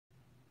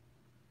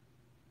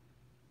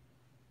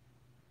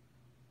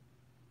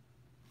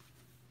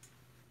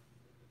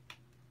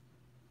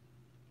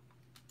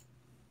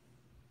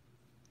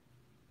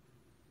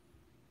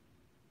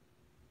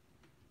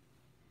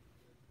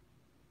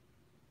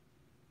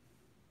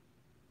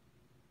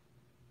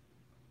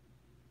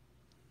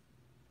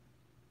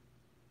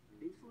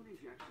Insulin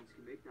injections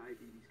can make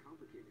diabetes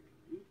complicated.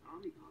 Meet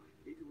Omnipod.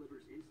 It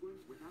delivers insulin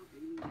without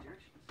daily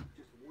injections.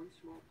 Just one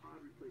small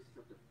pod replaces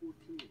up to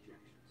 14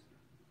 injections.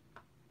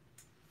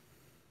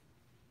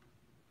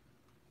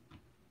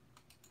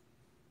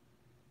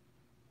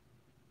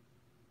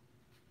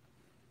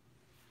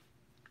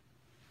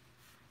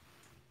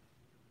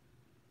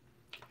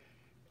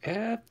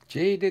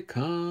 FJ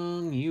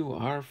DeKong, you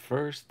are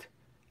first.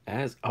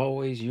 As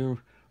always, you're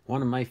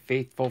one of my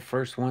faithful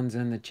first ones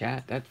in the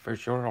chat. That's for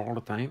sure all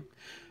the time.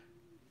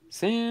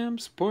 Sam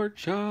Sport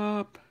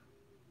Shop.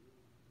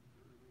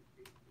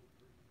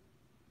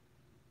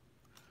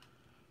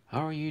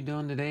 How are you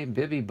doing today?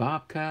 Bibby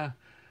Bobka.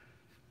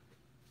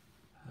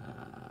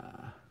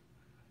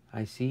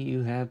 I see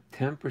you have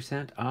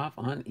 10% off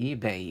on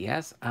eBay.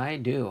 Yes, I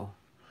do.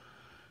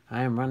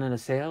 I am running a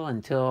sale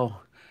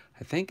until,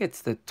 I think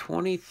it's the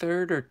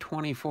 23rd or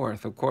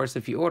 24th. Of course,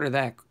 if you order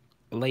that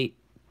late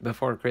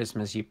before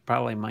Christmas, you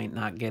probably might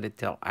not get it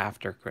till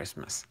after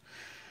Christmas.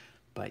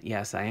 But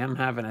yes, I am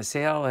having a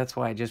sale. That's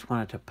why I just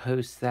wanted to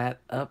post that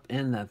up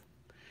in the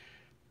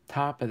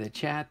top of the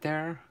chat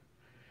there.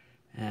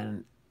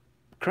 And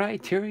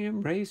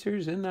Criterium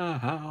Racers in the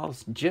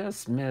house.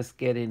 Just missed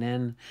getting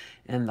in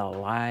the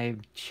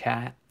live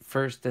chat.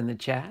 First in the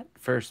chat.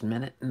 First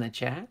minute in the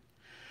chat.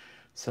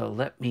 So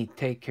let me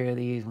take care of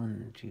these.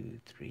 1, 2,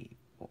 3,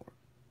 4,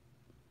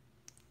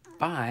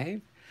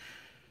 5.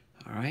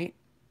 All right.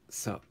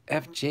 So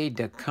FJ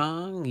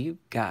DeKong, you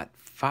got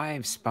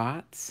 5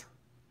 spots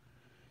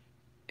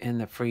in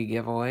the free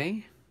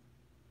giveaway.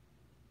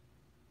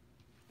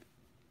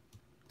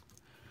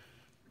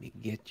 Let me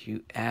get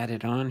you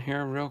added on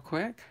here real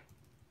quick.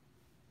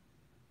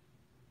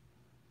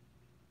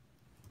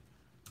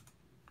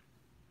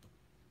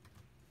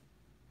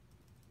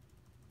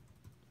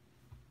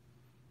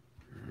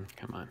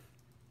 Come on.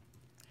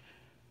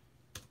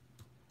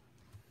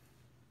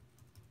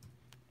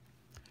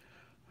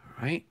 All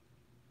right.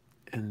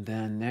 And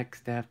then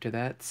next after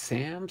that,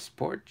 Sam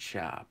Sport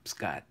Shop's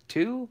got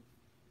 2.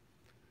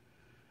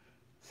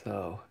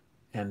 So,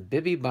 and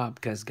Bibby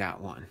Bobka's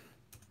got 1.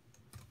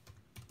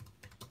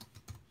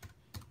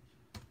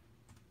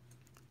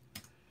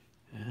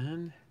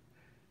 And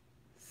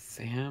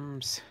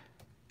Sam's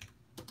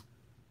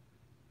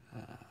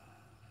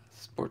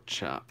Sport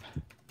Shop.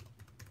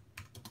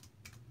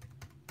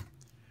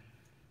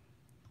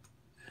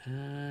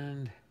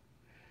 And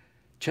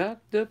Chuck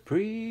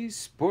Dupree,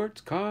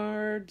 Sports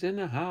Cards in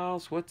the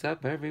house. What's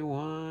up,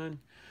 everyone?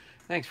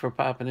 Thanks for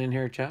popping in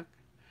here, Chuck.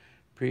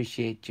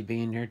 Appreciate you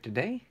being here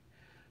today.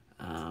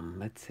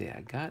 Let's see,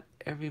 I got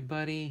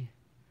everybody.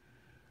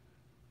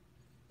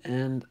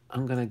 And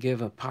I'm going to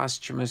give a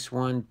posthumous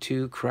one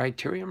to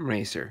Criterium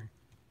Racer.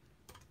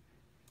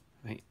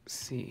 Wait,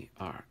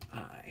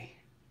 Criteriumracer.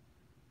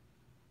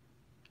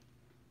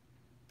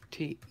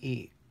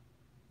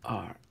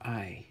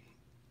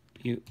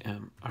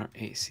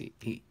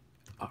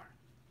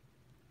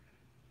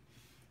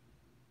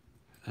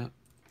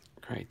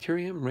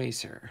 Criterium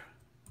Racer.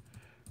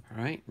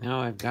 All right, now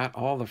I've got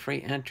all the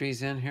free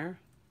entries in here.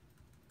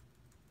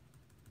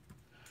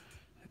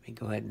 Let me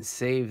go ahead and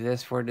save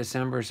this for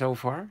December so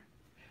far.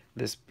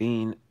 This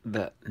being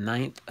the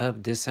 9th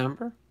of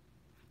December.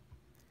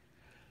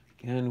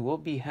 And we'll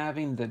be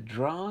having the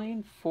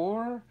drawing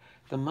for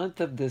the month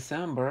of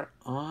December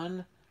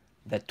on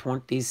the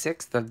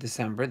 26th of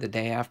December, the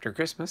day after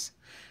Christmas,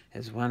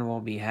 is when we'll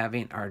be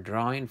having our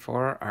drawing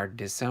for our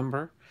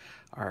December,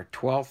 our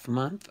 12th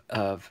month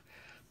of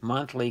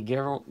monthly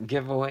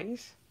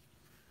giveaways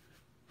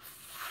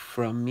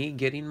from me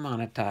getting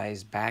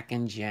monetized back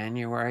in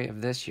January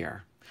of this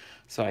year.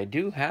 So I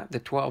do have the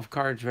 12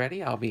 cards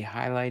ready. I'll be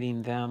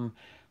highlighting them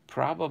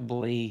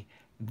probably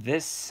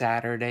this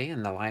Saturday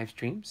in the live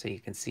stream so you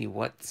can see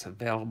what's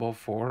available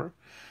for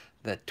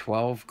the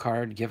 12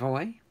 card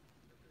giveaway.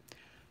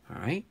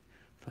 All right,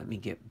 let me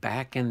get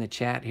back in the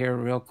chat here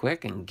real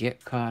quick and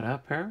get caught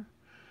up here.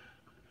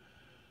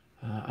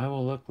 I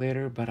will look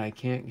later, but I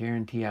can't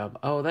guarantee I'll...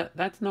 Oh,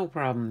 that's no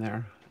problem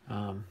there.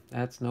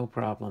 That's no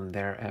problem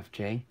there,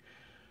 FJ.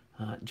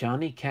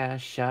 Johnny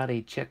Cash shot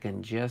a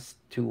chicken just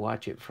to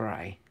watch it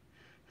fry.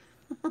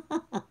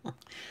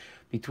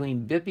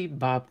 Between Bibby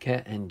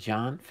Bobcat and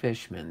John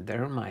Fishman,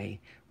 they're my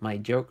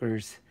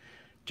Joker's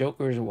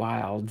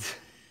wilds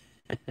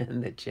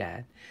in the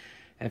chat.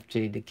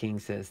 FJ the King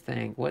says,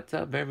 thank. What's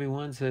up,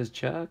 everyone? Says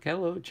Chuck.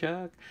 Hello,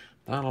 Chuck.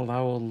 Donald,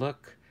 I will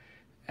look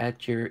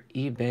at your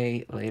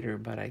eBay later,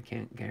 but I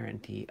can't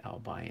guarantee I'll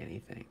buy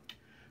anything.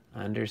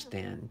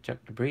 Understand. Chuck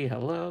Debris,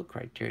 hello.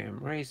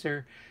 Criterium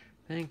Racer,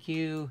 thank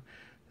you.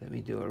 Let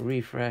me do a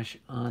refresh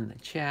on the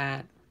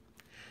chat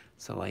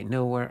so I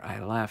know where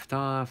I left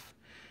off.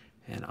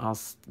 And I'll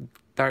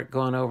start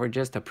going over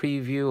just a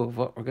preview of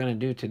what we're going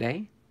to do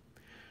today.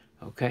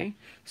 Okay,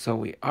 so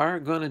we are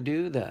going to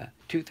do the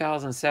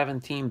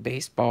 2017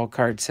 baseball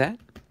card set.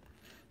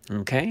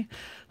 Okay,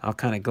 I'll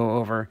kind of go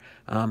over.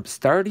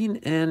 Starting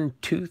in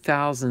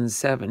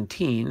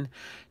 2017,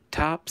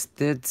 Topps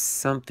did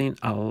something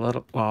a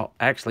little, well,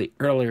 actually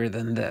earlier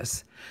than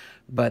this.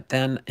 But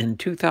then in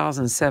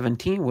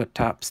 2017, what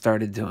Topps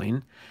started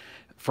doing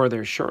for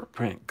their short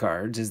print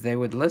cards is they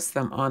would list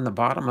them on the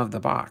bottom of the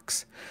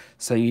box.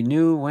 So you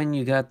knew when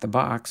you got the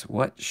box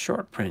what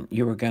short print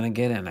you were going to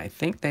get in. I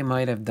think they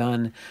might have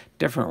done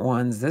different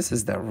ones. This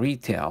is the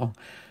retail.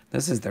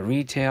 This is the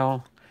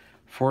retail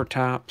for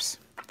Topps,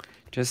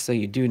 just so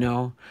you do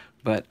know.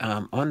 But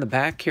on the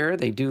back here,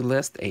 they do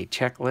list a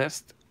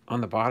checklist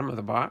on the bottom of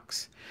the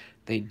box.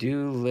 They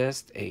do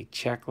list a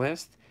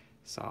checklist.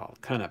 So I'll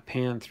kind of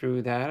pan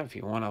through that if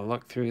you want to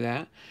look through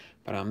that.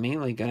 But I'm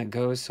mainly going to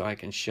go so I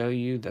can show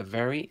you the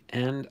very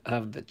end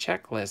of the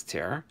checklist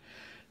here.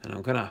 And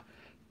I'm going to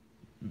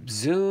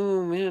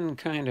zoom in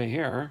kind of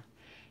here.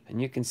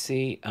 And you can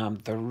see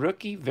the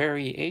rookie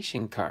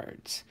variation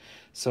cards.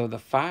 So the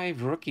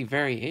 5 rookie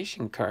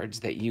variation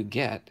cards that you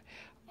get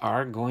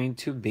are going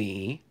to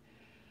be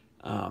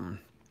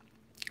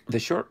the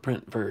short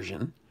print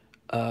version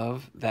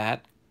of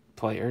that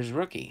player's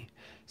rookie.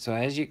 So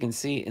as you can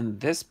see in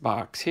this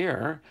box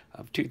here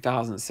of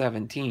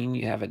 2017,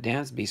 you have a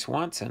Dansby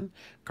Swanson,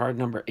 card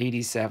number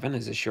 87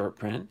 is a short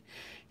print.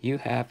 You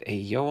have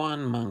a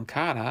Yoan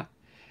Moncada,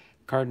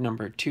 card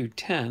number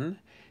 210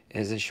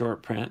 is a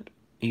short print.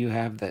 You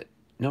have the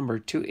number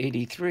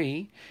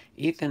 283,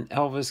 Ethan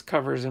Elvis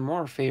Covers and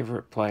More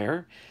favorite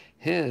player,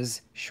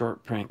 his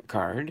short print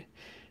card.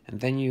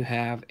 And then you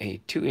have a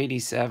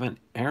 287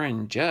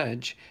 Aaron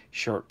Judge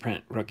short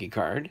print rookie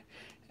card.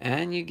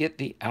 And you get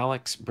the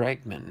Alex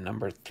Bregman,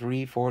 number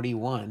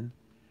 341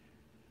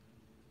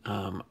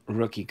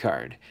 rookie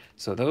card.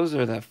 So those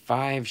are the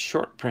 5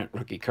 short print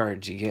rookie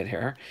cards you get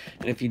here.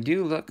 And if you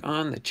do look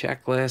on the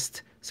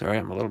checklist, sorry,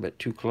 I'm a little bit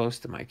too close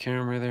to my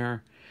camera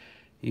there.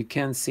 You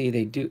can see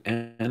they do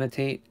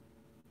annotate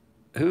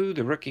who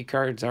the rookie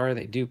cards are.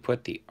 They do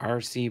put the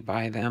RC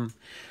by them.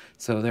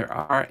 So there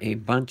are a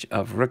bunch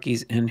of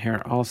rookies in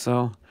here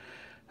also.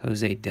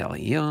 Jose De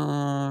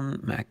Leon,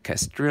 Matt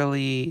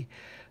Castrilli,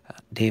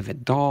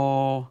 David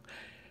Dahl,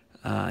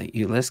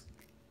 Uleski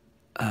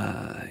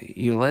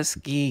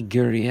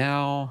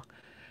Gurriel,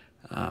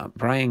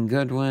 Brian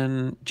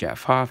Goodwin,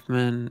 Jeff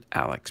Hoffman,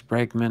 Alex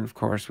Bregman, of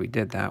course, we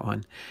did that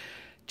one,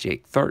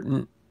 Jake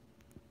Thornton,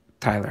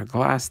 Tyler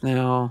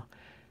Glasnow,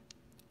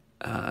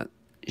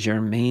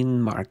 Jermaine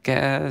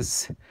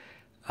Marquez,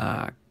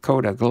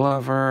 Coda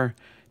Glover,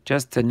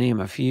 just to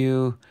name a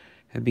few.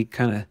 It'd be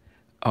kind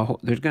of,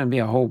 there's going to be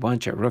a whole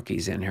bunch of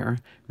rookies in here.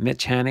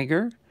 Mitch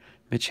Haniger,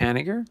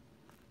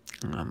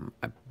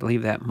 I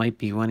believe that might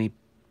be when he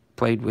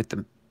played with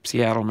the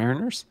Seattle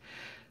Mariners.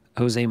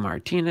 Jose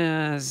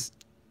Martinez,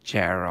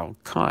 Gerald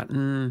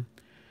Cotton,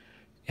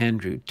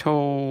 Andrew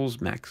Tolles,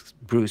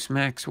 Bruce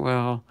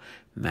Maxwell,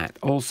 Matt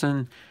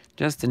Olson,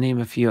 just to name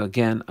a few.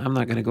 Again, I'm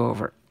not going to go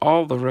over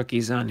all the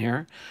rookies on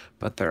here,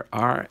 but there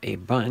are a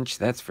bunch,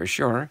 that's for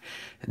sure.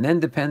 And then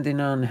depending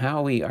on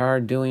how we are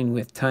doing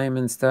with time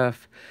and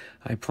stuff,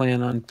 I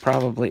plan on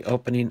probably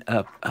opening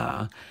up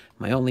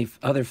my only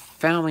other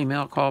family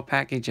mail call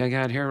package I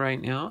got here right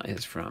now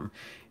is from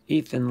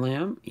Ethan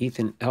Lamb,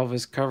 Ethan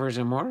Elvis Covers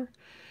and More.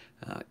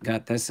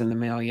 Got this in the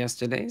mail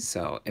yesterday,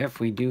 so if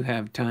we do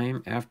have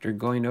time after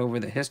going over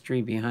the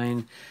history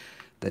behind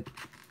the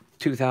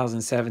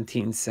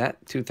 2017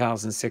 set,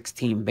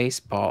 2016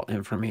 baseball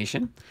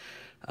information,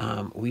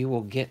 we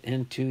will get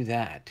into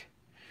that.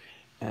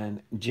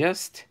 And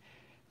just,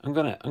 I'm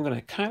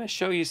gonna kind of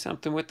show you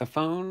something with the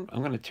phone.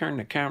 I'm gonna turn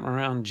the camera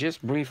around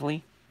just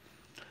briefly,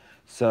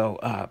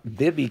 so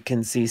Bibby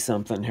can see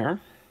something here.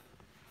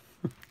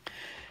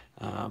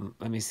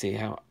 Let me see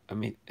how.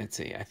 Let's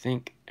see. I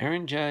think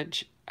Aaron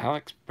Judge,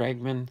 Alex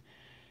Bregman,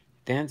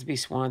 Dansby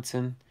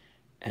Swanson,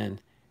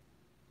 and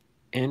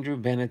Andrew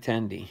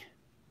Benintendi.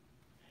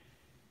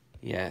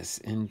 Yes,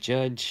 and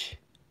Judge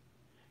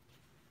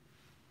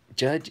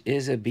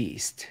is a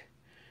beast.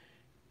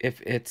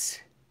 If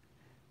it's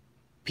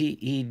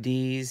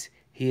PEDs,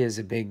 he is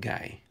a big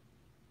guy.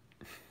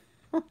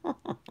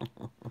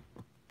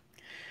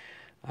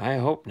 I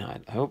hope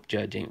not. I hope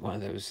Judge ain't one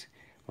of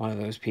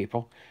those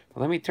people. But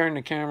let me turn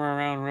the camera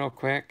around real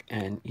quick,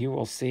 and you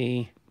will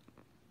see.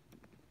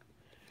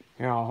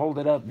 Here, I'll hold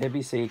it up,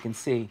 Bibby, so you can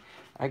see.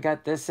 I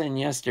got this in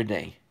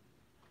yesterday.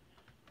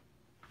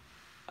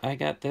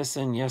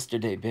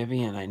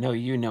 Bibby, and I know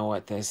you know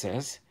what this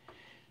is.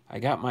 I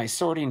got my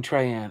sorting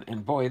tray in,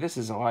 and boy, this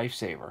is a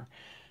lifesaver.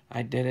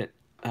 I did it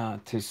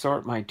to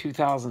sort my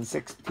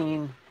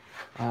 2016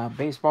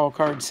 baseball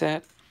card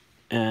set,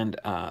 and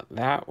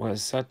that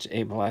was such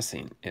a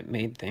blessing. It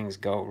made things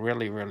go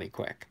really, really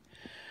quick.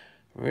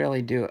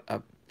 Really do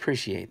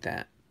appreciate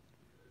that.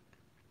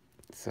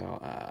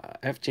 So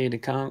FJ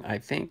DeKong, I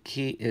think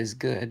he is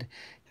good.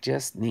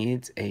 Just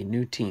needs a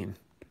new team.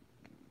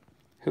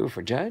 Who,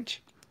 for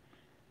Judge?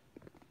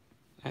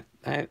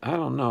 I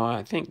don't know.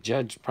 I think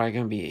Judge probably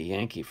going to be a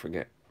Yankee for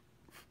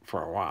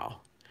a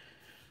while.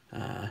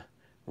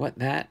 What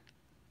that?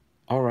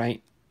 All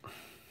right.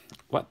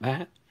 What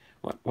that?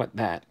 What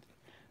that?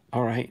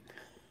 All right.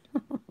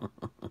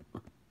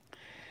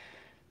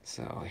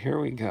 So here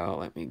we go.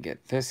 Let me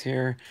get this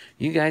here.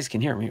 You guys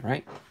can hear me,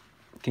 right?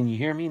 Can you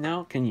hear me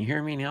now? Can you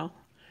hear me now?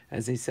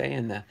 as they say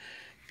in the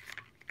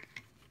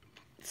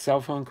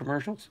cell phone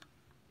commercials.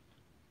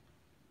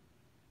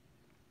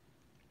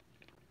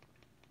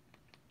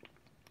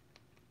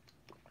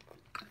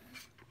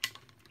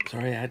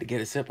 Sorry, I had to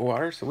get a sip of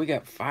water. So we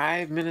got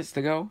 5 minutes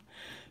to go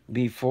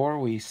before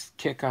we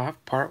kick off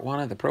part 1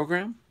 of the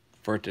program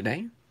for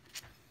today.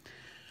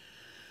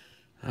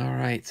 All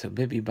right, so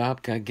Bibby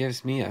Bobka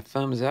gives me a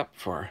thumbs up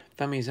for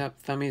thummies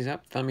up, thummies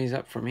up, thummies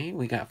up for me.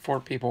 We got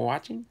 4 people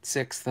watching,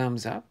 6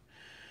 thumbs up.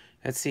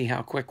 Let's see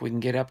how quick we can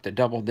get up to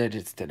double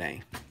digits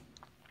today.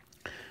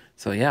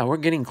 So yeah, we're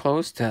getting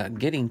close to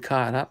getting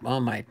caught up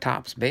on my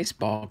Topps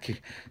Baseball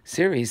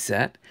series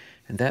set.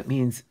 And that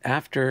means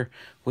after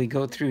we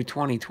go through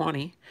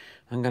 2020,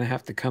 I'm going to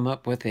have to come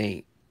up with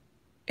a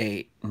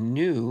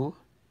new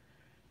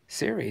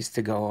series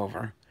to go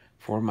over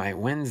for my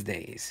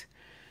Wednesdays.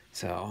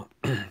 So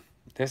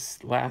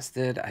this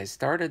lasted, I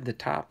started the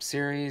Topps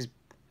series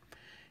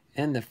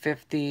in the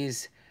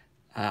 50s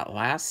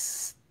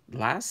last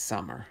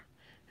summer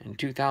in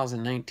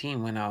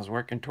 2019 when I was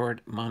working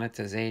toward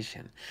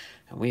monetization.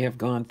 And we have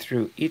gone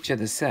through each of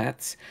the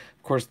sets.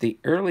 Of course, the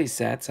early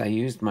sets, I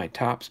used my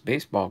Topps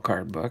baseball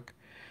card book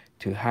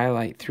to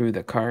highlight through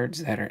the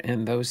cards that are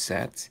in those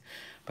sets.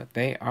 But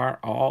they are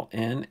all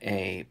in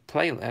a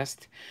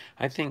playlist.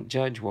 I think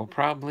Judge will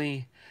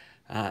probably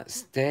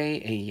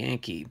stay a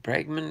Yankee.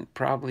 Bregman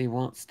probably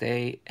won't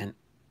stay an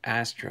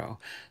Astro.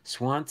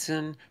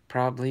 Swanson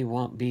probably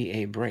won't be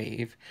a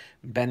Brave.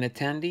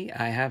 Benintendi,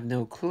 I have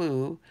no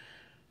clue.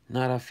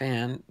 Not a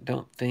fan.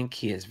 Don't think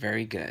he is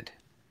very good.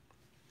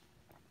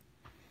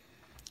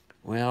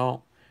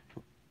 Well,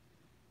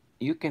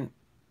 you can,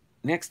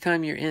 next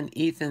time you're in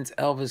Ethan's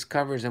Elvis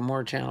Covers and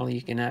More channel,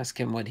 you can ask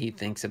him what he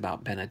thinks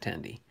about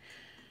Benintendi.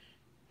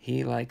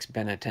 He likes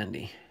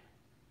Benintendi.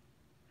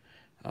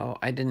 Oh,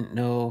 I didn't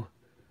know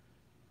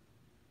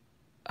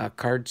a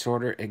card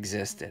sorter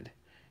existed.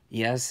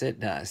 Yes, it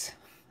does.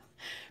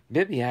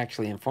 Bibby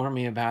actually informed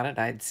me about it.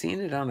 I'd seen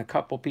it on a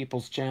couple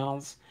people's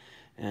channels,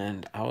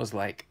 and I was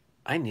like,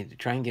 I need to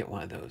try and get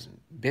one of those.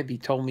 Bibby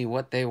told me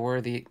what they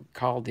were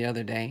called the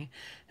other day,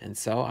 and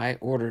so I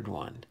ordered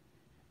one.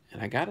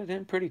 And I got it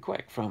in pretty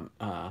quick from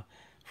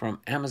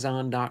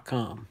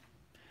Amazon.com.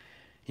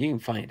 You can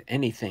find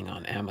anything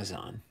on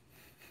Amazon.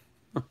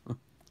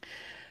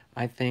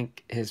 I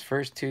think his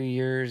first 2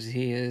 years,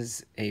 he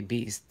is a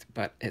beast,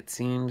 but it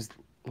seems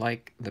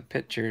like the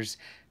pitchers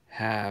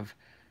have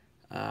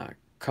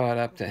caught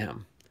up to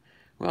him.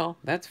 Well,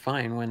 that's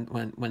fine.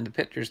 When the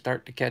pitchers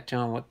start to catch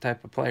on what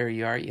type of player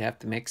you are, you have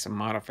to make some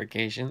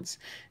modifications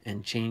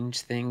and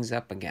change things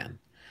up again.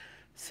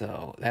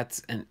 So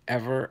that's an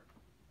ever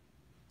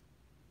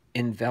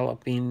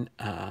enveloping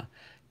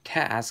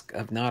task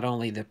of not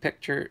only the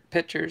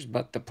pitchers,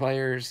 but the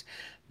players,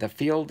 the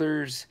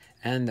fielders,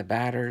 and the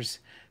batters.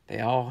 They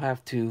all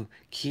have to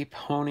keep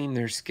honing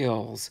their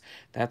skills.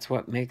 That's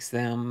what makes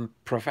them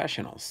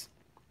professionals.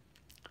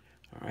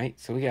 All right,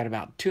 so we got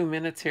about 2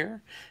 minutes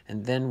here,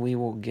 and then we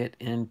will get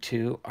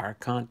into our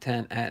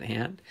content at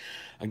hand.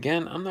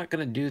 Again, I'm not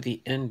going to do the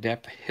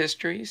in-depth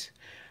histories.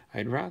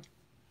 I'd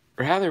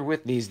rather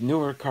with these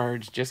newer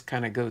cards just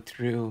kind of go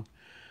through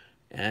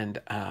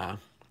and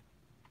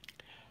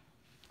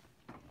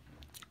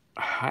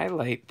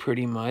highlight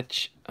pretty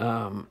much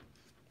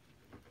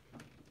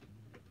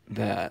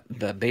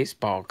the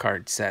baseball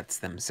card sets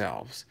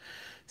themselves.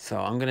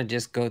 So I'm going to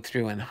just go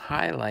through and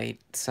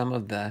highlight some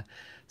of the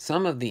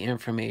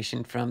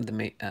information from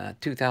the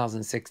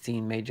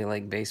 2016 Major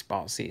League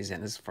Baseball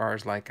season, as far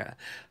as like a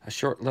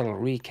short little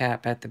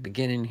recap at the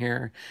beginning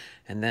here,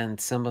 and then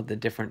some of the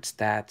different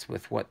stats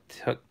with what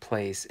took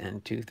place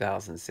in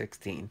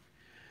 2016.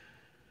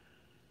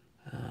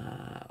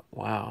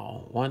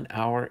 Wow, 1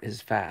 hour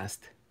is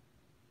fast.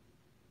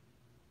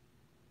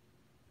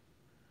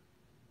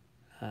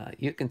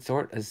 You can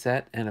sort a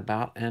set in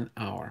about an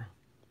hour.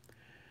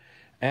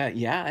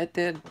 Yeah, it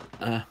did.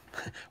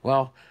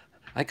 Well,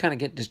 I kind of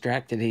get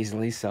distracted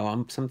easily, so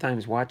I'm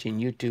sometimes watching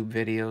YouTube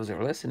videos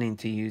or listening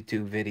to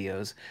YouTube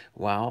videos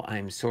while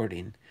I'm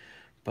sorting.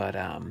 But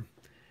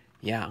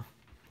yeah,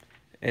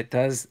 it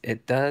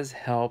does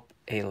help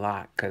a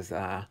lot, because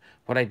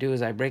what I do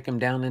is I break them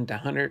down into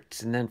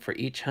hundredths, and then for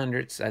each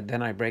hundredths,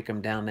 then I break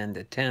them down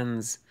into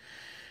tens,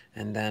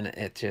 and then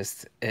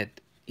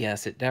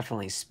yes, it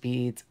definitely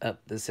speeds up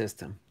the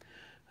system.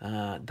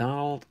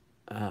 Donald,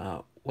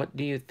 what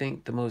do you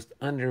think the most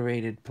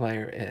underrated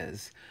player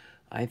is?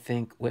 I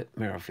think Whit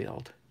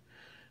Merrifield.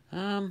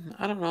 I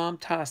don't know. I'm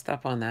tossed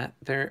up on that.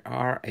 There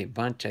are a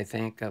bunch, I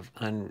think, of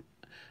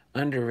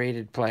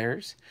underrated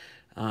players.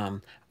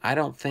 I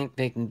don't think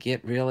they can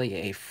get really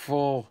a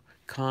full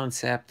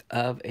concept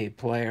of a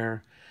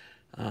player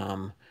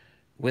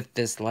with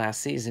this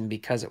last season,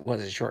 because it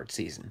was a short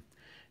season.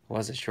 It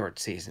was a short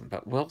season.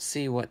 But we'll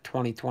see what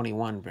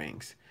 2021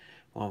 brings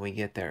when we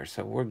get there.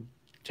 So we're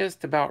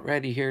just about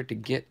ready here to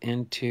get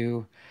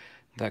into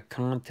the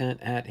content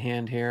at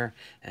hand here,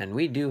 and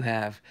we do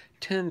have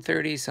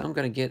 10:30, so I'm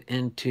going to get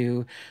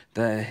into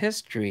the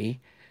history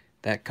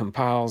that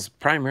compiles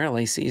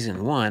primarily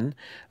Season 1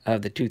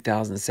 of the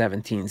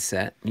 2017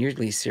 set.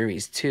 Usually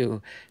Series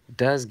 2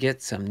 does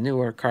get some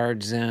newer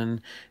cards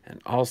in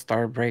and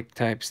All-Star Break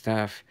type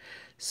stuff.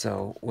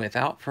 So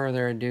without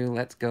further ado,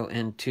 let's go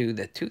into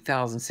the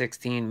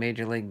 2016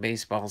 Major League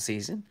Baseball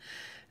season.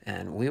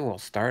 And we will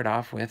start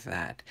off with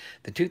that.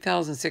 The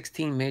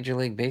 2016 Major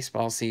League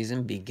Baseball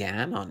season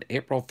began on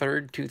April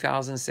 3rd,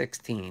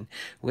 2016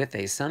 with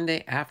a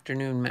Sunday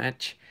afternoon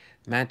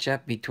matchup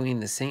between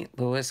the St.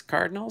 Louis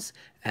Cardinals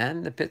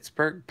and the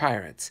Pittsburgh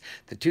Pirates,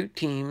 the two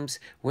teams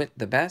with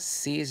the best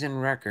season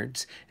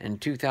records in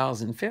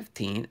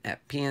 2015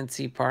 at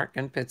PNC Park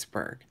in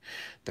Pittsburgh.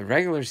 The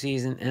regular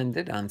season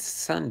ended on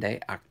Sunday,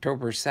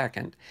 October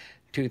 2nd,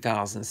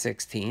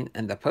 2016,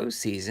 and the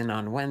postseason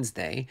on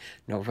Wednesday,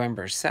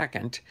 November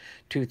 2nd,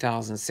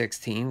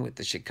 2016, with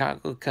the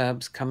Chicago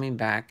Cubs coming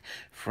back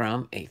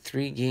from a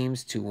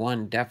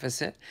 3-1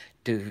 deficit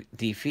to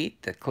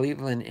defeat the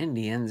Cleveland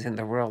Indians in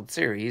the World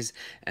Series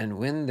and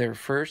win their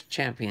first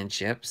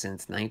championship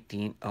since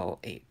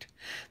 1908.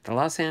 The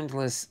Los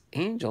Angeles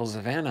Angels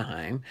of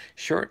Anaheim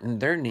shortened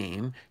their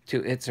name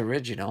to its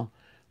original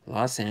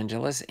Los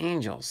Angeles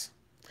Angels.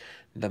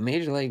 The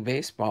Major League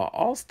Baseball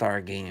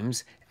All-Star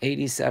Games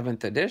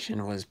 87th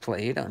edition was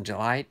played on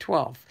July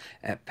 12th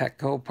at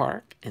Petco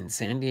Park in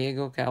San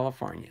Diego,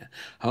 California,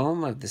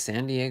 home of the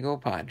San Diego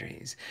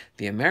Padres.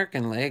 The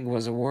American League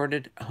was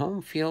awarded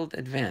home field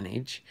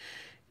advantage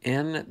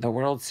in the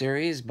World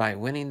Series by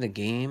winning the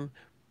game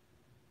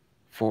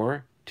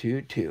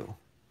 4-2.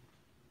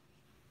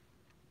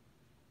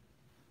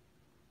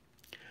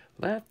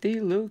 Lefty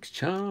Luke's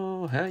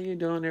channel. How you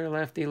doing there,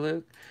 Lefty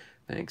Luke?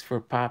 Thanks for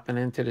popping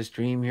into the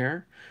stream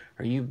here.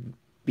 Are you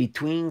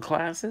between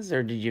classes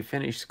or did you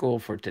finish school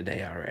for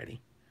today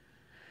already?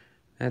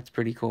 That's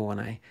pretty cool when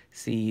I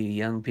see you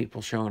young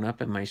people showing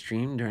up in my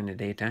stream during the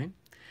daytime.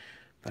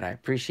 But I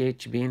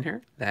appreciate you being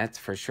here, that's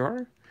for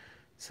sure.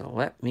 So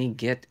let me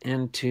get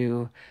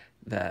into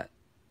the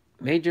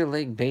Major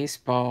League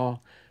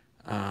Baseball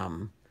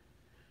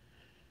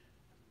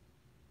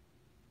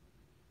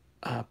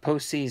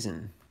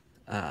postseason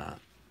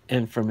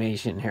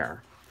information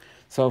here.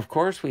 So, of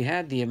course, we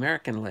had the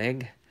American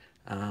League.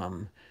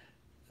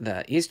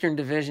 The Eastern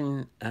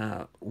Division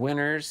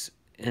winners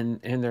in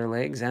their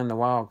leagues and the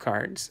wild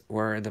cards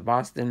were the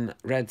Boston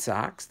Red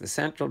Sox. The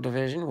Central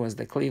Division was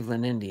the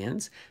Cleveland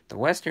Indians. The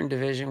Western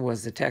Division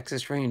was the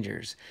Texas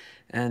Rangers.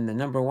 And the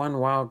number 1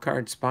 wild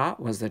card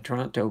spot was the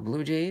Toronto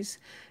Blue Jays.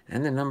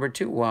 And the number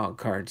 2 wild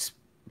card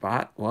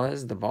spot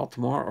was the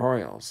Baltimore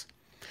Orioles.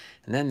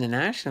 And then the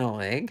National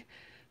League,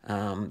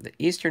 the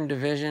Eastern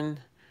Division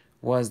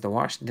was the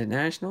Washington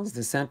Nationals,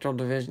 the Central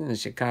Division, the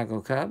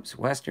Chicago Cubs,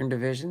 Western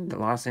Division, the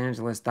Los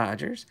Angeles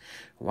Dodgers.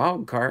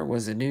 Wild card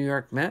was the New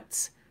York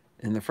Mets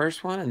in the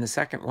first one, and the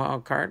second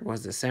wild card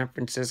was the San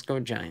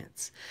Francisco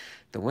Giants.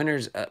 The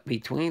winners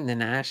between the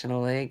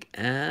National League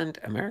and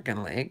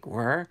American League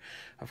were,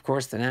 of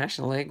course, the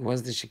National League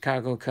was the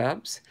Chicago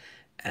Cubs,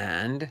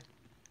 and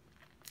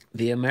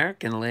the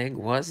American League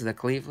was the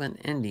Cleveland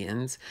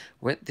Indians,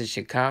 with the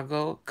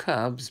Chicago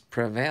Cubs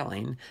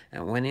prevailing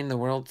and winning the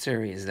World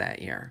Series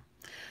that year.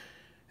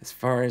 As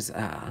far as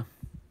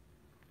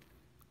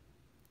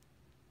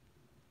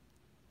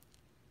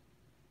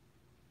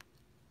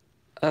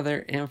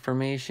other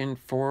information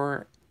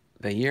for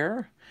the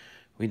year,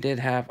 we did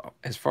have,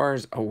 as far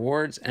as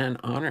awards and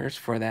honors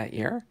for that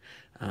year,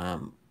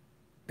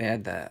 they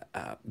had the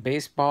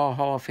Baseball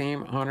Hall of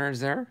Fame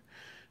honors there.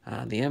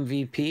 The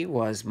MVP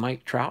was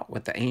Mike Trout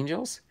with the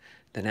Angels.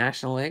 The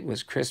National League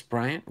was Chris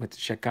Bryant with the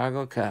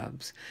Chicago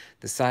Cubs.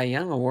 The Cy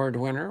Young Award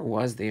winner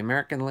was the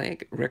American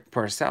League, Rick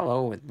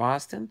Porcello with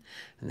Boston.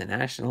 And the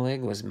National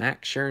League was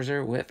Max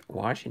Scherzer with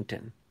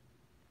Washington.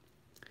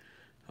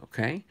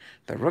 Okay,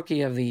 the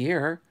Rookie of the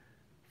Year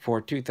for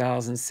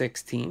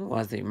 2016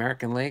 was the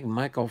American League,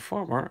 Michael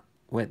Fulmer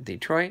with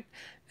Detroit.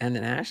 And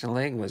the National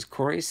League was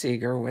Corey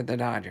Seager with the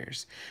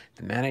Dodgers.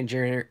 The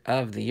Manager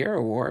of the Year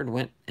award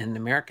went in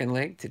the American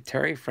League to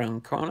Terry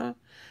Francona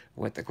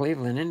with the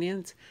Cleveland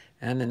Indians,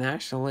 and the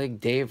National League,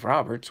 Dave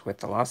Roberts with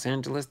the Los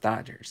Angeles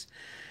Dodgers.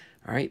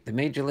 All right, the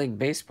Major League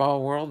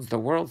Baseball the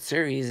World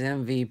Series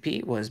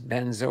MVP was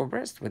Ben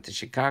Zobrist with the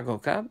Chicago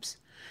Cubs.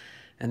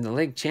 And the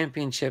League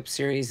Championship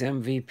Series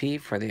MVP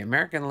for the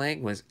American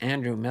League was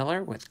Andrew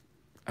Miller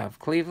of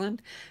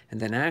Cleveland. And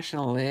the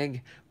National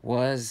League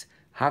was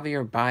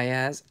Javier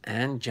Baez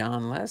and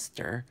John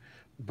Lester,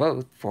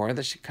 both for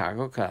the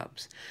Chicago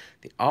Cubs.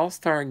 The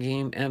All-Star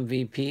Game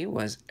MVP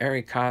was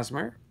Eric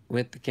Hosmer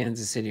with the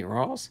Kansas City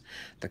Royals.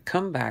 The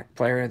Comeback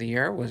Player of the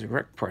Year was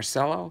Rick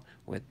Porcello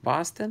with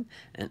Boston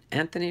and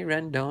Anthony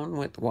Rendon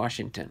with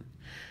Washington.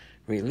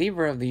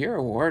 Reliever of the Year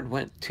award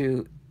went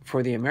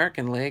for the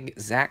American League,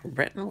 Zach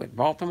Britton with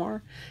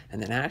Baltimore,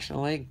 and the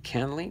National League,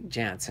 Kenley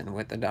Jansen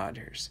with the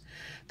Dodgers.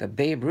 The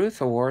Babe Ruth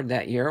Award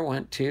that year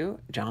went to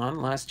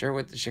John Lester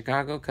with the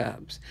Chicago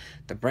Cubs.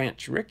 The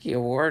Branch Rickey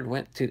Award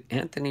went to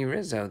Anthony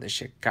Rizzo, the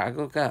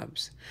Chicago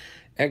Cubs.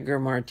 Edgar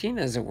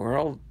Martinez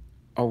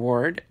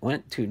Award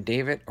went to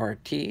David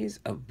Ortiz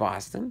of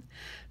Boston.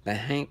 The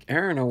Hank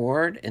Aaron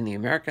Award in the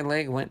American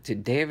League went to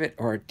David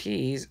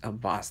Ortiz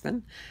of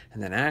Boston.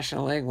 And the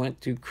National League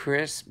went to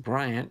Chris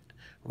Bryant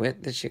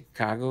with the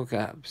Chicago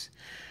Cubs.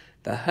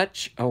 The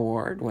Hutch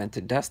Award went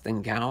to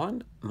Dustin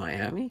Gowan,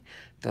 Miami.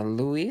 The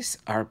Luis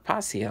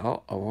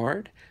Arpacio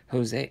Award,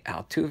 Jose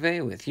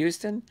Altuve with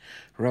Houston.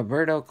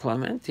 Roberto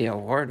Clemente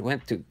Award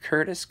went to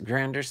Curtis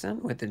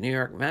Granderson with the New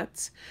York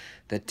Mets.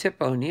 The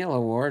Tip O'Neill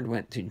Award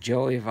went to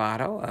Joey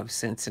Votto of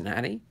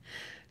Cincinnati.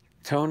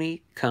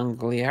 Tony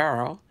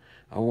Congliaro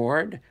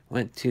Award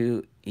went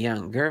to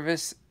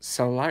Yangervis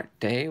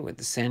Solarte with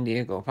the San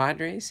Diego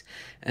Padres.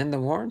 And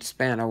the Warren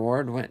Span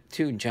Award went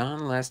to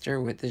John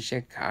Lester with the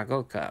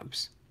Chicago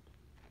Cubs.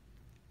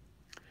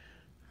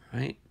 All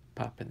right,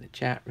 pop in the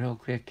chat real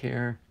quick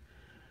here.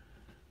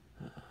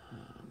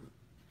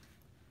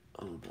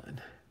 Hold on.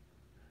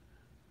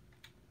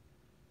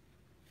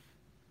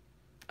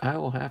 I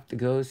will have to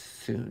go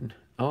soon.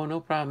 Oh, no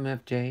problem,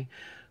 FJ.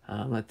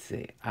 Let's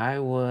see. I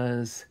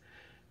was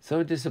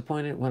so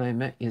disappointed when I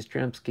met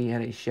Yastrzemski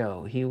at a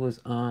show. He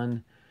was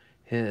on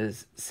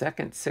his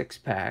second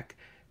six-pack,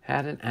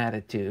 had an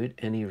attitude,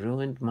 and he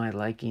ruined my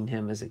liking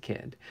him as a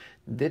kid.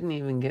 Didn't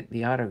even get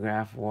the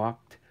autograph,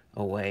 walked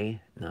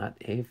away, not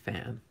a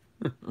fan.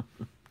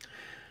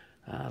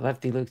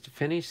 Lefty looks to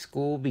finish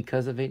school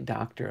because of a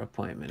doctor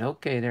appointment.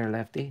 Okay there,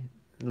 Lefty.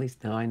 At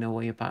least now I know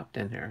why you popped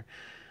in here.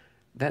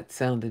 That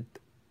sounded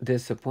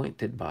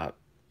disappointed,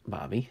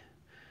 Bobby.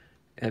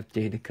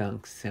 FJ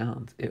DeKunk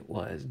sounds. It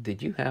was.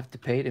 Did you have to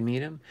pay to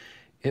meet him?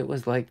 It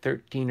was like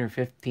 13 or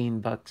 15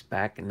 bucks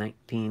back in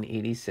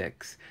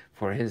 1986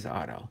 for his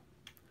auto.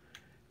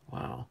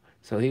 Wow.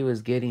 So he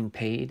was getting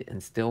paid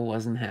and still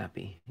wasn't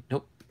happy.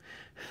 Nope.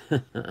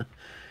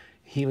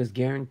 He was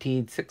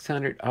guaranteed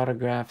 600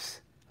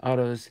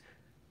 autos.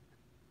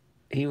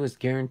 He was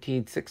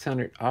guaranteed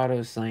 600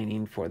 auto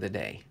signing for the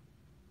day.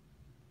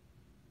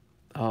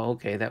 Oh,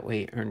 okay. That way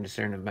he earned a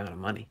certain amount of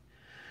money.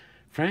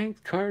 Frank's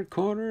Card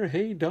Corner.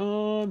 Hey,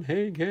 Dom.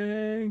 Hey,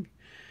 gang.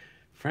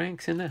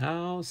 Frank's in the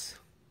house.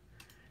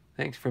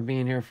 Thanks for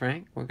being here,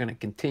 Frank. We're going to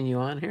continue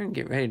on here and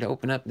get ready to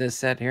open up this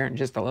set here in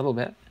just a little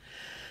bit.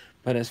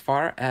 But as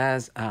far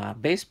as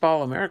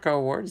Baseball America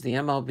Awards, the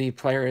MLB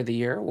Player of the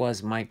Year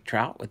was Mike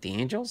Trout with the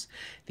Angels.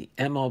 The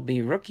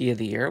MLB Rookie of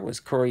the Year was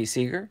Corey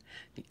Seager.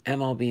 The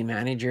MLB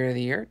Manager of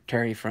the Year,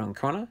 Terry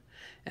Francona.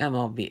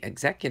 MLB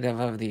Executive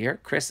of the Year,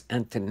 Chris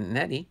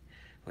Antonetti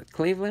with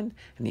Cleveland.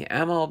 And the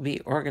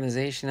MLB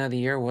Organization of the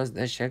Year was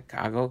the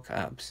Chicago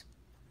Cubs.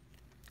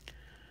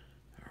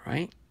 All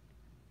right.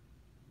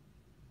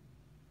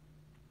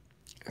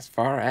 As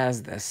far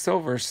as the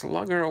Silver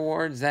Slugger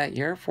Awards that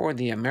year for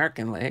the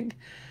American League,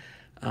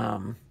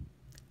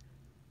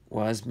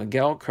 was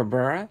Miguel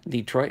Cabrera,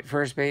 Detroit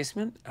first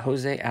baseman,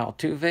 Jose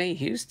Altuve,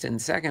 Houston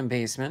second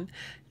baseman,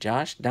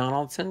 Josh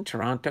Donaldson,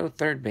 Toronto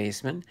third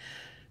baseman,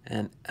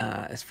 and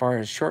as far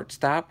as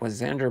shortstop was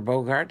Xander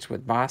Bogaerts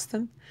with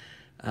Boston,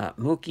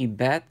 Mookie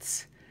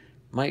Betts,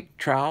 Mike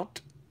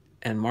Trout,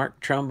 and Mark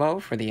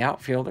Trumbo for the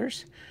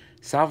outfielders,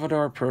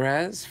 Salvador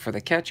Perez for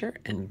the catcher,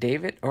 and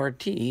David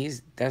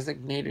Ortiz,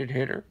 designated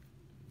hitter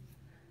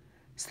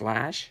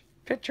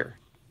 / pitcher.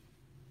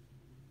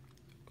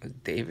 Was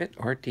David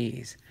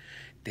Ortiz.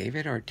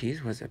 David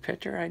Ortiz was a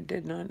pitcher? I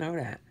did not know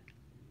that.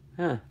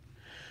 Huh.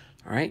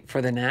 All right,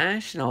 for the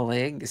National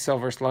League, the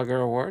Silver Slugger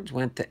Awards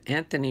went to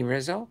Anthony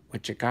Rizzo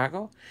with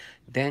Chicago,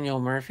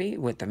 Daniel Murphy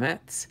with the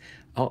Mets,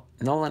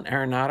 Nolan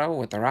Arenado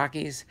with the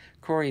Rockies,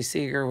 Corey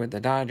Seager with the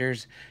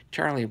Dodgers,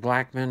 Charlie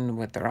Blackmon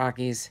with the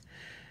Rockies,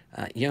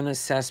 Jonas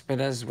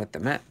Cespedes with the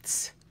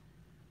Mets,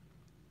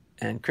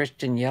 and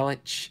Christian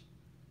Yelich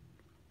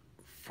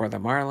for the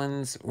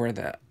Marlins were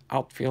the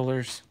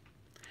outfielders.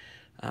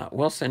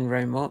 Wilson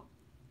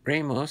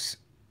Ramos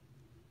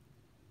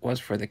was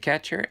for the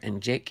catcher,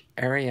 and Jake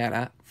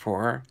Arrieta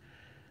for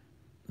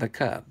the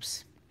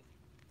Cubs.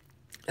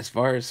 As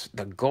far as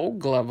the Gold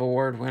Glove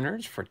Award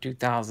winners for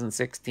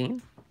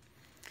 2016,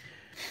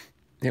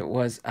 it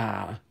was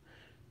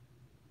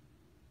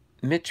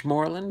Mitch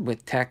Moreland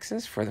with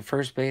Texas for the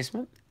first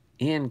baseman,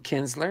 Ian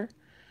Kinsler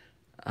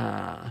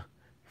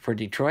for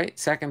Detroit,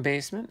 second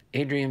baseman,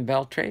 Adrian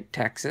Beltre,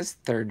 Texas,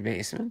 third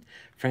baseman,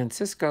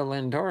 Francisco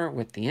Lindor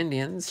with the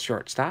Indians,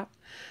 shortstop,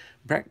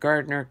 Brett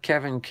Gardner,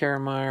 Kevin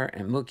Kiermaier,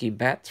 and Mookie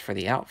Betts for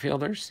the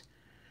outfielders.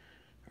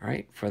 All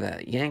right, for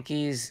the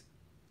Yankees,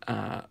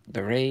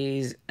 the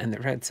Rays, and the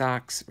Red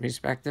Sox,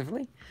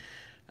 respectively.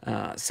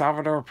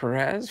 Salvador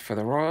Perez for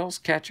the Royals,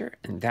 catcher,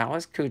 and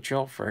Dallas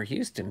Keuchel for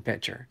Houston,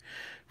 pitcher.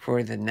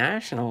 For the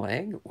National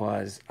League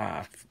was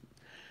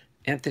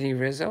Anthony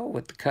Rizzo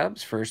with the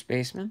Cubs, first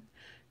baseman,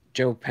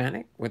 Joe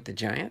Panik with the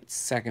Giants,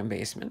 second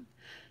baseman,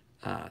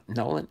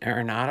 Nolan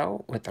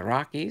Arenado with the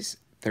Rockies,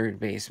 third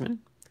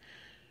baseman,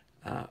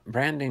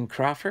 Brandon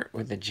Crawford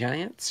with the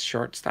Giants,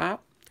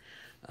 shortstop.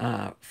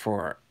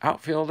 For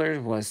outfielders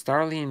was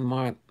Starling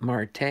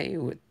Marte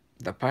with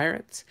the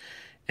Pirates,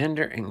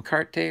 Ender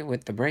Encarte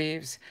with the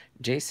Braves,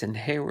 Jason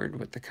Hayward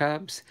with the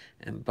Cubs,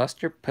 and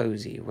Buster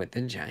Posey with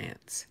the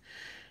Giants.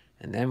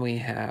 And then we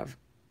have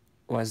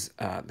was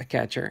the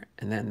catcher,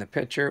 and then the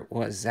pitcher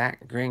was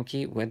Zach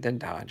Greinke with the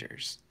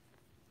Dodgers.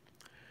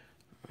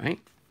 All right.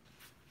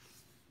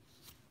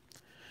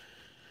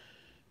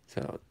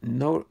 So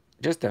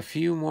just a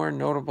few more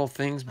notable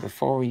things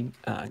before we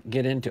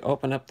get into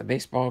open up the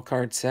baseball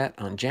card set.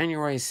 On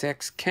January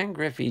 6th, Ken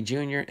Griffey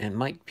Jr. and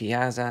Mike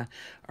Piazza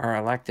are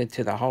elected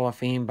to the Hall of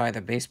Fame by the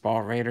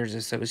Baseball Writers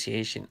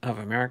Association of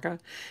America.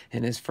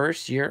 In his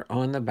first year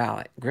on the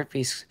ballot,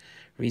 Griffey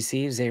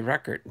receives a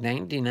record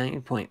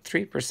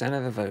 99.3%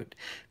 of the vote,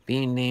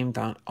 being named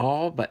on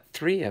all but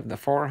 3 of the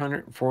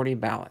 440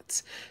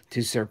 ballots,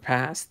 to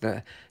surpass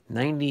the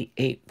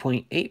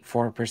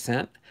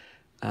 98.84%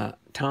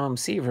 Tom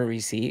Seaver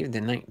received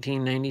in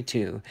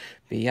 1992.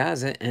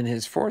 Piazza, in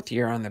his 4th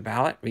year on the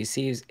ballot,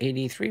 receives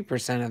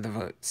 83% of the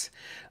votes,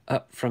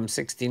 up from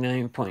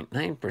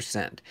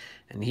 69.9%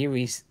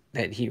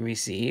 that he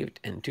received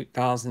in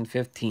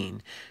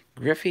 2015.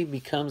 Griffey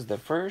becomes the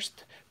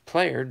first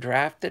player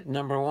drafted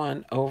number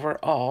 1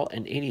 overall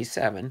in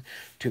 '87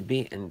 to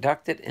be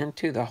inducted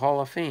into the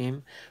Hall of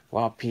Fame,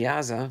 while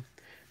Piazza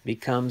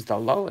becomes the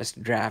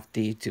lowest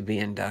draftee to be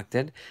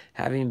inducted,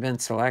 having been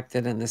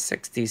selected in the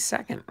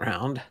 62nd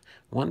round,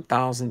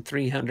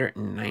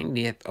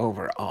 1,390th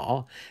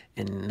overall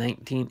in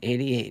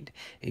 1988.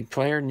 A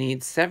player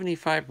needs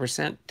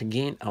 75% to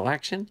gain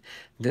election.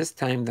 This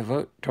time the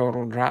vote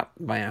total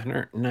dropped by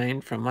 109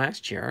 from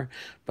last year,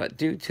 but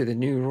due to the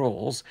new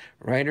rules,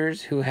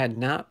 writers who had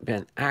not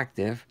been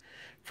active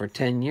for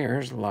 10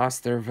 years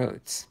lost their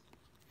votes.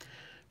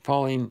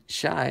 Falling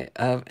shy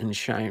of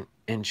enshrinement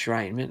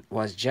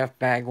was Jeff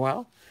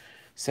Bagwell,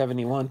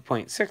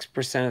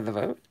 71.6% of the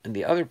vote, and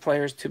the other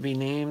players to be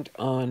named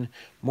on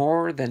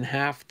more than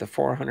half the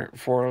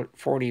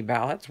 440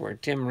 ballots were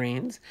Tim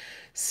Raines,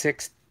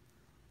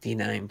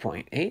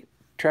 69.8%,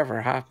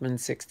 Trevor Hoffman,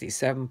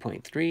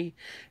 67.3%,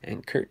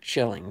 and Curt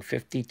Schilling,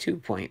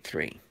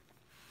 52.3%.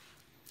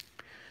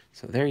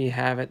 So there you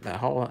have it,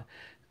 a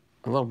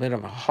little bit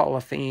of a Hall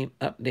of Fame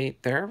update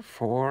there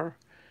for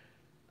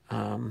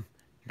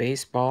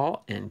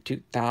baseball in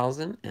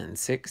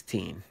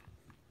 2016.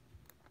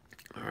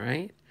 All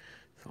right,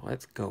 so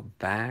let's go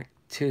back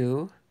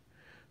to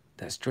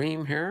the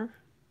stream here.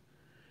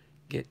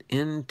 Get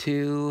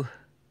into,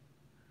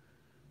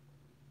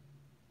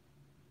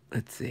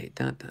 let's see,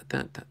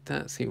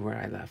 see where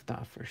I left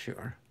off for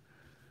sure.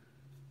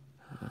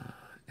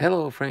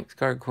 Hello, Frank's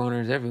Card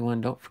Corners. Everyone,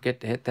 don't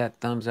forget to hit that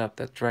thumbs up.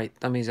 That's right,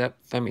 thummies up,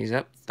 thummies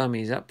up,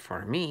 thummies up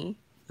for me.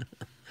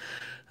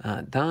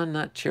 Don,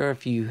 not sure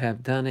if you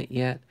have done it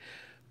yet,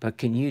 but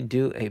can you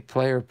do a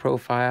player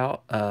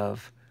profile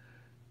of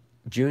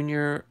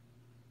Junior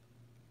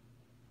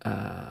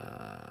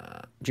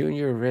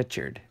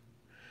Richard?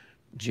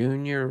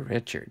 Junior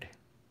Richard.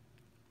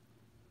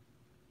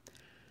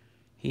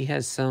 He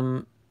has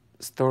some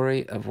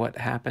story of what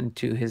happened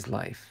to his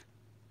life.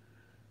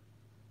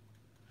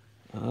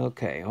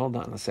 Okay, hold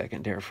on a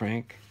second there,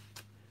 Frank.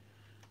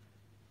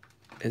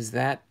 Is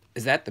that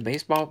the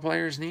baseball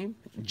player's name?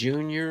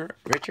 Junior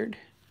Richard?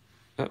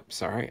 Oh,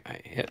 sorry, I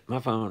hit my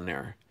phone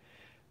there.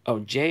 Oh,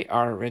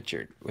 J.R.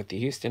 Richard with the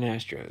Houston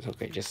Astros.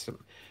 Okay, just I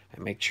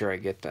make sure I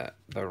get the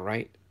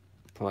right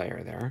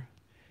player there.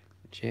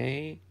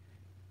 J.R.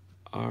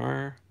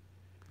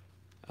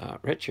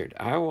 Richard.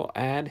 I will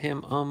add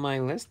him on my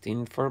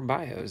listing for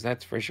bios,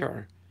 that's for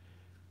sure.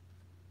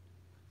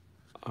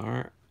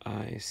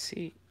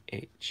 R-I-C-H-A-R-D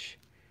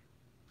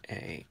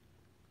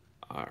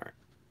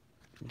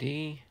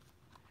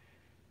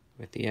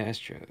with the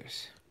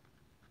Astros.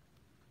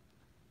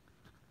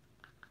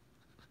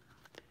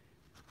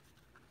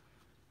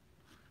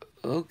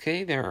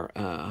 Okay there,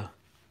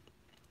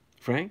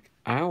 Frank.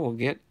 I will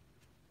get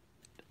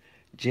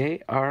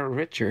J.R.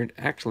 Richard.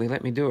 Actually,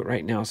 let me do it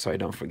right now so I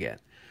don't forget.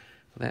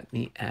 Let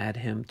me add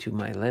him to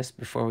my list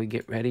before we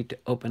get ready to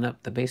open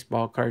up the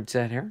baseball card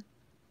set here.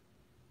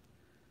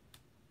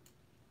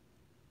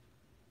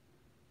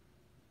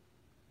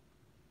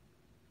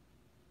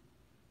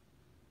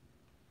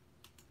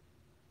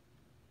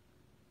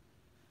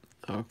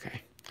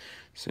 Okay.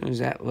 As soon as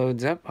that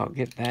loads up, I'll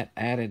get that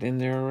added in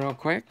there real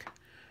quick.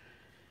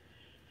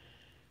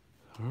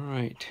 All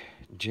right,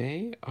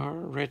 J.R.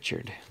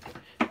 Richard.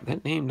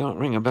 That name don't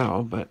ring a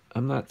bell, but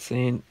I'm not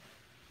saying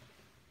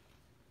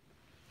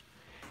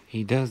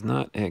he does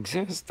not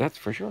exist. That's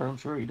for sure. I'm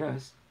sure he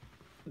does.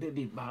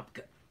 Baby Bob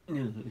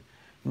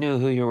knew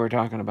who you were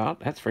talking about.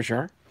 That's for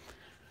sure.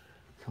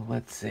 So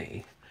let's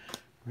see.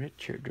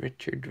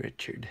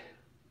 Richard.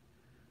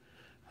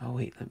 Oh,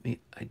 wait,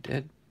 I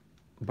did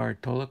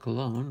Bartola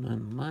Colon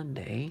on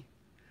Monday.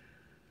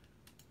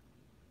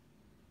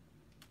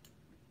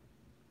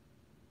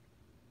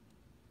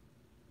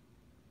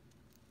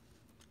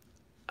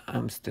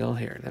 I'm still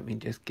here. Let me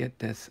just get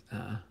this.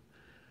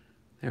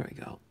 There we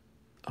go.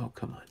 Oh,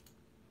 come on.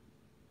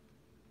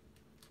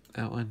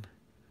 That one.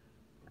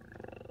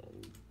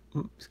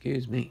 Oops,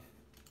 excuse me.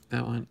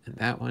 That one and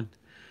that one.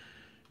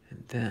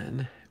 And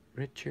then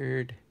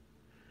Richard.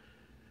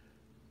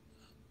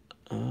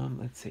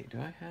 Let's see. Do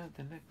I have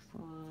the next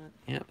one?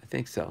 Yeah, I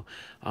think so.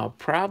 I'll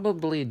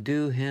probably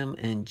do him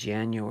in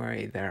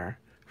January there,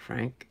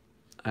 Frank.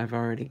 I've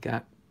already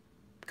got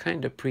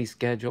kind of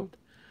pre-scheduled.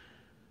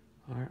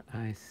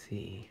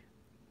 RIC.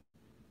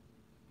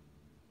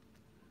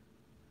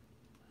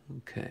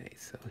 Okay,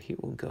 so he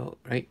will go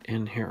right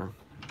in here.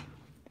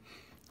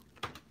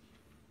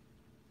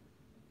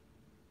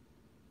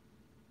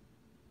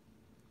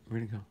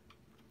 Where'd he go?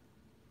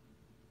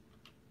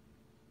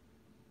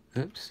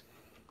 Oops.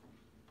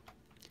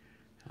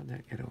 How'd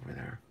that get over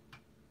there?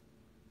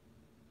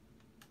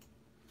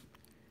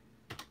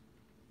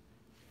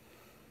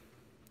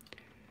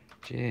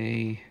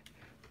 JR.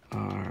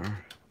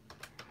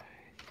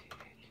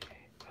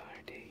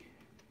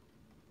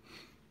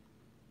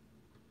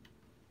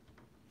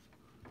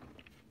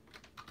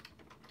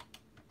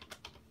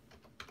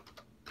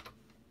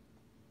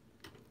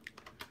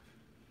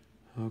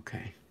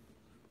 Okay.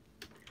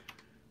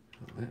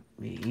 Let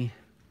me.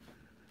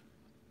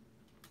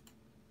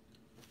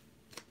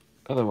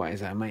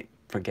 Otherwise, I might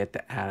forget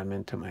to add them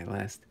into my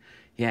list.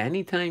 Yeah,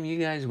 anytime you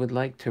guys would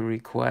like to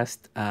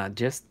request,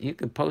 you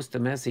can post a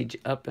message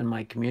up in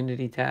my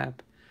community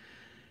tab,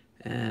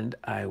 and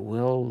I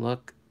will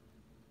look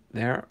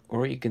there,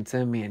 or you can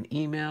send me an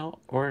email,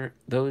 or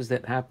those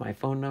that have my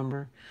phone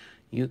number,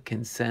 you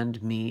can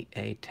send me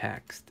a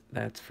text.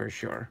 That's for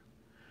sure.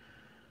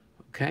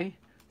 Okay,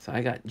 so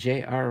I got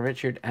J.R.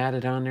 Richard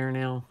added on there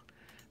now.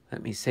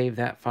 Let me save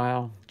that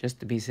file just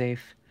to be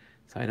safe,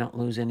 so I don't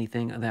lose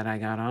anything that I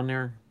got on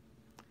there.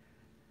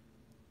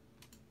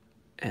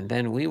 And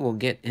then we will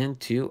get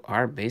into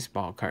our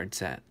baseball card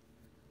set.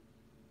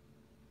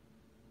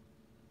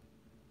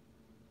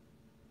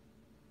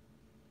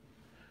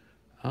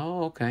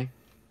 Oh, okay.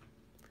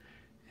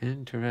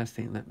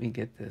 Interesting. Let me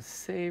get this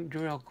saved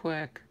real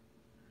quick.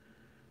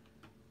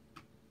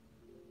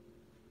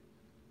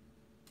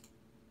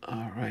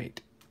 All right.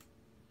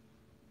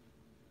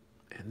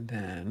 And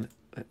then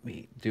let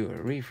me do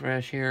a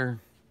refresh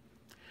here.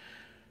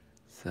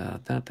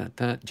 So,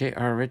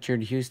 J.R.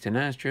 Richard, Houston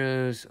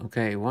Astros.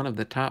 Okay, one of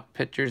the top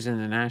pitchers in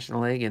the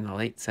National League in the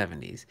late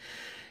 70s.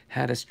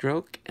 Had a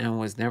stroke and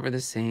was never the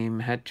same.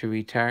 Had to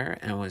retire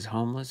and was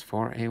homeless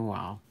for a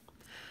while.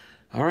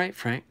 All right,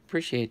 Frank,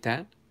 appreciate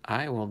that.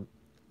 I will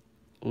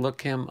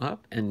look him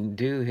up and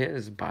do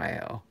his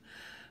bio.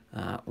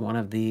 One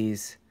of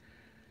these,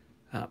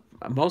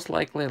 most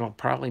likely it'll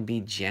probably be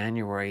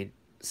January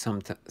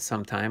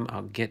sometime.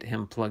 I'll get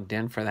him plugged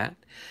in for that.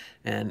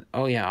 And,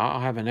 oh yeah,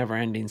 I'll have a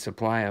never-ending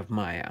supply of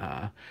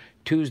my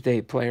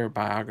Tuesday player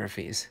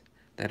biographies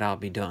that I'll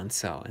be doing.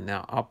 So, and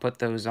now I'll put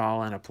those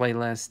all in a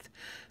playlist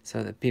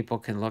so that people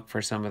can look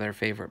for some of their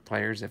favorite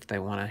players if they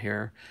want to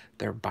hear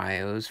their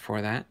bios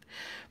for that.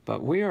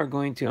 But we are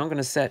going to, I'm going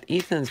to set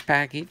Ethan's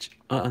package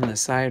on the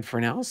side for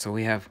now, so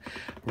we have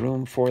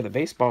room for the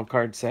baseball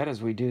card set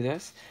as we do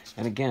this.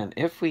 And again,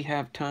 if we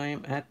have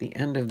time at the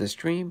end of the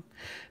stream,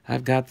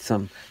 I've got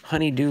some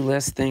honey-do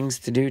list things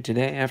to do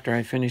today after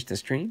I finish the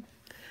stream.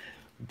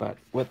 But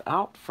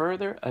without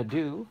further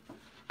ado,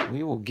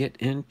 we will get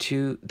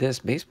into this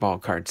baseball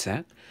card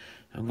set.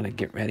 I'm going to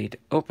get ready to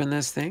open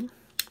this thing.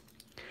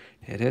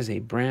 It is a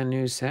brand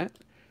new set,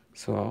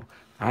 so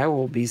I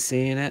will be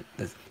seeing it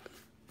the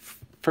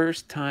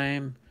first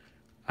time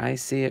I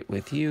see it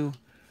with you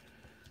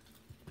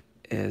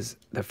is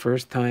the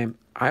first time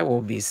I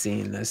will be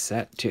seeing this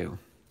set too,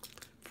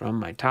 from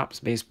my Topps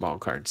baseball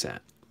card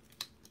set.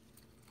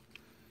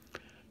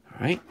 All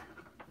right.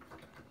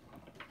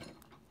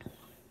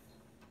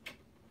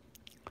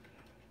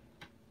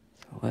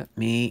 So let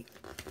me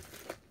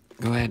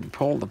go ahead and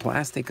pull the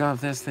plastic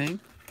off this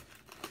thing.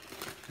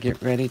 Get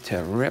ready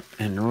to rip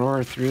and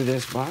roar through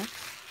this box,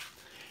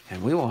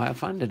 and we will have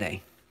fun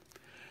today.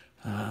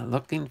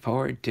 Looking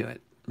forward to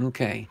it.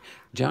 Okay,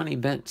 Johnny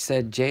Bent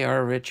said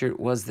J.R. Richard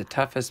was the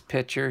toughest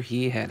pitcher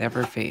he had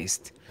ever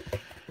faced.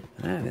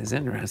 That is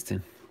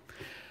interesting.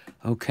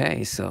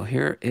 Okay, so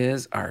here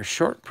is our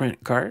short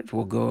print card.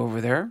 We'll go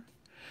over there.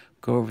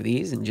 Go over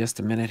these in just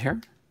a minute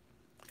here.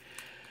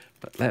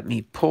 But let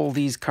me pull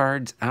these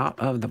cards out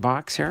of the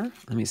box here.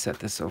 Let me set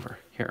this over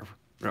here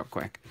real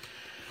quick.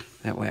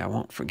 That way I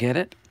won't forget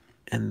it.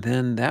 And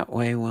then that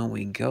way when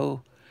we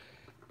go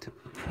to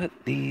put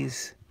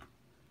these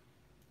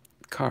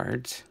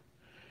cards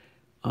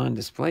on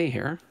display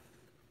here,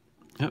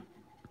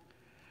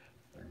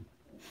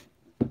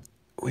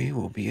 we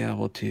will be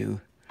able to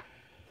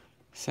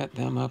set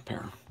them up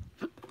here.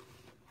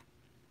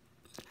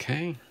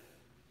 Okay.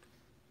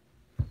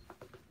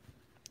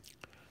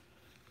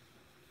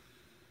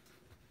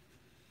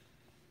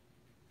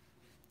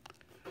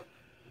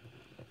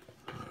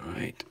 All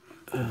right.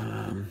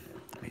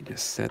 Let me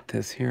just set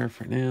this here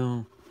for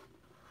now.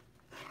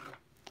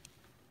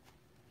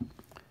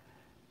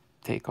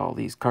 Take all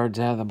these cards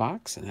out of the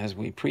box, and as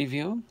we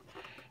preview them,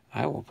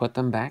 I will put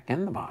them back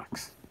in the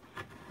box.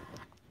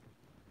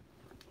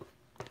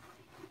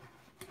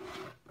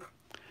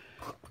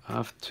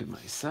 Off to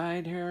my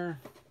side here.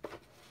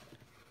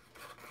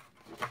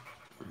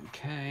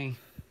 Okay.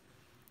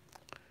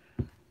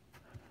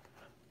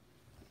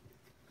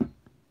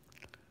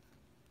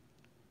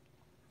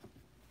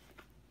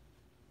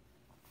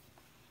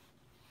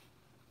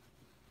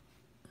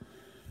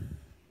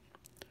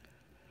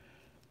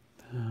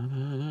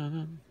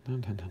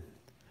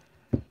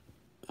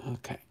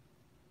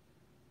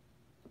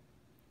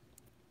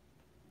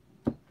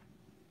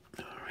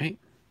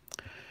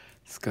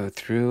 Let's go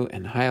through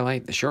and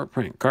highlight the short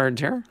print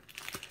cards here.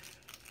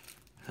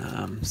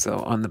 So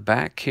on the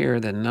back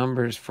here, the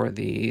numbers for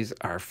these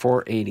are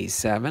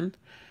 487.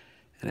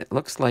 And it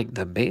looks like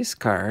the base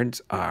cards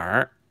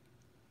are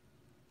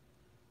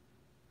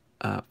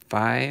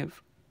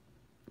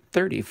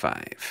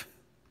 535.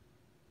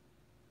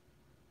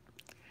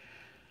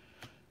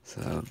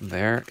 So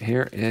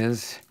here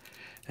is,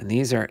 and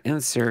these are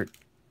insert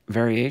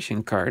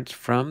variation cards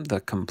from the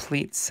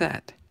complete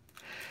set.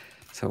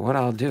 So what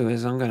I'll do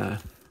is I'm going to,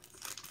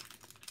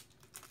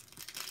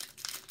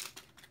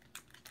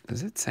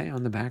 does it say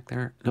on the back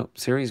there? Nope,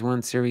 Series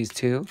 1, Series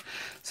 2.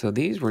 So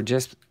these were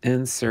just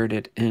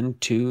inserted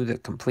into the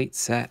complete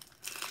set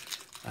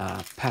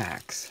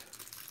packs.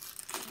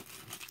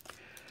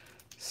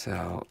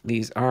 So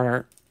these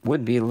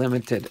would be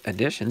limited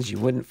editions. You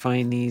wouldn't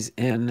find these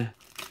in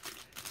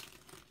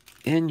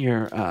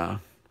your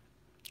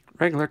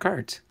regular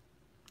cards.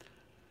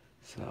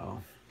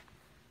 So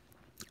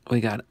we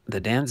got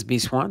the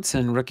Dansby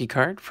Swanson rookie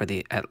card for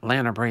the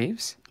Atlanta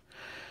Braves.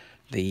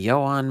 The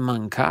Yoan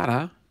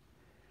Moncada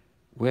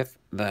with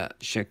the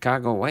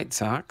Chicago White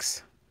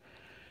Sox.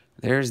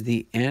 There's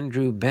the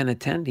Andrew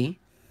Benintendi.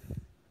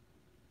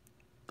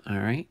 All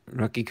right,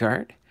 rookie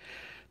card.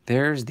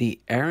 There's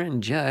the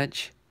Aaron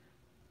Judge.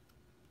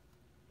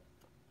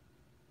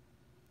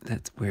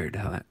 That's weird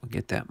how that will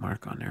get that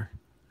mark on there.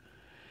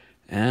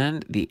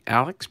 And the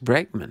Alex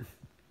Bregman.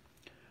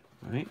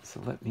 All right, so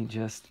let me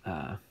just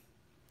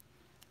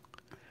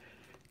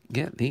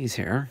get these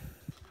here.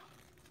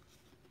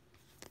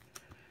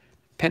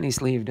 Penny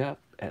sleeved up,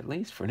 at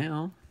least for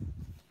now.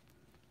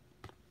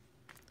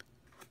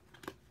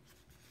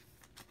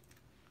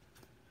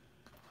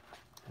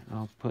 And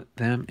I'll put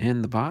them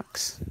in the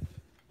box.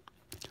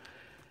 I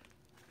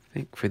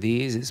think for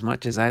these, as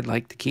much as I'd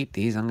like to keep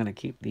these, I'm going to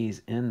keep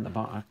these in the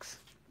box.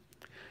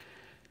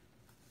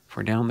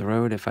 For down the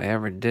road, if I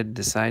ever did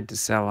decide to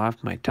sell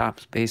off my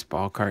Topps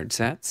baseball card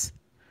sets,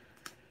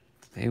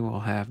 they will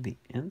have the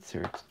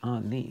inserts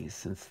on these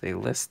since they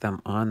list them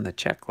on the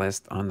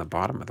checklist on the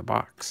bottom of the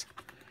box.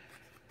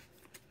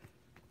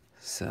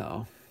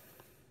 So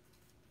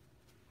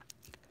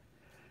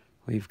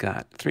we've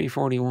got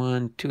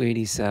 341,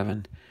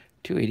 287,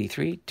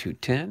 283,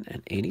 210,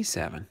 and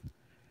 87.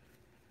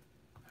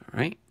 All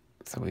right,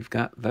 so we've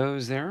got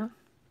those there.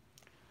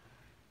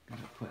 I'm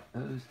going to put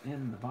those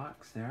in the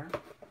box there.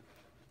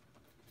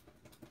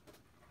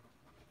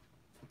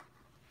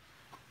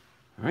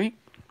 All right,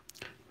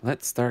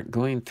 let's start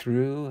going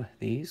through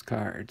these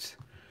cards.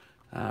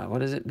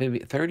 What is it, baby?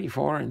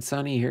 34 and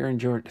sunny here in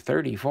Georgia.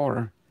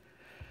 34.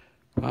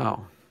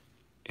 Wow,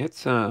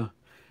 it's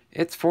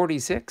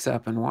 46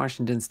 up in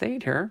Washington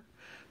State here.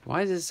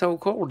 Why is it so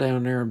cold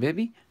down there,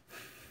 Bibby?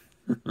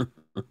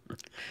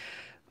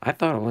 I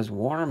thought it was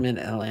warm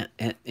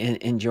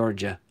in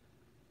Georgia,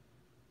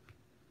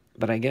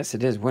 but I guess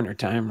it is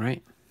wintertime,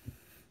 right?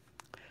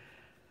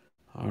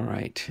 All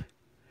right.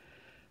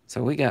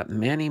 So we got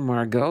Manny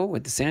Margot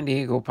with the San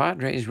Diego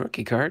Padres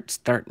rookie card,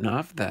 starting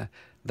off the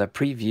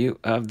preview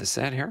of the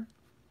set here.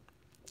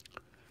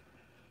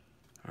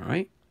 All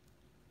right.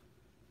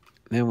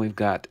 Then we've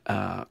got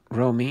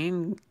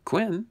Romine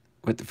Quinn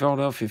with the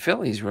Philadelphia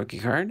Phillies rookie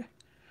card.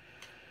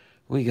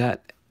 We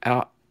got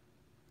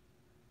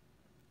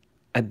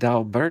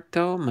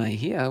Adalberto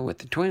Mejia with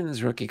the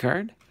Twins rookie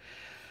card.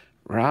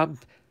 Rob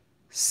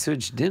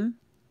Sugden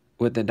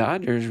with the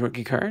Dodgers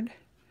rookie card.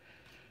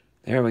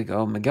 There we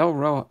go.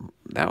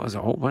 That was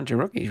a whole bunch of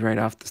rookies right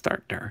off the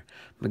start there.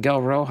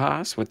 Miguel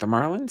Rojas with the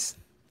Marlins.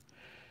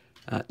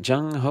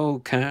 Jung Ho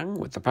Kang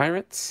with the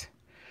Pirates.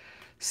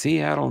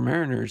 Seattle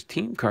Mariners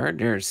team card.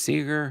 There's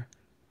Seager,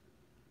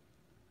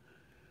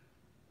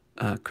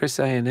 Chris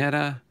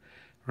Iannetta,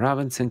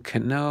 Robinson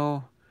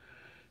Cano.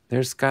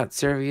 There's Scott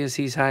Servius.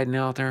 He's hiding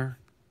out there.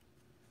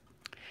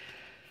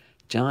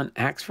 John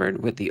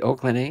Axford with the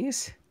Oakland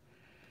A's.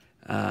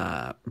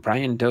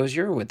 Brian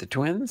Dozier with the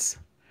Twins.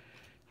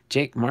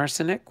 Jake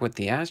Marcinek with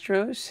the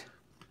Astros.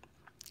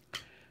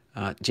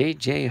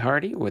 J.J.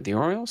 Hardy with the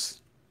Orioles.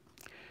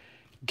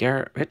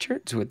 Garrett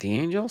Richards with the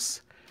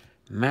Angels.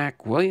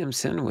 Mac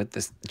Williamson with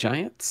the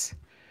Giants.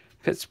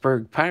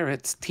 Pittsburgh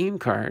Pirates team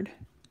card.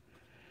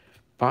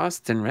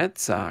 Boston Red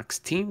Sox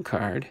team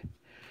card.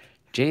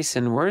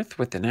 Jason Worth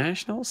with the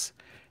Nationals.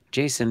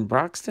 Jason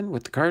Broxton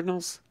with the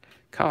Cardinals.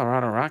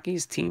 Colorado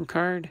Rockies team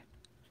card.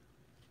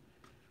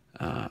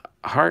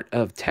 Heart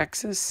of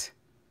Texas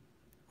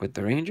with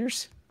the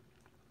Rangers.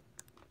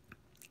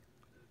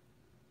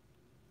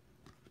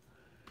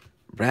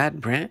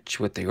 Brad Branch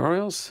with the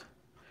Orioles.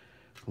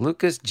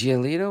 Lucas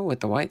Giolito with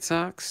the White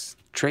Sox.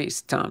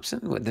 Trace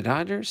Thompson with the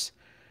Dodgers.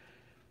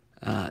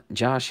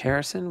 Josh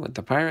Harrison with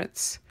the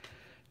Pirates.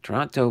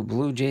 Toronto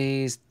Blue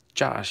Jays,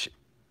 Josh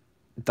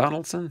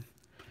Donaldson.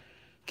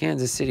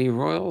 Kansas City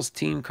Royals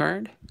team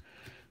card.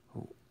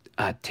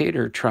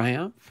 Tater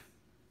Triumph.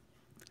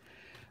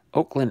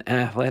 Oakland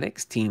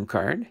Athletics team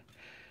card.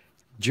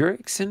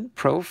 Jurickson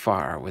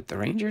Profar with the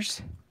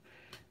Rangers.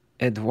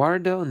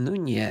 Eduardo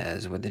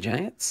Nunez with the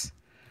Giants.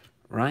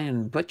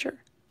 Ryan Butcher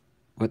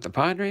with the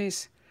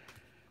Padres.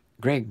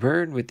 Greg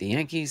Bird with the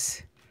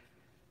Yankees.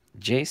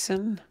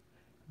 Jason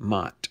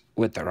Mott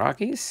with the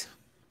Rockies.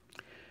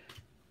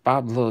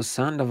 Pablo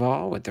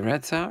Sandoval with the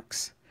Red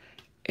Sox.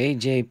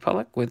 A.J.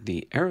 Pollock with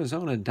the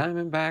Arizona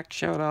Diamondbacks.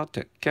 Shout out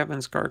to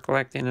Kevin Scar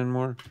Collecting and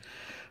more.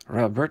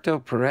 Roberto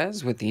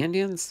Perez with the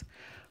Indians.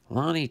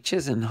 Lonnie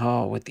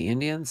Chisenhall with the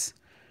Indians.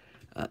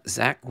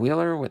 Zach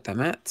Wheeler with the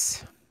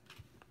Mets.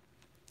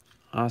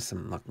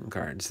 Awesome looking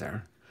cards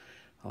there.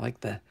 I like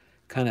the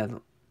kind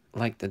of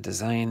like the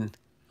design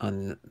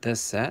on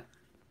this set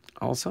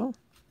also.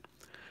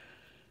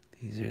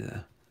 These are the,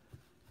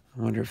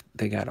 I wonder if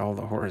they got all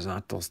the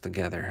horizontals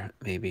together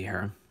maybe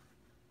here.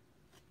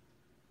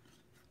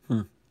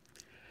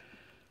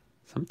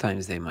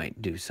 Sometimes they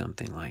might do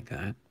something like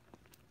that.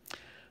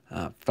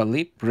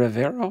 Felipe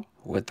Rivero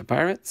with the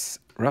Pirates.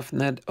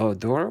 Rougned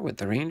Odor with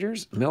the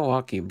Rangers.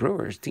 Milwaukee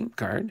Brewers team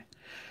card.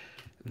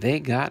 They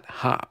got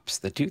hops.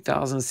 The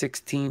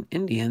 2016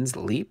 Indians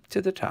leap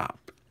to the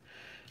top.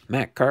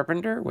 Matt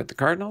Carpenter with the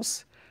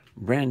Cardinals.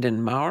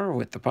 Brandon Maurer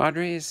with the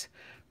Padres.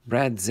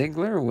 Brad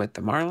Ziegler with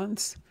the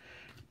Marlins.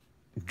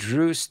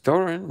 Drew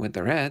Storen with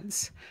the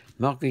Reds.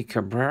 Melky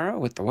Cabrera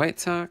with the White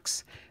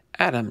Sox.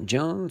 Adam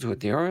Jones with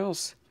the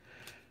Orioles.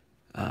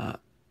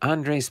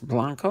 Andres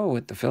Blanco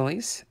with the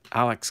Phillies.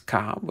 Alex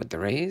Cobb with the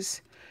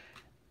Rays.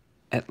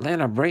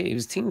 Atlanta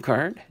Braves team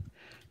card.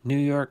 New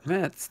York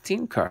Mets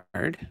team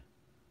card.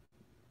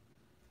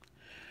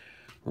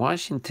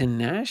 Washington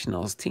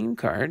Nationals team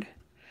card.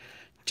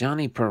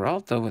 Johnny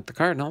Peralta with the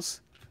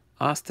Cardinals.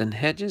 Austin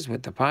Hedges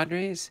with the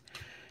Padres.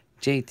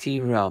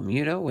 JT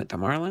Realmuto with the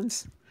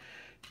Marlins.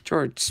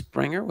 George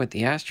Springer with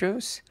the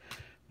Astros.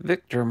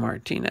 Victor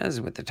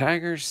Martinez with the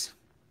Tigers.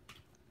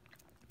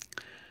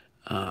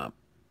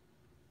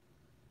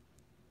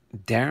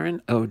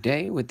 Darren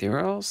O'Day with the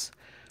Orioles.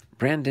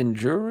 Brandon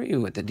Drury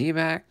with the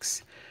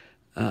D-backs.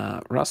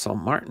 Russell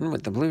Martin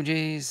with the Blue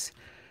Jays.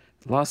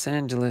 Los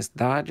Angeles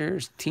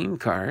Dodgers team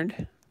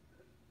card.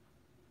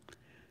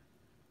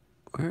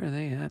 Where are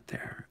they at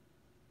there?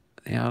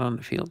 Are they out on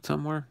the field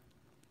somewhere?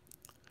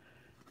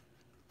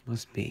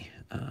 Must be.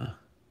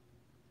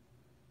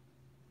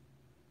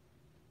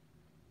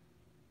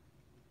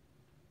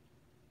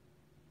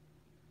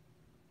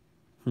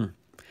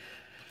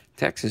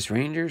 Texas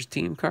Rangers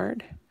team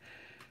card.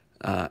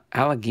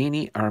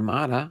 Allegheny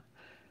Armada.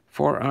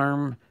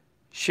 Forearm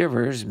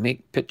shivers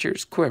make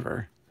pitchers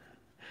quiver.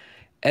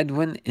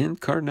 Edwin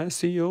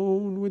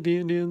Encarnacion with the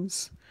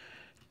Indians.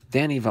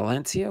 Danny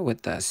Valencia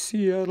with the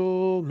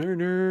Seattle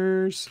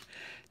Mariners.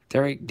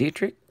 Derek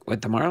Dietrich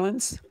with the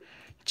Marlins.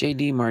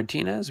 J.D.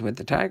 Martinez with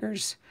the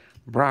Tigers.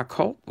 Brock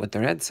Holt with the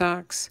Red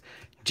Sox.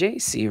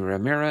 J.C.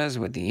 Ramirez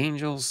with the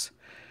Angels.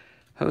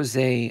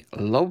 Jose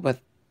Lobaton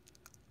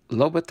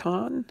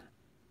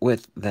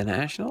with the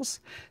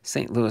Nationals.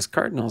 St. Louis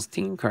Cardinals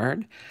team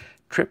card.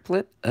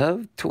 Triplet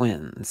of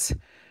twins.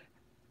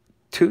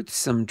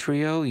 Toothsome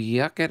trio,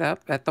 yuck it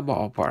up at the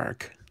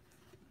ballpark.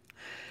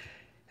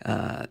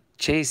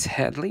 Chase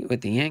Headley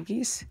with the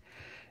Yankees.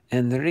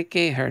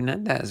 Enrique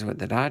Hernandez with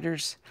the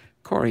Dodgers.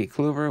 Corey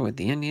Kluber with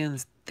the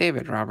Indians.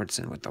 David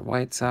Robertson with the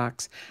White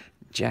Sox.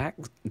 Jack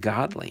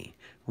Godley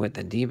with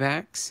the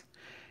D-backs.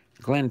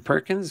 Glenn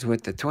Perkins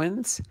with the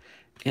Twins.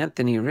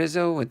 Anthony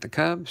Rizzo with the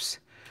Cubs.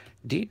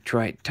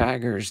 Detroit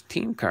Tigers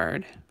team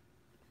card.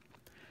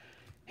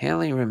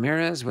 Haley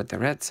Ramirez with the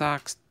Red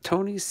Sox.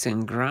 Tony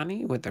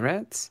Cingrani with the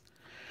Reds.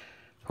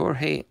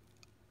 Jorge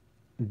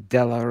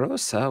De La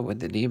Rosa with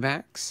the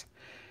D-backs.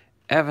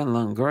 Evan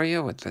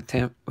Longoria with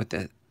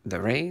the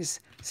Rays.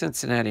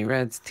 Cincinnati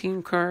Reds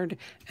team card.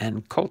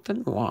 And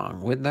Colton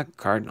Wong with the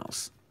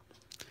Cardinals.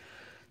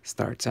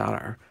 Starts out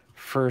our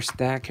first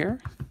stack here.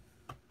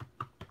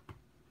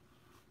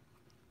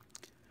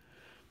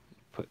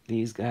 Put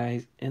these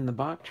guys in the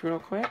box real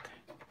quick.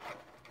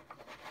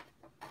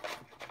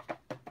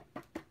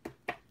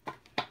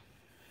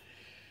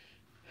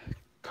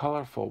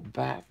 Colorful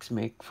backs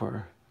make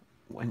for,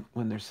 when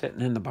they're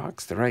sitting in the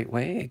box the right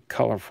way, a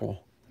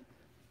colorful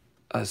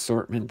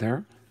assortment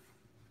there.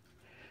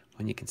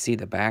 When you can see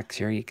the backs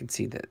here, you can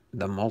see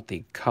the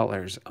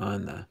multi-colors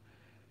on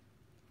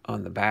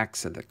the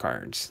backs of the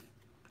cards.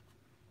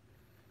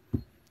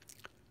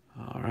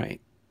 All right,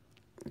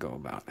 go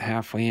about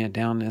halfway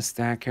down this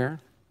stack here.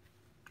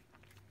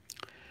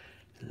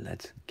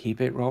 Let's keep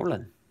it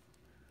rolling.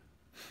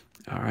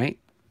 All right,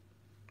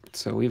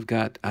 so we've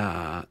got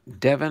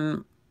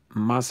Devin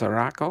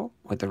Mazzaraco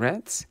with the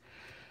Reds.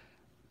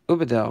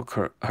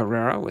 Ubedel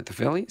Herrera with the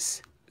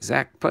Phillies.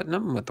 Zach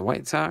Putnam with the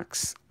White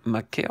Sox.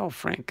 Mikael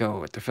Franco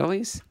with the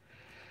Phillies.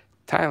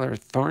 Tyler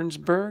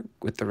Thornsberg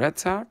with the Red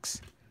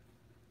Sox.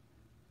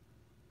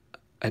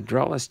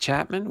 Aroldis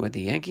Chapman with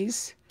the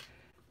Yankees.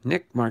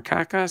 Nick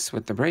Markakis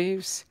with the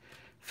Braves.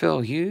 Phil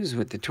Hughes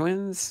with the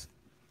Twins.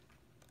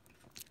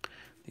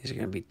 These are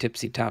going to be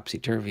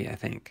tipsy-topsy-turvy, I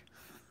think.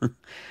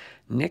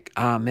 Nick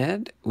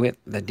Ahmed with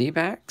the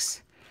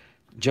D-backs.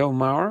 Joe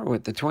Mauer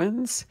with the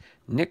Twins.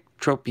 Nick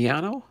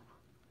Tropiano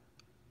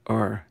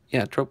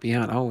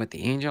with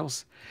the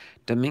Angels.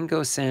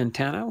 Domingo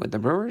Santana with the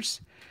Brewers.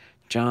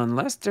 John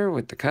Lester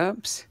with the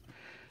Cubs.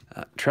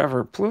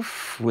 Trevor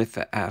Plouffe with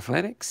the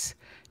Athletics.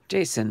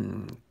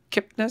 Jason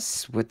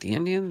Kipnis with the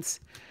Indians.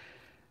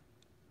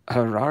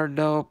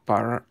 Gerardo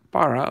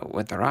Parra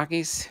with the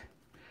Rockies.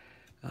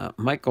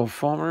 Michael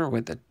Fulmer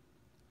with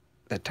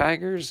the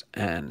Tigers.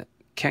 And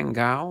Ken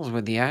Giles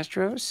with the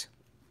Astros.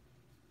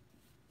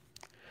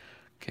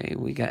 Okay,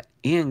 we got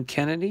Ian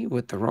Kennedy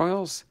with the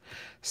Royals.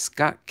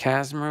 Scott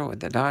Kazmir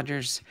with the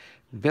Dodgers.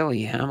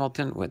 Billy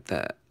Hamilton with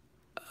the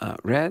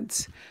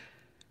Reds.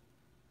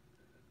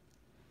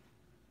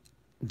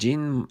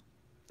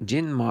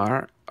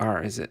 Jinmar,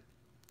 or is it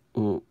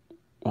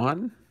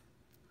one?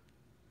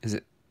 Is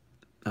it?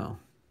 No.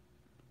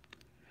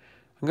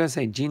 I'm going to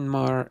say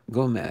Jinmar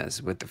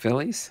Gomez with the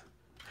Phillies.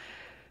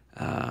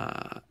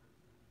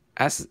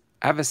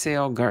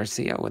 Avisail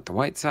Garcia with the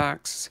White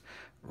Sox.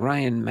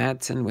 Ryan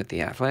Madsen with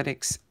the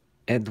Athletics.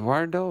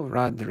 Eduardo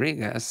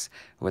Rodriguez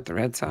with the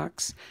Red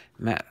Sox.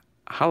 Matt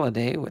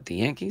Holliday with the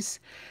Yankees.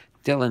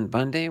 Dylan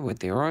Bundy with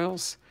the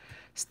Orioles.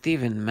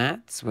 Steven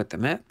Matz with the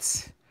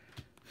Mets.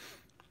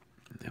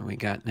 And we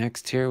got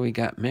next here, we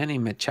got Manny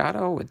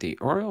Machado with the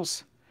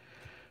Orioles.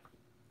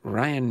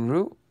 Ryan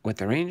Root with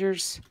the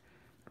Rangers.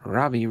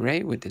 Robbie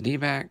Ray with the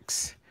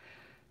D-backs.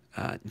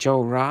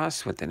 Joe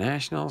Ross with the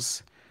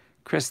Nationals.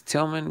 Chris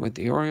Tillman with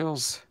the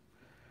Orioles.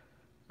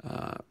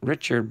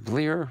 Richard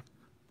Bleer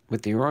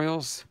with the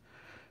Orioles.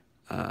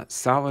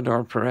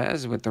 Salvador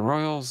Perez with the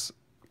Royals.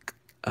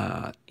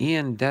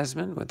 Ian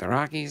Desmond with the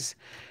Rockies.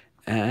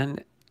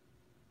 And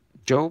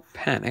Joe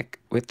Panik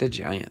with the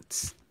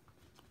Giants.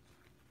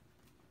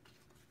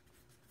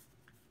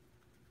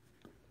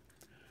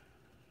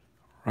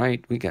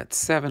 Right, we got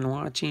 7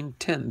 watching,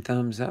 10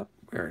 thumbs up.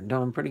 We're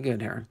doing pretty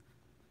good here.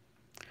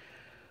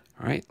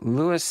 All right,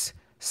 Luis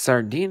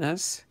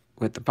Sardinas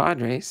with the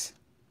Padres.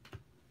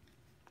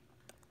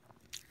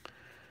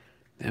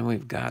 Then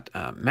we've got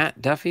Matt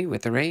Duffy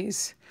with the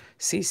Rays.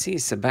 CC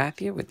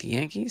Sabathia with the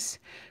Yankees.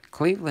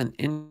 Cleveland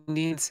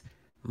Indians,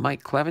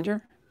 Mike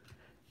Clevenger.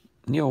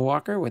 Neil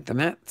Walker with the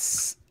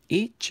Mets.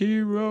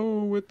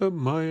 Ichiro with the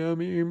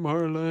Miami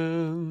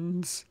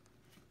Marlins.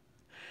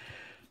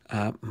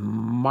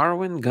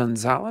 Marwin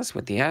Gonzalez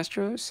with the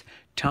Astros.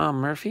 Tom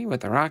Murphy with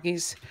the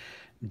Rockies.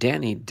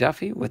 Danny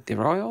Duffy with the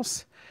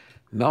Royals.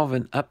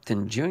 Melvin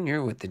Upton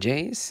Jr. with the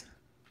Jays.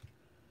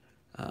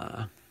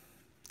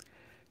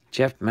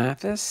 Jeff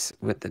Mathis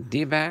with the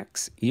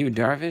D-backs. Yu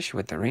Darvish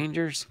with the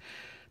Rangers.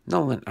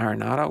 Nolan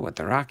Arenado with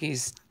the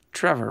Rockies.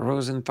 Trevor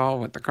Rosenthal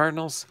with the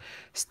Cardinals.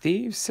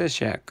 Steve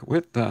Cishek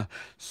with the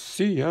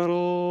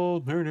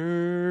Seattle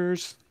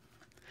Mariners.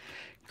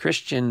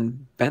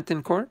 Christian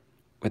Bentoncourt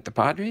with the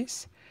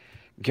Padres.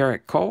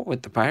 Garrett Cole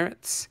with the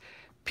Pirates.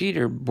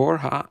 Peter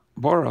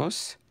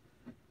Boros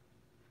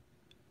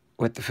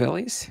with the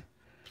Phillies.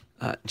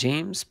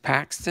 James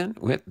Paxton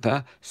with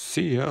the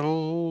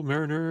Seattle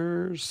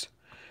Mariners.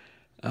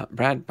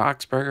 Brad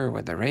Boxberger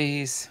with the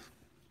Rays.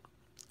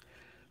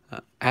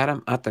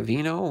 Adam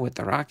Ottavino with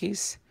the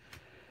Rockies.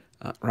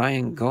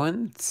 Ryan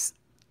Goins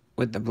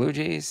with the Blue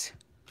Jays.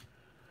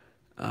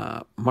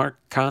 Mark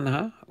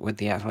Canha with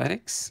the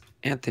Athletics.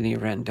 Anthony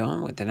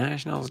Rendon with the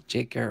Nationals.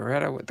 Jake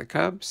Arrieta with the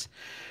Cubs.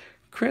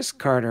 Chris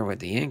Carter with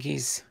the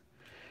Yankees.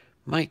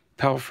 Mike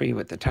Pelfrey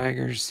with the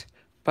Tigers.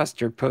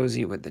 Buster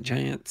Posey with the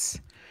Giants.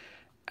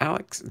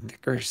 Alex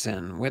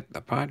Dickerson with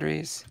the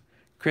Padres.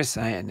 Chris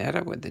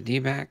Iannetta with the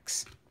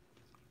D-backs.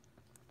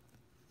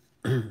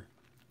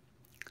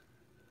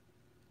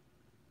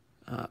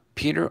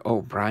 Peter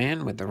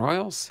O'Brien with the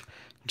Royals.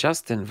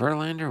 Justin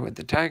Verlander with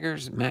the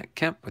Tigers. Matt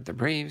Kemp with the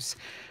Braves.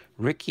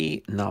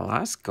 Ricky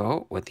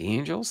Nolasco with the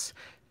Angels.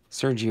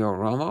 Sergio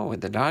Romo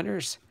with the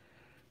Dodgers.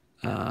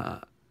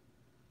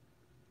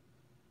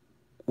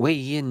 Wei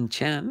Yin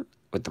Chen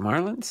with the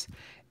Marlins.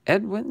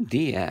 Edwin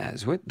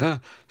Diaz with the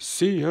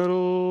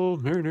Seattle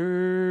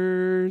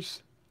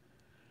Mariners.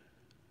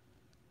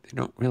 They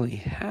don't really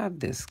have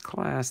this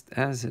classed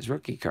as his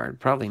rookie card.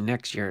 Probably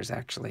next year's,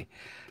 actually.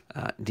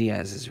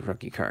 Diaz's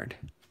rookie card.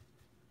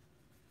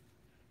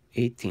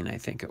 18, I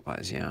think it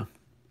was, yeah.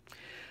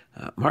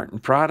 Martin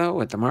Prado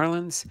with the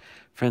Marlins.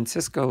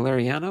 Francisco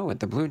Liriano with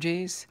the Blue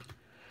Jays.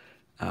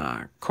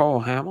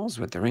 Cole Hamels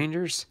with the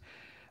Rangers.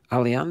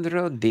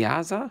 Alejandro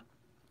Diaza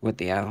with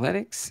the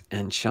Athletics.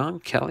 And Sean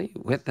Kelly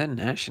with the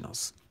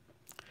Nationals.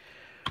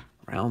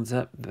 Rounds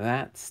up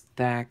that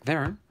stack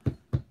there.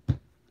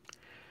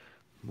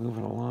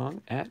 Moving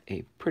along at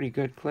a pretty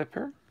good clip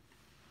here.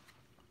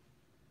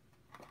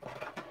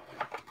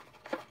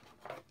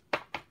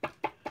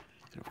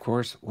 And of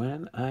course,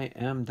 when I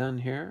am done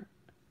here,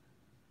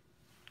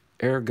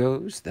 there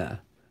goes the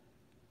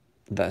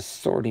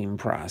sorting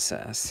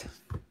process.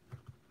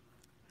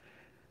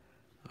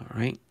 All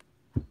right.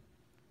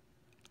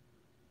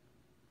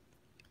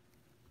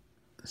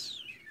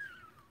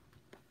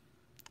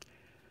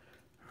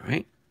 All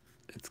right.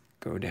 Let's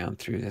go down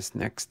through this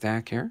next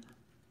stack here.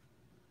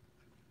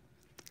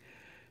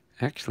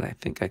 Actually, I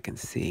think I can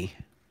see.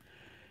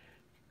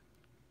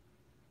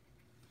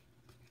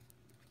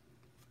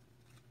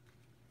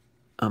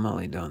 I'm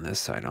only doing this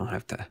so I don't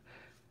have to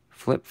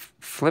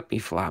flippy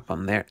flop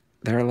them there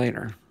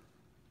later.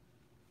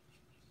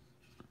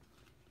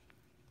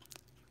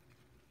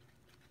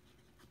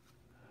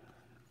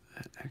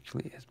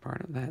 actually is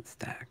part of that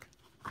stack.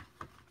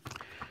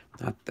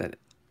 Not that it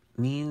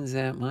means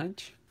that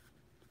much.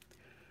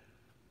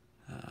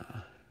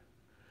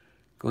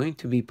 Going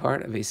to be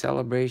part of a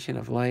celebration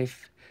of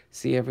life.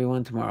 See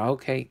everyone tomorrow.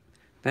 Okay.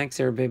 Thanks,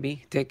 there,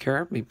 baby. Take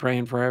care. Be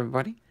praying for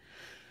everybody.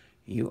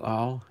 You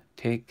all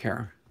take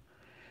care.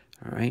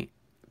 All right.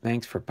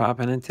 Thanks for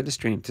popping into the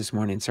stream this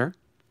morning, sir.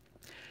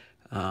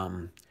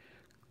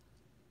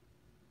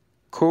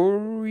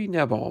 Corey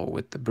Neville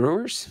with the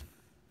Brewers.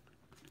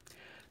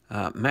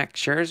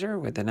 Max Scherzer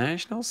with the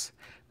Nationals.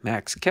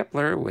 Max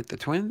Kepler with the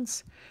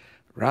Twins.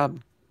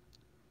 Rob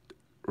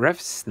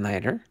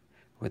Refsnyder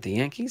with the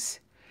Yankees.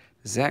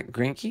 Zach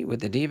Greinke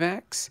with the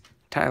D-backs.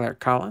 Tyler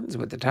Collins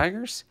with the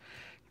Tigers.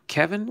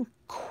 Kevin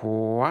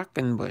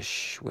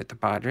Quackenbush with the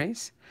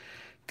Padres.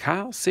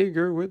 Kyle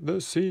Seager with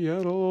the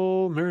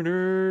Seattle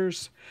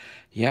Mariners.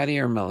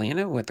 Yadier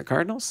Molina with the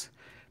Cardinals.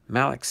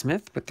 Malik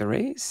Smith with the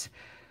Rays.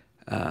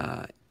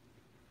 Jose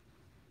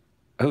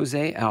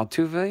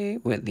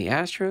Altuve with the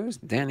Astros.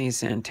 Danny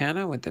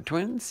Santana with the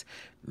Twins.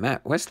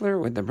 Matt Whistler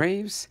with the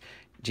Braves.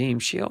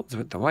 James Shields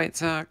with the White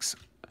Sox.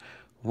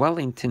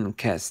 Wellington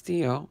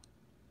Castillo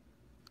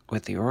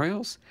with the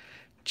Orioles.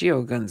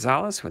 Gio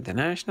Gonzalez with the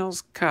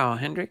Nationals. Kyle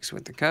Hendricks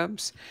with the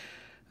Cubs.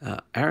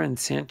 Aaron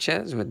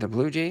Sanchez with the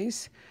Blue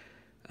Jays.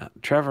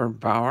 Trevor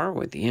Bauer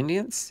with the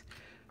Indians.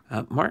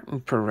 Martin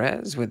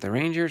Perez with the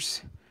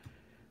Rangers.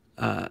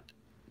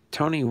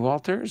 Tony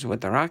Walters with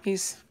the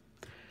Rockies.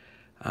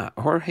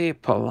 Jorge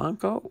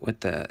Polanco with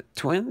the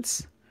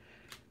Twins.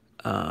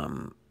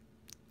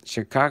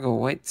 Chicago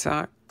White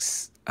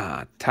Sox.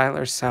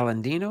 Tyler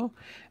Salandino.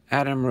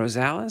 Adam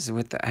Rosales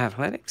with the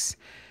Athletics.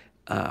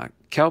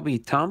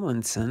 Kelby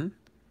Tomlinson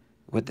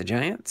with the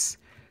Giants.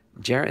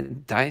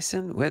 Jared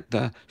Dyson with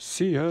the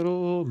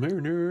Seattle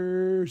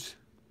Mariners.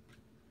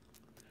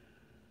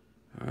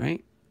 All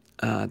right.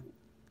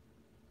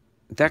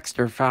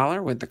 Dexter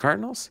Fowler with the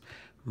Cardinals.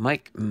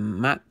 Mike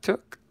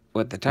Matuk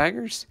with the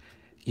Tigers.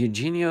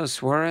 Eugenio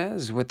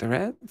Suarez with the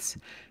Reds.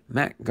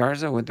 Matt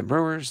Garza with the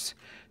Brewers.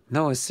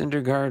 Noah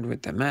Syndergaard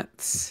with the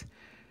Mets.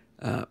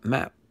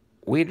 Matt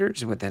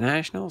Wieters with the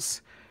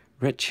Nationals.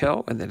 Rich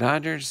Hill with the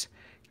Dodgers.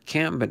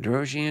 Cam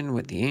Bedrosian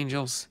with the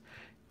Angels.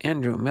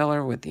 Andrew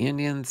Miller with the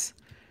Indians.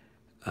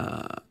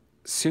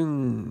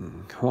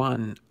 Sung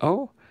Hwan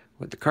Oh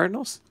with the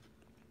Cardinals.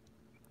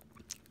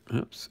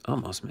 Oops,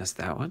 almost missed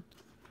that one.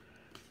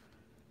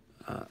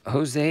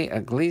 Jose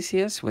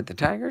Iglesias with the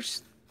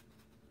Tigers.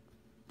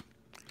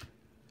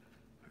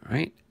 All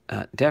right.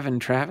 Devin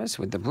Travis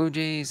with the Blue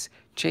Jays.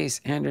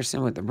 Chase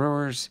Anderson with the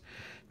Brewers.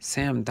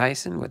 Sam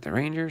Dyson with the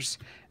Rangers.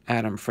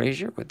 Adam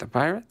Frazier with the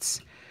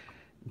Pirates.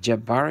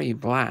 Jabari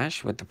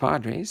Blash with the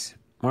Padres.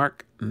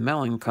 Mark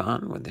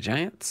Melancon with the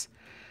Giants.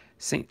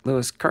 St.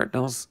 Louis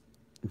Cardinals.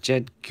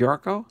 Jed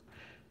Gyorko.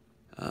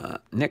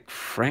 Nick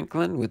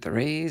Franklin with the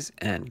Rays.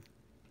 And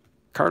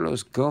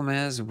Carlos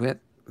Gomez with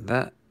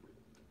the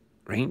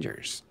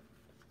Rangers.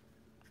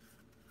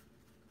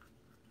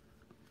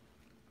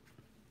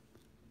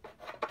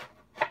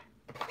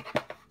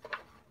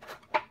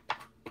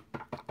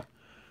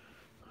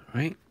 All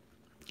right,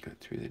 go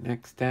through the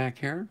next stack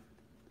here.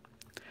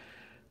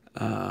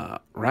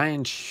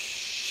 Ryan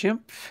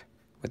Schimpf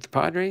with the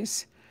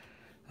Padres.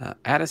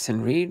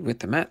 Addison Reed with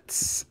the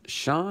Mets.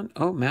 Sean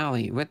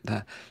O'Malley with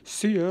the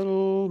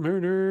Seattle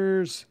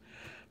Mariners.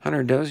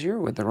 Hunter Dozier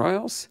with the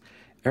Royals.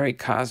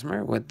 Eric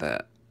Hosmer with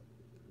the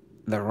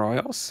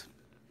Royals.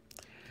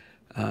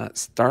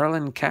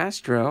 Starlin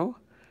Castro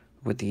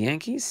with the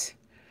Yankees.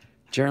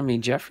 Jeremy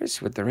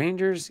Jeffress with the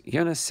Rangers.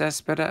 Jonas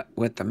Cespedes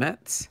with the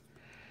Mets.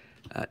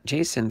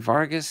 Jason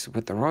Vargas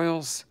with the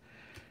Royals.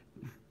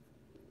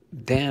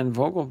 Dan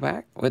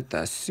Vogelback with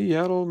the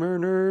Seattle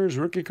Mariners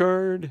rookie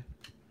card.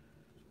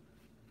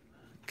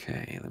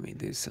 Okay, let me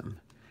do some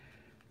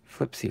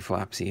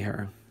flipsy-flopsy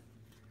here.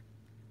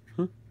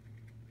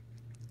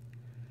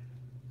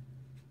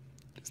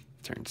 Just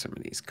turn some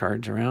of these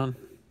cards around.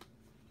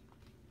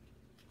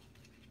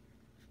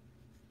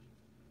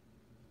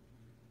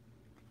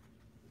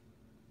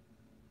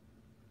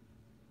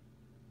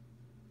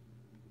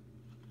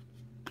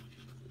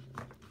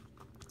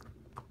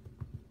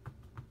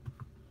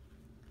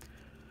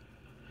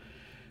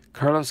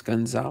 Carlos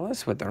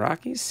Gonzalez with the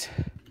Rockies.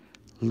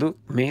 Luke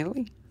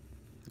Maile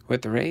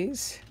with the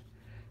Rays.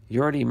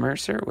 Yordy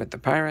Mercer with the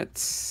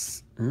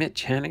Pirates.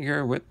 Mitch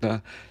Haniger with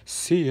the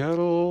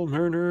Seattle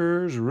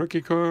Mariners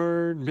rookie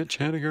card. Mitch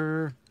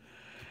Haniger.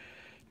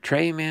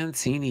 Trey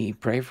Mancini.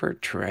 Pray for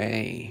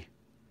Trey.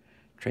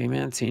 Trey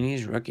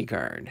Mancini's rookie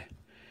card.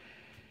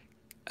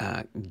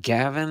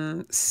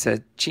 Gavin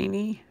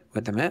Cecchini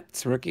with the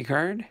Mets rookie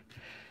card.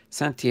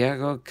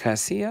 Santiago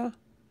Casilla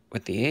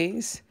with the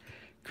A's.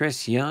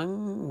 Chris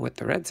Young with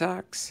the Red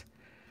Sox.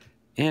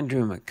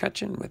 Andrew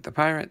McCutchen with the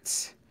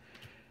Pirates.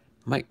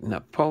 Mike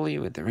Napoli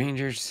with the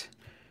Rangers.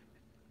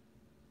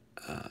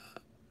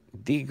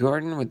 D.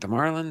 Gordon with the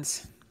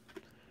Marlins.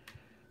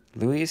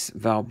 Luis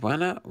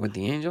Valbuena with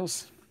the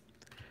Angels.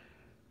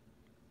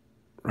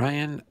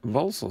 Ryan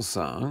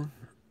Volselsong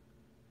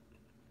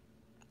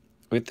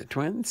with the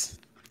Twins.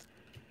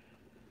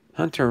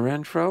 Hunter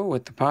Renfroe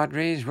with the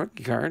Padres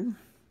rookie card.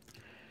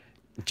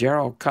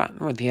 Gerald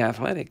Cotton with the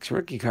Athletics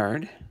rookie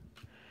card.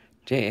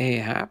 J.A.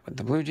 Happ with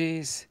the Blue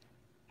Jays.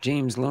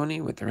 James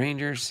Loney with the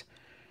Rangers.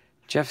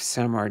 Jeff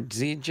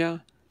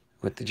Samardzija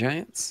with the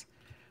Giants.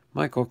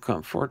 Michael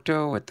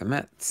Conforto with the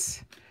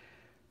Mets.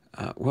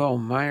 Will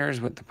Myers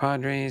with the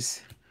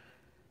Padres.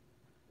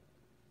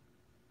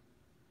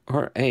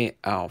 Jorge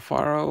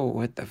Alfaro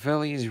with the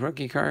Phillies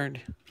rookie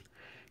card.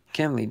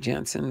 Kenley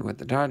Jansen with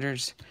the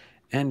Dodgers.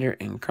 Ender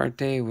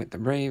Encarte with the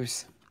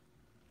Braves.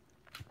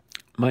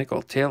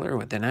 Michael Taylor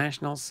with the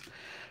Nationals.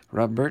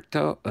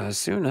 Roberto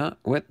Osuna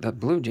with the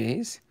Blue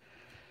Jays.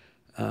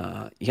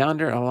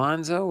 Yonder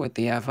Alonso with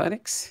the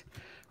Athletics.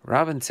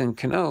 Robinson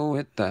Cano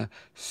with the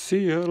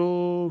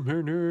Seattle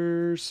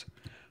Mariners.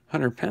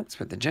 Hunter Pence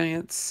with the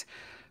Giants.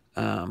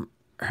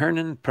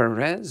 Hernan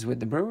Perez with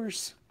the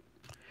Brewers.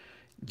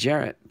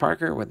 Jarrett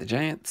Parker with the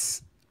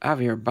Giants.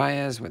 Javier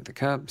Baez with the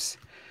Cubs.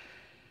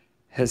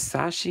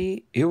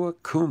 Hisashi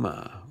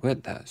Iwakuma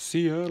with the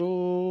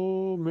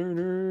Seattle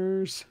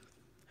Mariners.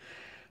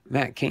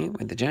 Matt Cain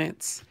with the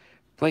Giants.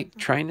 Blake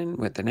Trinan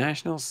with the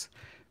Nationals.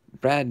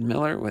 Brad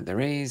Miller with the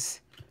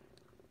Rays.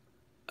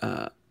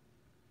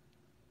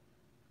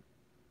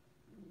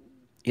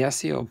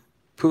 Yasiel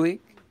Puig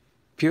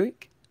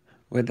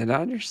with the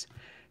Dodgers.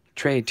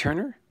 Trey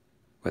Turner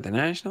with the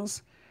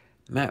Nationals.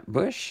 Matt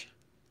Bush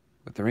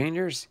with the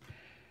Rangers.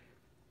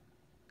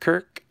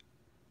 Kirk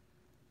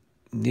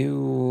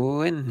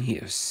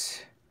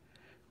Nieuwenhuis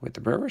with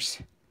the Brewers.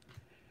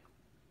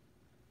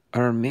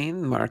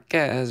 Armain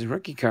Marquez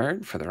rookie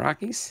card for the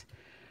Rockies.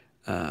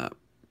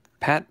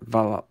 Pat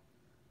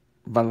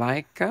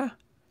Valaika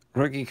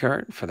rookie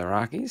card for the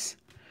Rockies.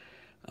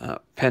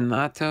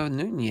 Penato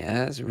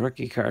Nunez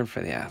rookie card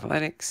for the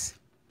Athletics.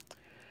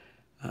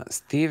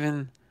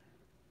 Steven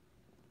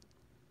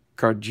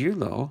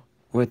Cardulo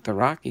with the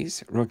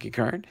Rockies rookie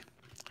card.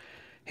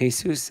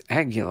 Jesus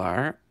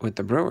Aguilar with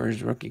the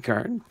Brewers rookie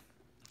card.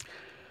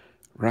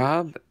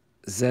 Rob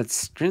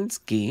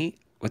Zedstrinsky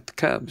with the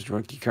Cubs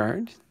rookie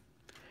card.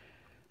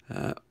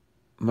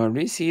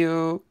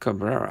 Mauricio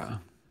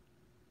Cabrera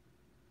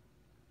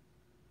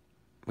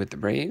with the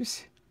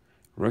Braves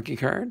rookie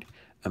card.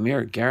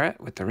 Amir Garrett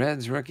with the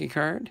Reds rookie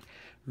card.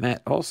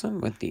 Matt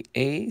Olson with the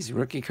A's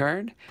rookie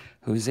card.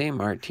 Jose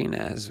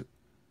Martinez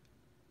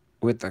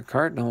with the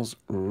Cardinals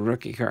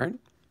rookie card.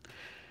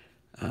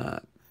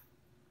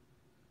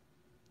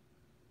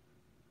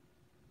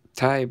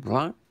 Ty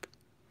Blanc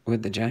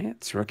with the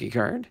Giants rookie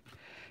card.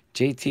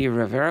 JT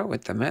Rivera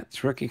with the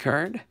Mets rookie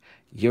card.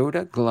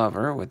 Yoda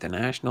Glover with the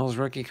Nationals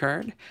rookie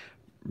card.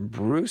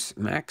 Bruce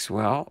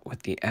Maxwell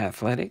with the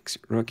Athletics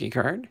rookie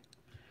card.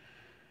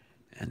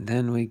 And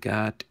then we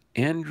got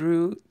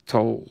Andrew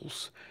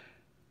Tolles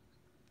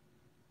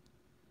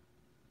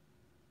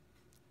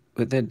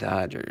with the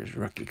Dodgers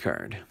rookie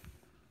card.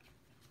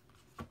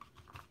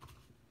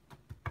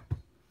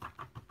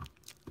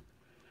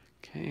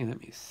 Okay,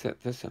 let me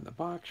set this in the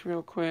box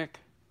real quick.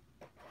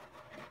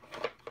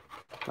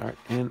 Start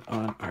in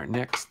on our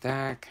next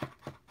stack.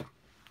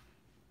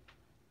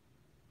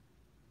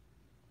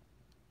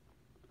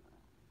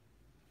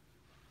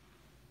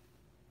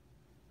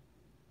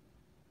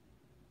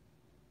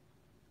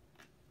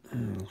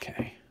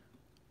 Okay.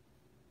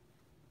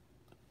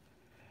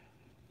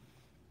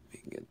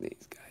 Let me get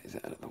these guys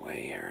out of the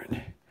way here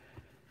and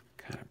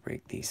kind of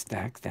break these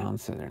stacks down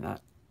so they're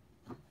not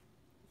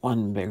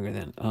one bigger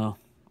than, oh,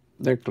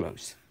 they're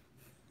close.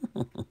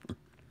 All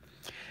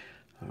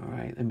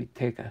right, let me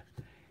take a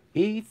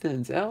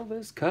Ethan's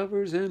Elvis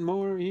covers and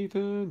more.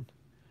 Ethan,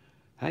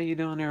 how you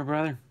doing there,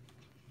 brother?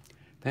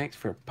 Thanks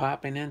for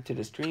popping into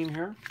the stream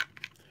here.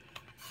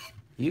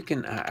 You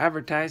can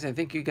advertise. I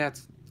think you got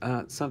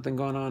something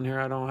going on here.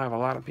 I don't have a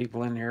lot of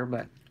people in here,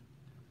 but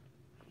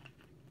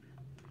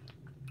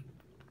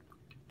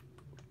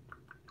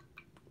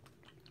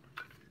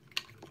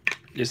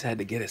just had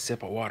to get a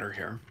sip of water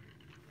here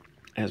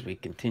as we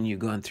continue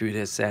going through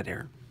this set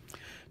here.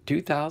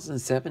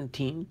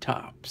 2017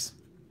 Topps.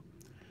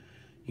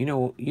 You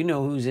know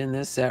who's in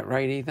this set,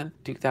 right, Ethan?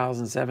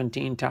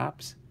 2017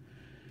 Topps.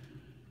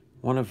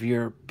 One of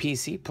your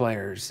PC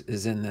players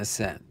is in this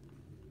set.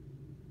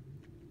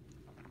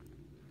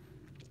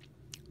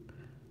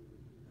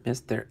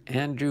 Mr.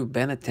 Andrew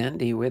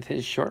Benintendi with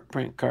his short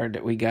print card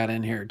that we got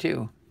in here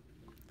too.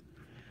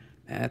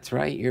 That's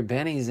right, your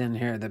Benny's in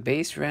here. The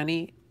base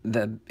Rennie,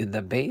 the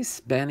base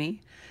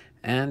Benny,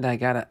 and I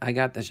got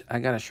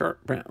a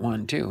short print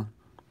one too.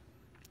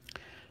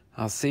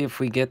 I'll see if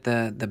we get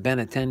the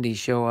Benintendi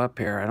show up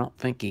here. I don't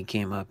think he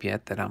came up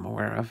yet that I'm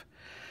aware of.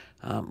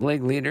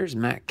 League leaders,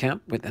 Matt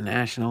Kemp with the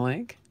National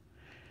League.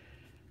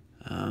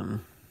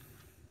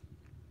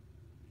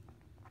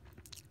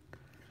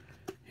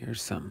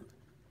 Here's some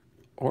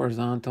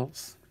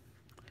horizontals.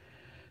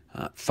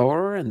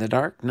 Thor and the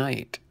Dark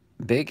Knight.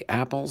 Big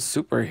Apple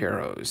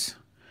Superheroes.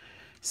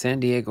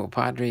 San Diego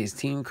Padres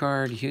team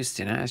card.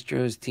 Houston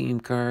Astros team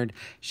card.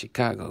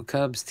 Chicago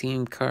Cubs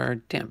team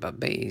card. Tampa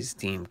Bay's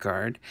team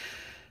card.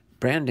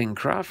 Brandon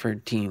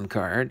Crawford team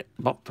card.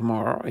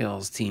 Baltimore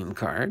Orioles team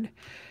card.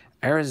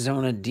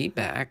 Arizona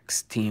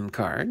D-backs team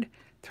card.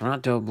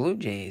 Toronto Blue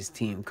Jays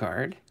team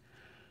card.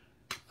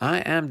 I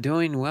am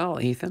doing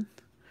well, Ethan.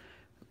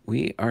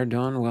 We are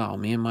doing well.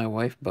 Me and my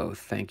wife both.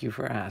 Thank you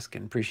for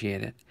asking.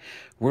 Appreciate it.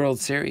 World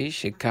Series,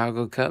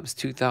 Chicago Cubs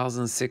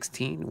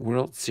 2016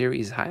 World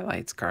Series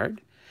highlights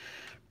card.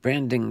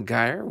 Brandon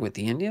Geyer with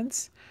the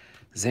Indians.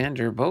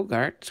 Xander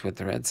Bogaerts with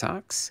the Red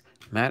Sox.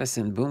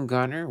 Madison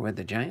Bumgarner with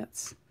the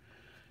Giants.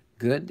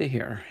 Good to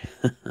hear.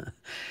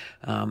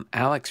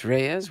 Alex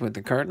Reyes with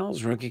the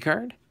Cardinals, rookie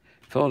card.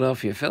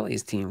 Philadelphia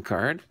Phillies team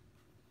card.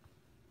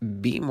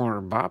 Be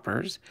more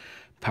boppers.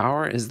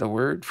 Power is the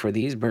word for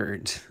these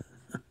birds.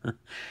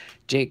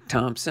 Jake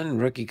Thompson,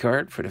 rookie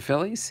card for the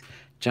Phillies.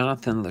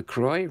 Jonathan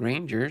LaCroix,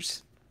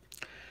 Rangers.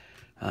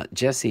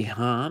 Jesse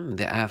Hahn,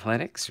 the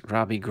Athletics.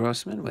 Robbie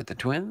Grossman with the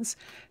Twins.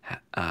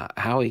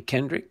 Howie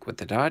Kendrick with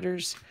the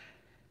Dodgers.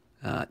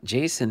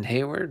 Jason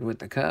Hayward with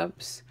the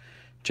Cubs.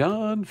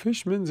 John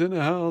Fishman's in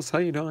the house. How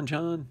you doing,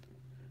 John?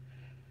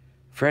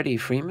 Freddie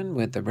Freeman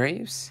with the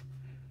Braves.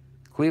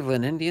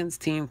 Cleveland Indians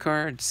team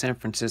card. San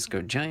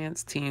Francisco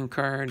Giants team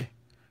card.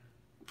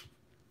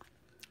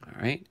 All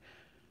right.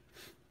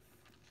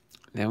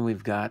 Then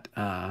we've got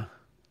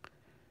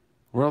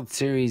World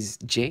Series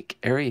Jake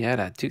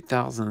Arrieta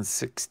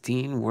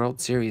 2016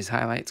 World Series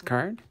highlights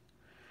card.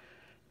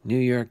 New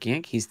York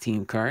Yankees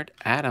team card.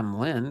 Adam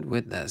Lind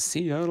with the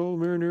Seattle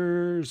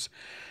Mariners.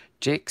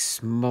 Jake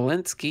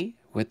Smolinski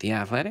with the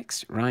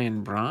Athletics.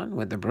 Ryan Braun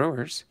with the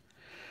Brewers.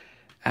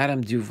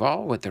 Adam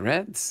Duvall with the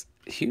Reds.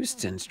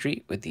 Houston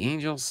Street with the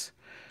Angels.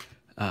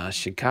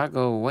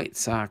 Chicago White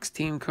Sox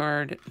team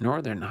card.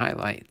 Northern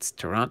highlights.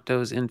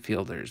 Toronto's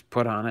infielders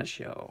put on a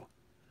show.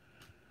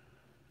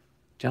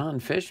 John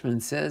Fishman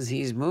says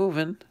he's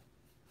moving.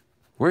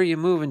 Where are you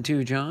moving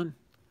to, John?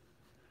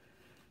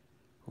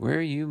 Where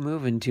are you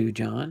moving to,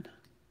 John?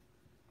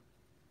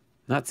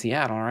 Not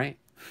Seattle, right?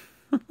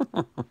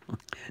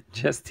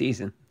 Just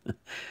teasing.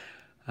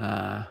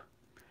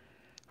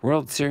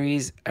 World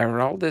Series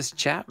Aroldis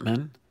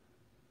Chapman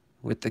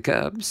with the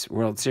Cubs.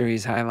 World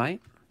Series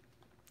highlight.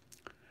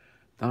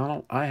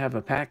 Donald, I have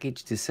a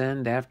package to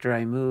send after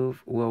I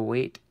move. We'll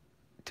wait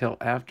till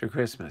after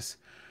Christmas.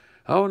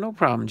 Oh, no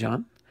problem,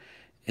 John.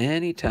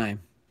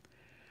 Anytime.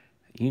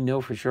 You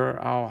know for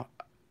sure I'll...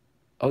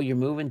 Oh, you're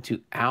moving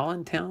to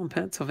Allentown,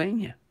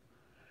 Pennsylvania.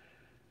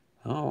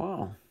 Oh,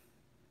 wow.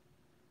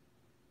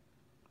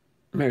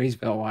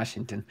 Marysville,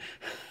 Washington.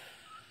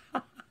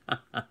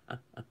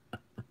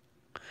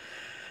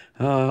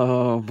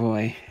 Oh,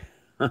 boy.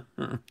 All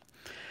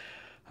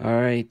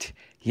right.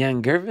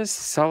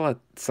 Yangervis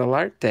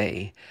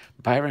Solarte.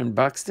 Byron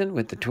Buxton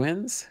with the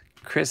Twins.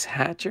 Chris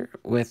Hatcher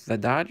with the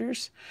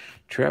Dodgers.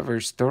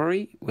 Trevor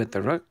Story with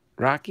the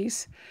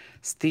Rockies.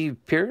 Steve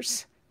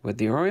Pearce with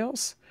the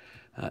Orioles.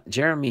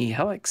 Jeremy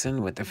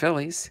Hellickson with the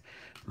Phillies.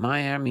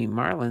 Miami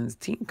Marlins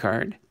team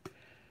card.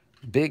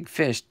 Big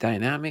Fish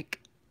Dynamic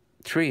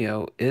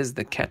Trio is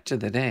the catch of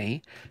the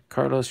day.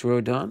 Carlos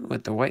Rodon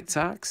with the White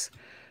Sox.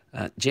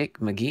 Jake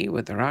McGee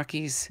with the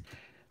Rockies.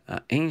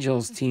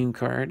 Angels team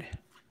card.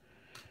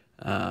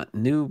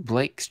 New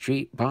Blake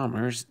Street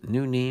Bombers.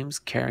 New names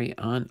carry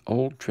on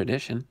old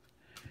tradition.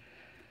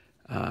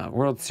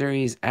 World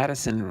Series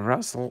Addison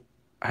Russell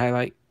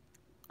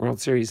World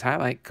Series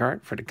highlight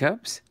card for the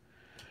Cubs.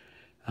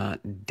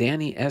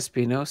 Danny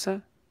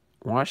Espinosa,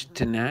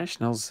 Washington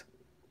Nationals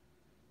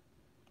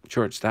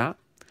shortstop.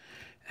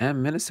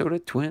 And Minnesota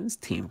Twins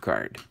team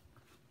card.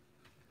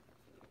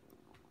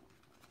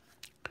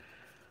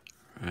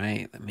 All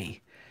right, let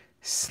me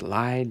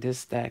slide this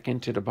stack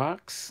into the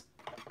box.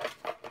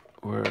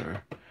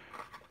 We're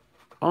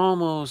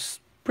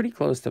almost pretty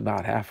close to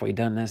about halfway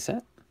done this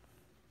set.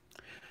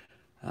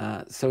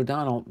 So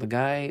Donald, the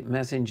guy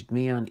messaged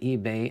me on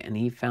eBay and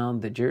he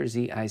found the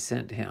jersey I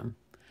sent him.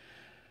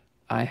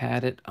 I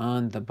had it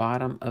on the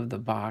bottom of the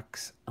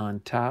box.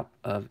 On top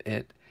of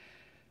it,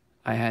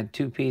 I had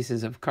 2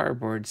 pieces of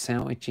cardboard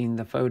sandwiching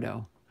the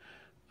photo.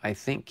 I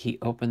think he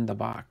opened the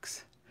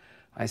box.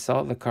 I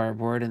saw the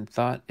cardboard and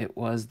thought it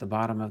was the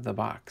bottom of the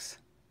box.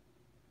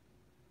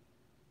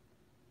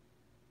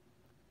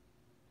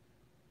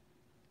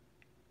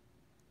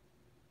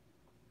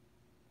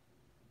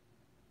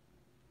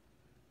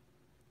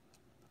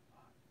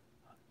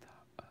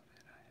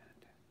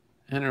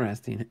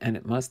 Interesting, and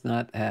it must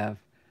not have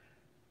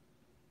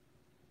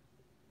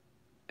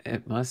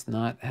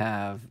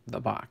the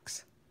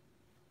box.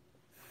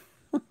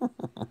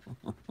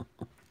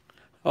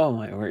 Oh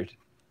my word.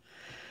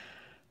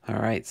 All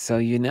right, so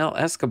Yunel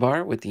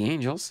Escobar with the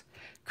Angels,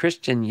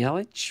 Christian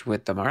Yelich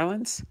with the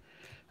Marlins,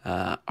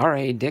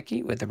 R.A.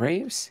 Dickey with the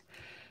Braves,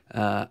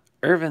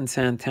 Irvin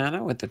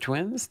Santana with the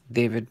Twins,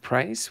 David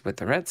Price with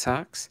the Red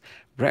Sox,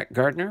 Brett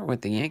Gardner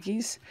with the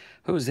Yankees,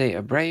 Jose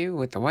Abreu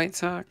with the White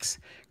Sox,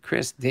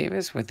 Chris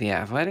Davis with the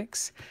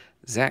Athletics,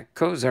 Zach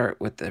Cozart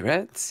with the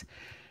Reds,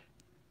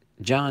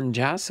 John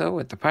Jasso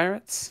with the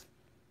Pirates.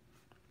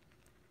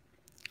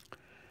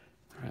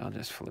 I'll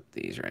just flip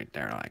these right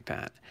there like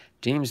that.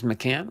 James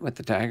McCann with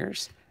the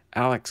Tigers,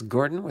 Alex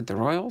Gordon with the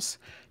Royals,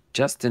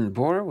 Justin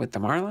Bour with the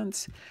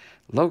Marlins,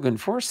 Logan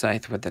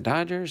Forsythe with the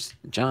Dodgers,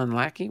 John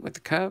Lackey with the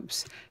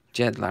Cubs,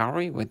 Jed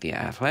Lowry with the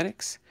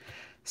Athletics,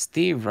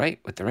 Steve Wright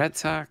with the Red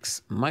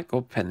Sox,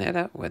 Michael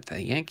Pineda with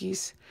the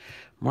Yankees,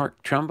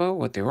 Mark Trumbo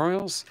with the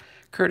Orioles,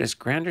 Curtis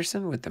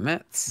Granderson with the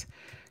Mets,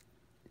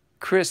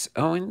 Chris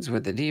Owens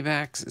with the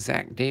D-backs,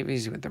 Zach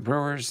Davies with the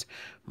Brewers,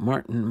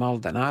 Martin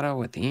Maldonado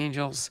with the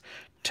Angels,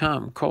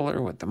 Tom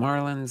Kohler with the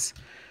Marlins,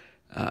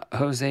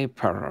 Jose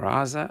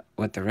Peraza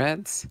with the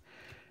Reds,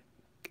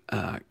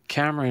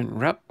 Cameron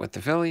Rupp with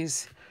the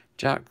Phillies,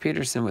 Jock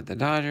Peterson with the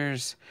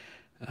Dodgers,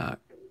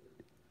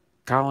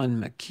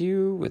 Colin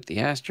McHugh with the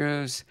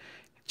Astros,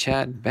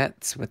 Chad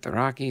Betts with the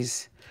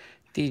Rockies,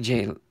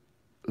 DJ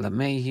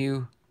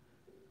LeMahieu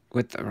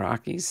with the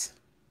Rockies.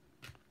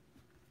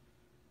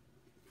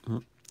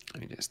 Let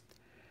me just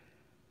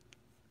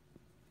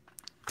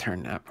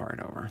turn that part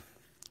over.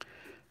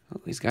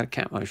 Oh, he's got a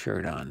camo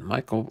shirt on.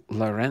 Michael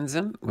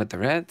Lorenzen with the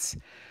Reds,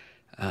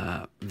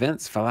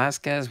 Vince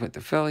Velasquez with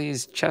the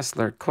Phillies,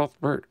 Chesler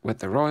Cuthbert with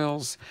the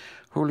Royals,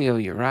 Julio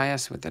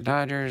Urias with the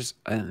Dodgers,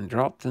 and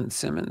Dalton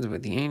Simmons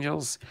with the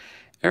Angels,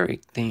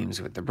 Eric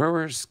Thames with the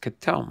Brewers,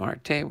 Ketel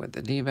Marte with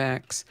the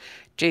D-backs,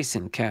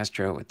 Jason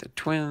Castro with the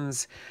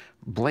Twins,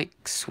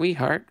 Blake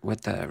Sweetheart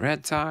with the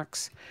Red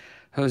Sox,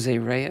 Jose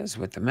Reyes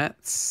with the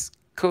Mets,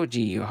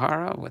 Koji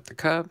Uehara with the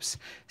Cubs,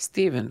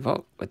 Stephen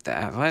Vogt with the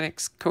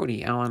Athletics,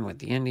 Cody Allen with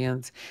the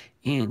Indians,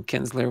 Ian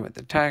Kinsler with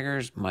the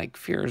Tigers, Mike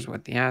Fears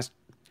with the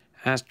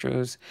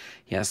Astros,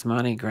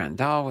 Yasmani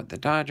Grandal with the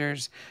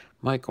Dodgers,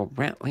 Michael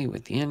Brantley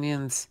with the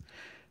Indians,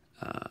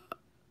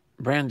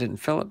 Brandon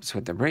Phillips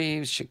with the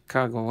Braves,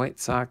 Chicago White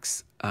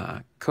Sox,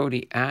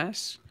 Cody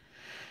Ash,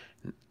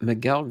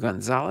 Miguel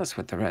Gonzalez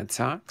with the Red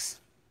Sox,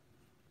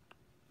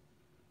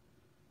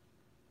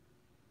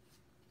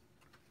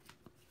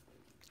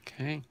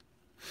 okay.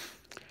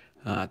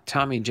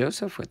 Tommy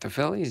Joseph with the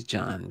Phillies,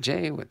 John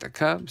Jay with the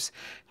Cubs,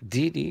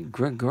 Didi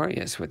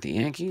Gregorius with the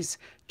Yankees,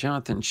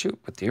 Jonathan Shoup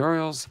with the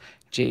Orioles,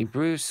 Jay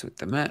Bruce with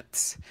the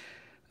Mets,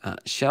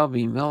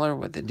 Shelby Miller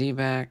with the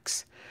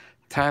D-backs,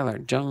 Tyler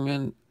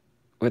Jungmann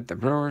with the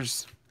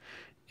Brewers,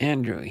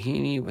 Andrew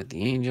Heaney with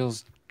the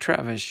Angels,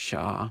 Travis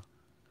Shaw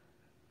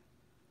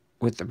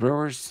with the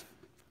Brewers,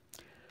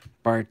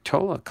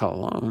 Bartola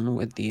Colon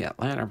with the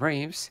Atlanta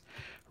Braves,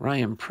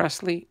 Ryan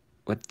Presley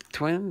with the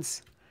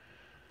Twins,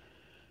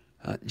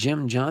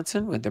 Jim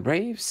Johnson with the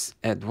Braves,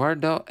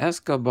 Eduardo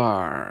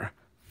Escobar,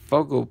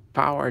 Fogo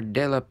Power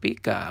de la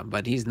Pica,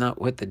 but he's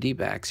not with the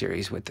D-back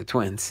series with the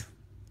Twins,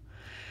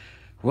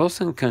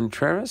 Wilson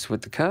Contreras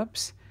with the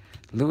Cubs,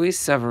 Luis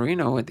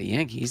Severino with the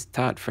Yankees,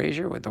 Todd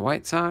Frazier with the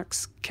White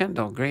Sox,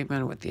 Kendall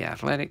Graveman with the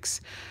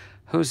Athletics,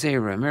 Jose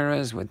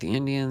Ramirez with the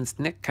Indians,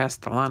 Nick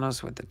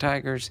Castellanos with the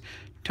Tigers,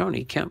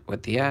 Tony Kemp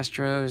with the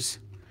Astros.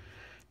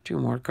 Two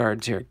more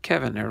cards here.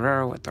 Kevin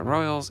Herrera with the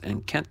Royals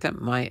and Kenta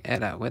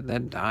Maeda with the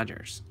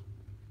Dodgers.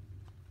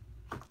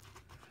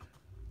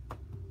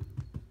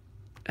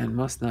 And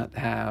must not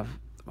have...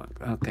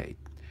 Okay.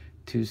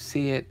 To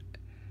see it,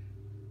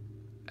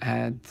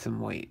 add some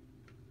weight.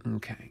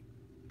 Okay.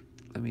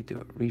 Let me do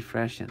a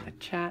refresh in the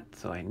chat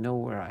so I know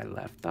where I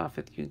left off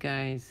with you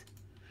guys.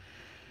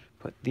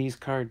 Put these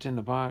cards in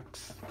the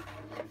box.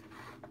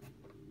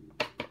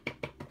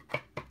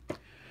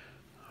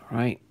 All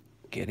right.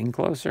 Getting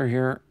closer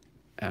here.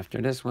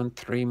 After this one,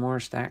 3 more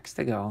stacks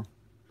to go.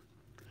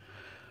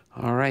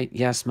 All right,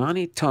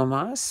 Yasmani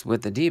Tomas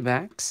with the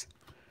D-backs.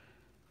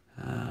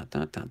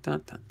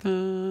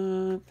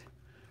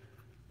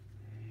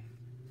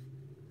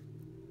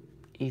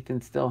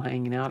 Ethan's still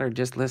hanging out or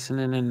just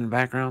listening in the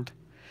background.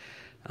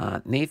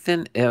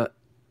 Nathan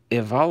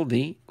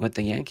Evaldi with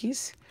the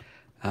Yankees.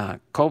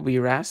 Colby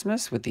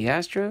Rasmus with the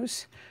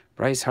Astros.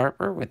 Bryce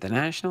Harper with the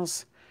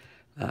Nationals.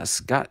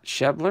 Scott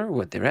Schebler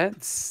with the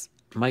Reds,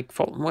 Mike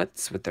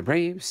Fultonwitz with the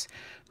Braves,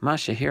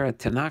 Masahiro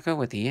Tanaka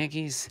with the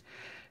Yankees,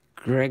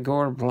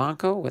 Gregor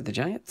Blanco with the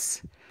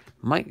Giants,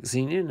 Mike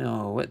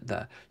Zunino with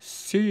the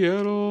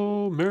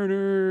Seattle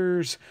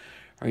Mariners.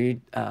 Are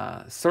you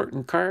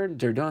sorting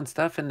cards or doing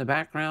stuff in the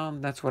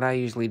background? That's what I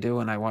usually do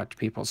when I watch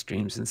people's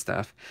streams and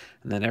stuff.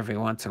 And then every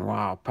once in a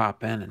while I'll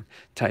pop in and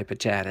type a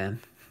chat in.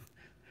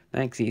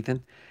 Thanks,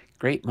 Ethan.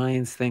 Great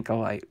minds think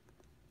alike.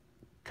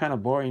 Kind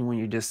of boring when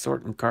you're just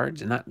sorting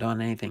cards and not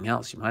doing anything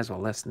else. You might as well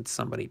listen to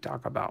somebody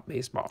talk about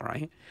baseball,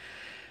 right?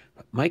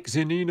 But Mike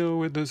Zunino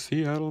with the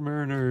Seattle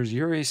Mariners,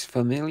 Yuris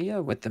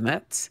Familia with the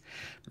Mets,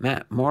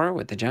 Matt Moore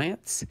with the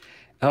Giants,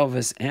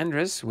 Elvis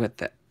Andrus with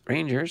the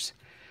Rangers,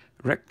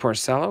 Rick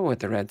Porcello with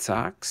the Red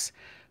Sox,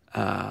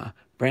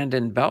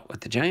 Brandon Belt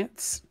with the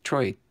Giants,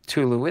 Troy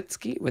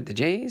Tulowitzki with the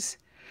Jays,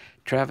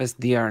 Travis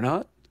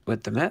d'Arnaud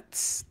with the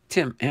Mets,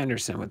 Tim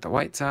Anderson with the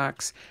White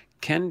Sox,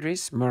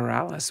 Kendrys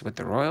Morales with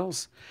the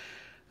Royals,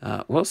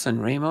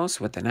 Wilson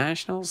Ramos with the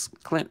Nationals,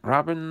 Clint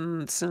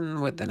Robinson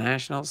with the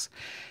Nationals,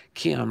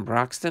 Keon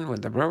Broxton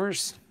with the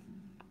Brewers.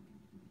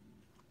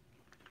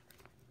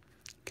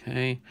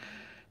 Okay.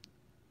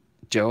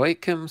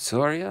 Joachim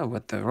Soria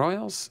with the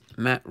Royals,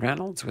 Matt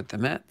Reynolds with the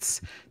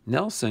Mets,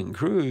 Nelson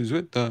Cruz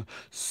with the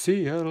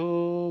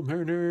Seattle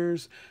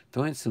Mariners.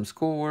 Doing some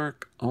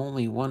schoolwork,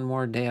 only one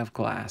more day of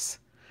class.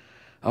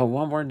 Oh,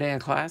 one more day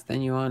of class,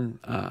 then you on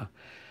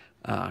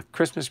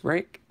Christmas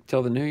break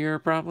till the new year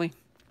probably.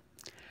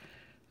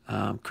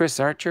 Chris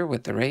Archer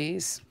with the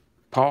Rays,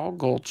 Paul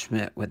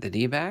Goldschmidt with the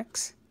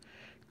D-backs.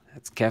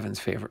 That's Kevin's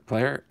favorite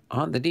player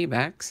on the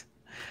D-backs.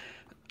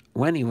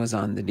 When he was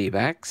on the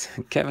D-backs,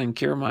 Kevin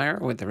Kiermaier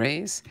with the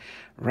Rays,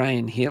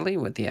 Ryan Healy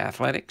with the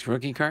Athletics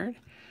rookie card,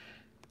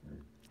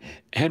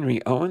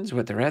 Henry Owens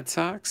with the Red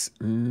Sox,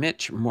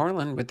 Mitch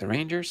Moreland with the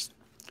Rangers,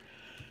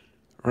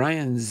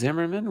 Ryan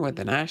Zimmerman with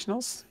the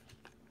Nationals,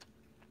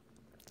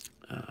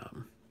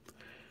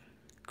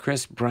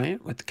 Chris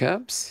Bryant with the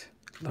Cubs,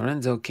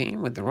 Lorenzo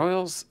Cain with the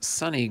Royals,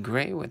 Sonny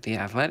Gray with the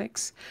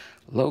Athletics,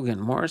 Logan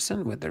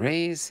Morrison with the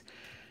Rays,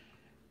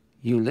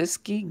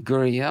 Uliski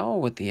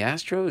Gurriel with the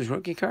Astros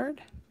rookie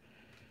card,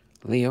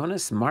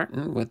 Leonis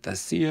Martin with the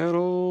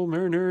Seattle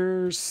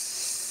Mariners,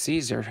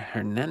 Cesar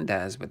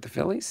Hernandez with the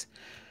Phillies,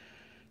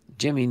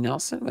 Jimmy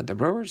Nelson with the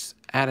Brewers,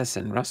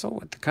 Addison Russell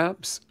with the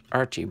Cubs,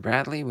 Archie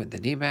Bradley with the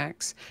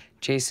D-backs,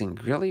 Jason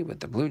Grilli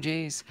with the Blue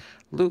Jays,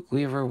 Luke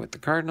Weaver with the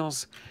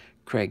Cardinals,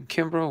 Craig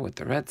Kimbrell with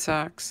the Red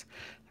Sox,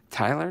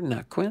 Tyler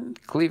Naquin,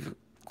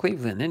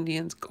 Cleveland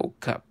Indians Gold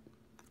Cup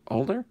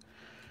holder,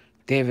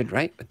 David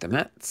Wright with the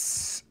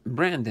Mets,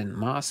 Brandon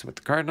Moss with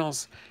the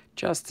Cardinals,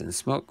 Justin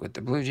Smoke with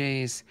the Blue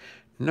Jays,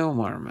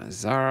 Nomar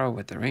Mazara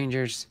with the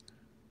Rangers,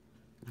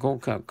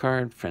 Gold Cup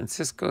card,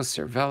 Francisco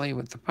Cervelli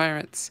with the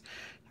Pirates,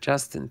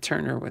 Justin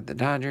Turner with the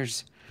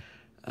Dodgers,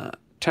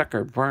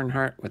 Tucker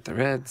Barnhart with the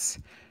Reds,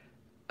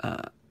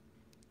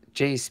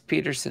 Jace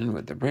Peterson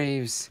with the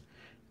Braves,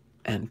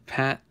 and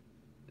Pat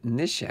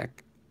Nishek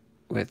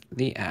with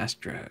the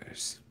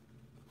Astros.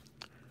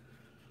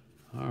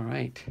 All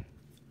right.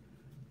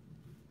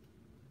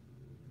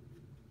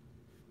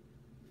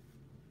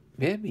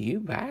 Bib, you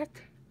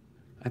back?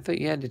 I thought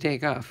you had to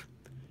take off.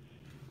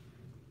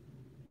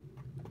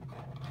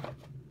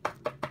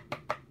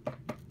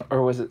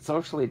 Or was it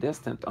socially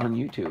distant on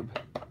YouTube?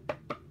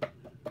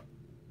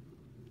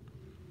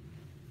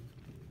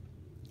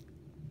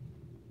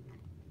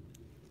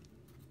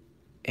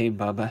 Hey,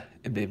 Bubba,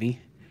 Bibby.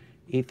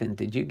 Ethan,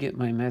 did you get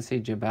my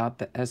message about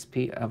the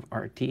SP of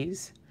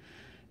Ortiz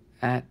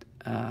at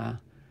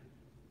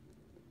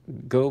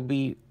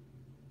Gobi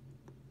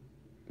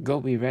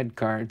Red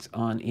Cards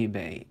on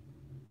eBay?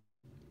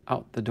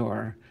 Out the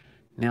door.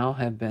 Now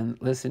have been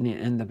listening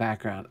in the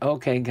background.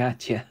 Okay,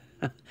 gotcha.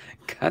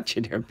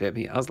 Gotcha there,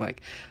 Bibby. I was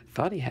like,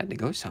 thought he had to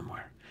go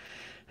somewhere.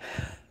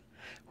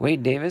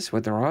 Wade Davis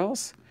with the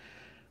Royals.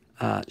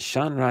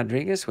 Sean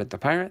Rodriguez with the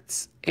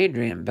Pirates.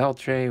 Adrian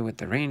Beltre with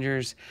the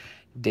Rangers.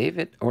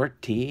 David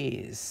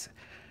Ortiz.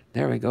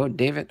 There we go.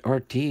 David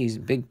Ortiz,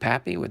 Big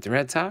Pappy with the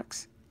Red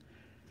Sox.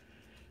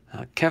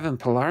 Kevin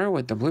Pillar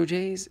with the Blue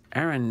Jays.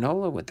 Aaron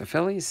Nola with the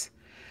Phillies.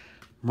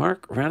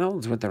 Mark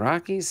Reynolds with the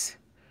Rockies.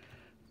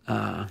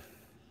 I'm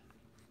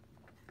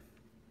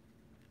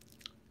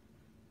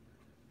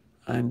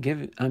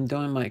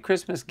doing my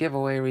Christmas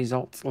giveaway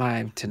results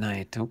live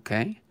tonight.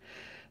 Okay.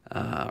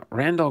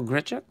 Randall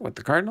Grichuk with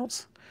the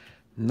Cardinals.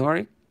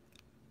 Nori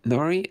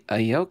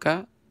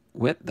Ayoka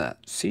with the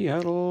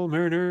Seattle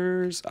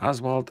Mariners.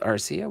 Oswald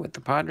Arcia with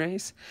the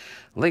Padres.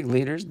 League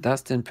leaders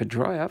Dustin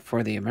Pedroia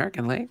for the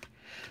American League.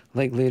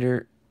 League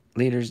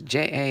leaders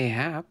J.A.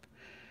 Happ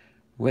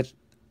with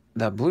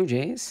the Blue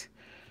Jays.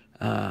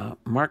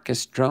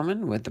 Marcus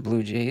Stroman with the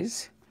Blue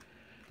Jays.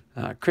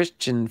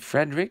 Christian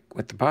Frederick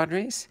with the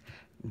Padres.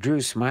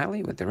 Drew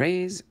Smiley with the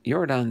Rays.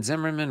 Jordan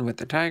Zimmerman with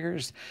the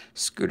Tigers.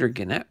 Scooter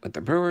Gannett with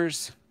the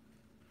Brewers.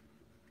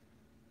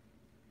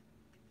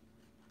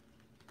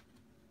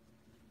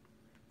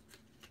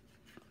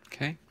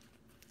 Okay.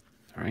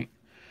 All right.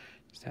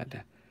 Just had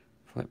to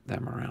flip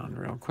them around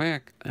real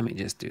quick. Let me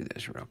just do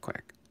this real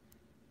quick.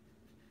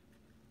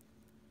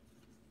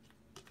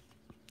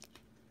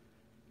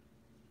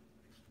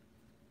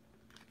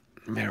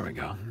 There we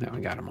go. Now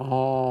we got them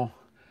all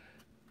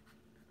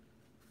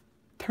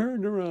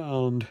turned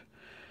around.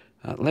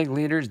 League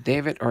leaders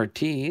David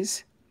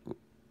Ortiz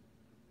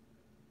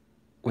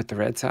with the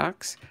Red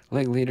Sox.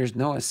 League leaders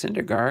Noah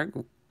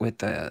Syndergaard with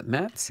the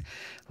Mets.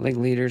 League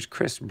leaders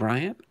Chris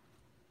Bryant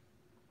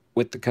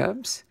with the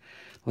Cubs.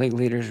 League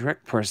leaders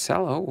Rick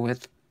Porcello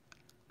with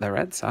the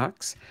Red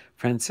Sox.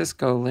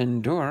 Francisco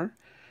Lindor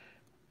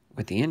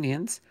with the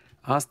Indians.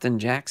 Austin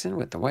Jackson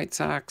with the White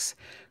Sox.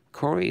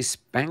 Corey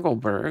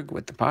Spangelberg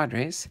with the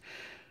Padres.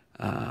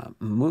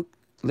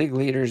 League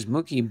leaders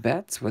Mookie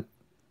Betts with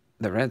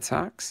the Red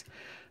Sox.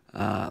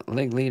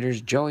 League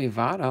leaders Joey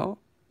Votto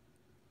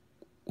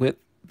with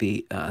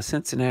the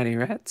Cincinnati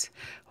Reds.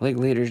 League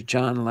leaders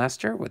John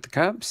Lester with the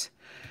Cubs.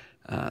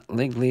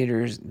 League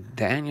leaders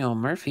Daniel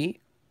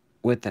Murphy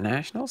with the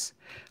Nationals.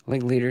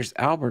 League leaders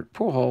Albert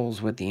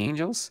Pujols with the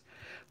Angels.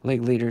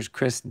 League leaders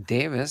Chris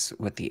Davis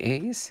with the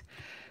A's.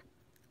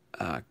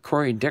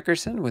 Corey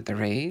Dickerson with the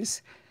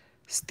Rays.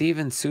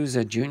 Steven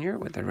Souza Jr.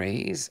 with the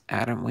Rays,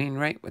 Adam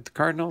Wainwright with the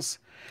Cardinals,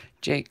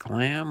 Jake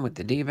Lamb with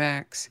the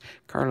D-backs,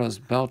 Carlos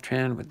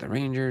Beltran with the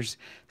Rangers,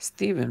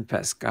 Stephen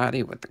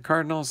Piscotty with the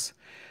Cardinals,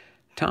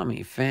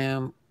 Tommy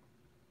Pham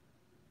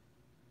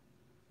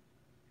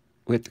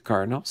with the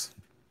Cardinals,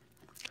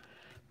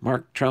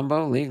 Mark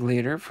Trumbo, league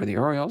leader for the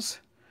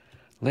Orioles,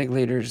 league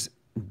leaders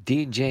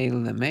DJ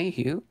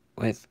LeMahieu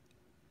with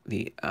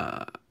the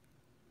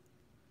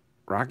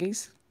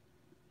Rockies,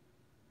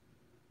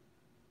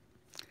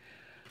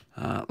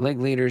 league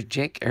leaders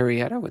Jake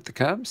Arrieta with the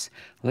Cubs,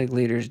 league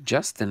leaders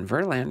Justin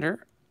Verlander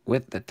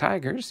with the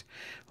Tigers,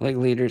 league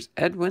leaders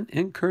Edwin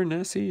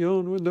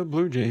Encarnacion with the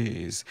Blue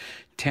Jays,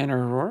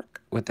 Tanner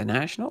Rourke with the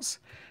Nationals,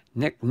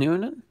 Nick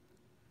Noonan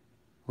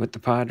with the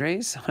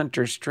Padres,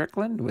 Hunter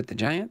Strickland with the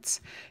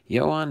Giants,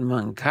 Yohan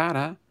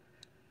Moncada,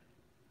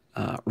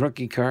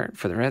 rookie card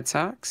for the Red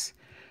Sox,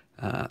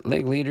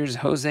 league leaders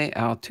Jose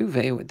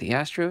Altuve with the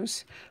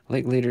Astros,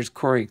 league leaders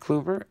Corey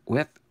Kluber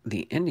with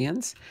the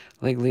Indians,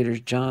 league leaders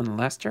John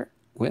Lester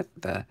with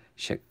the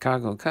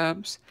Chicago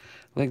Cubs,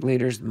 league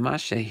leaders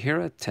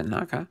Masahiro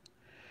Tanaka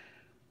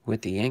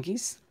with the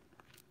Yankees,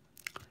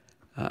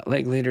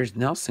 league leaders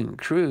Nelson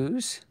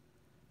Cruz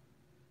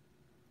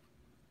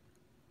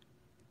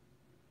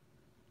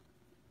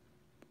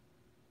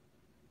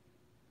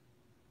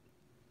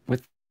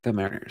with the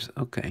Mariners.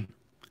 Okay.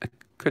 I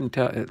couldn't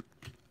tell.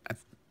 I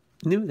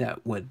knew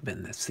that would have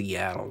been the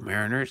Seattle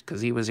Mariners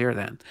because he was here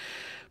then.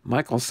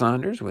 Michael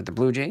Saunders with the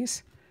Blue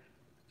Jays.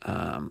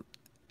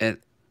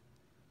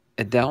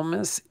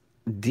 Adelmas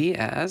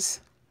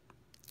Diaz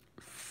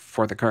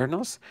for the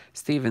Cardinals.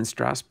 Steven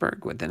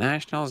Strasburg with the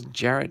Nationals.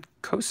 Jared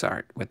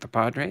Cosart with the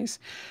Padres.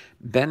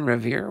 Ben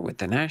Revere with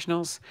the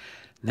Nationals.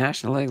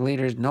 National League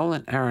leaders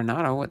Nolan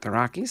Arenado with the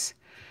Rockies.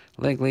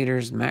 League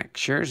leaders Max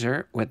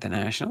Scherzer with the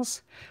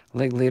Nationals.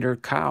 League leader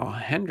Kyle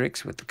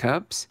Hendricks with the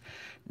Cubs.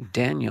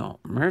 Daniel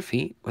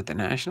Murphy with the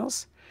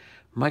Nationals.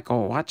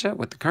 Michael Wacha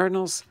with the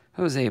Cardinals.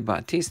 Jose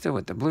Bautista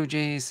with the Blue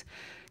Jays.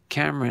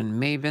 Cameron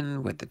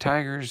Maben with the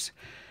Tigers.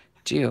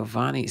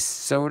 Giovanni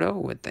Soto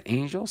with the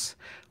Angels.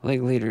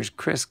 League leaders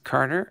Chris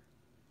Carter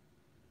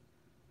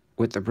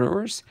with the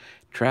Brewers.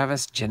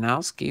 Travis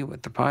Janowski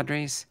with the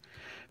Padres.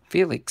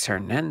 Felix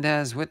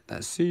Hernandez with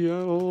the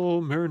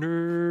Seattle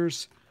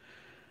Mariners.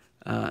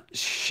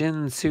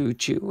 Shin-Soo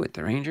Choo with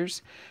the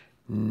Rangers.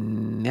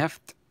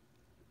 Neft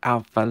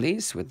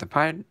Alfalis with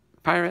the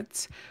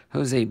Pirates.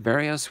 Jose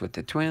Barrios with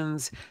the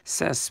Twins.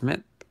 Seth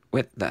Smith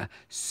with the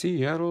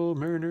Seattle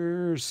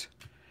Mariners.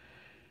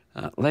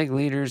 League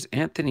leaders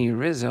Anthony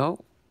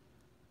Rizzo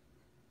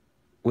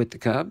with the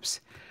Cubs.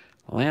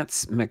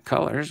 Lance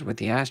McCullers with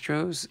the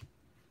Astros.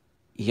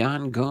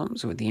 Yan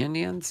Gomes with the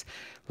Indians.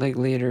 League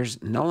leaders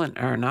Nolan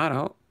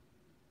Arenado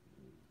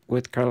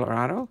with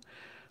Colorado.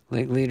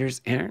 League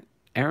leaders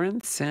Aaron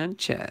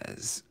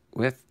Sanchez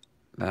with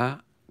the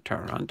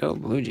Toronto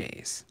Blue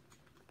Jays.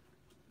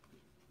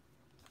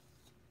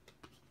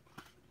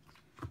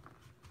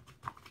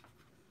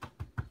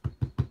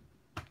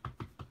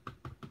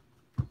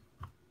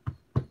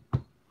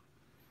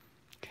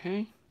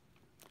 Okay.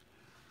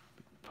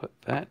 Put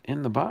that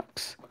in the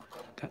box.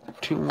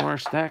 Got 2 more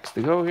stacks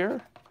to go here.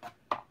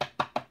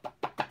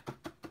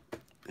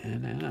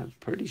 And I'm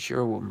pretty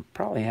sure we'll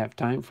probably have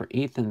time for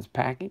Ethan's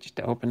package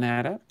to open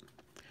that up.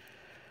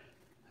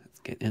 Let's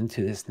get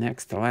into this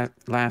next to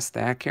last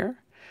stack here.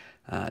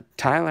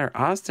 Tyler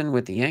Austin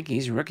with the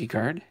Yankees, rookie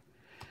card.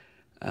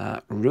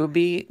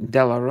 Ruby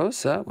De La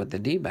Rosa with the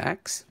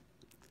D-backs.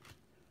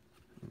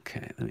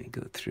 Okay, let me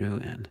go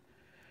through and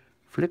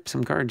flip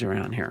some cards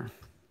around here,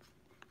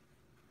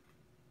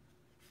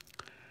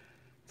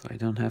 so I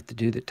don't have to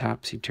do the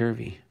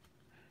topsy-turvy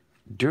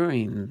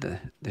during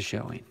the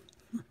showing.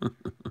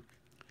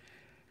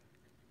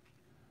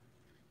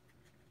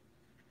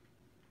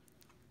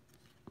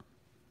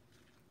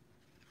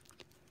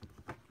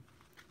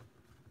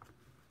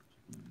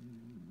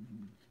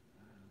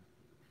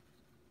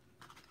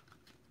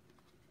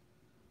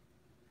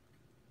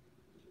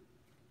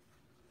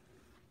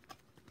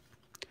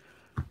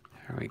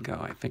 There we go.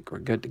 I think we're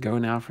good to go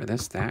now for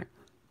this stack.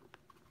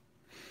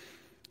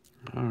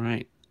 All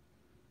right.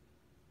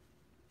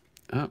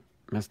 Oh,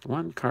 missed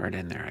one card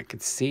in there. I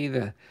could see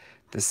the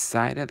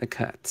side of the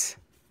cuts.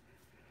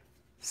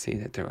 See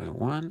that there was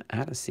one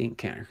out of sync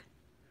counter.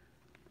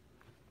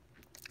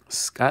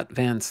 Scott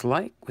Van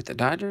Slyke with the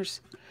Dodgers.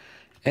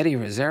 Eddie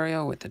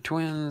Rosario with the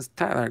Twins.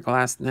 Tyler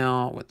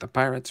Glasnow with the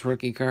Pirates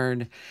rookie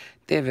card.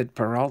 David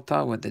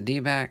Peralta with the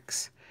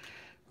D-backs.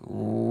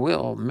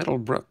 Will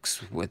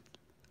Middlebrooks with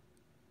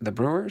the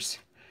Brewers.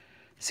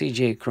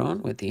 C.J.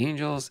 Cron with the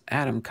Angels.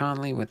 Adam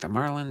Conley with the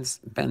Marlins.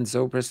 Ben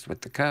Zobrist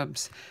with the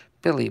Cubs.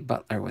 Billy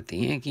Butler with the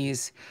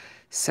Yankees.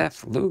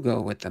 Seth Lugo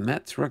with the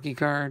Mets rookie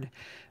card.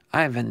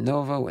 Ivan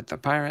Nova with the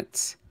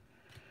Pirates.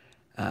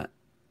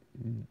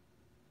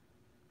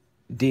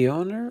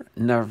 Dioner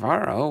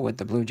Navarro with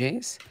the Blue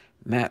Jays.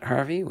 Matt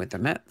Harvey with the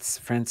Mets.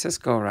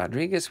 Francisco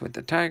Rodriguez with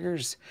the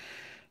Tigers.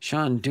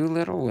 Sean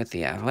Doolittle with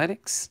the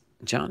Athletics.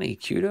 Johnny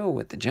Cueto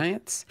with the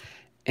Giants.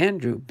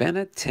 Andrew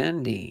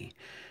Benintendi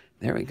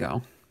There we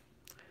go.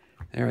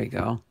 There we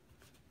go.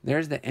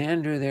 There's the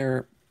Andrew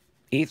there.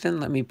 Ethan,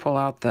 let me pull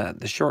out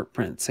the short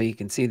print so you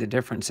can see the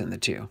difference in the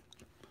two.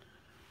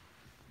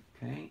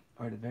 Okay,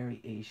 or the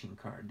variation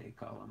card they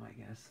call them, I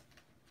guess.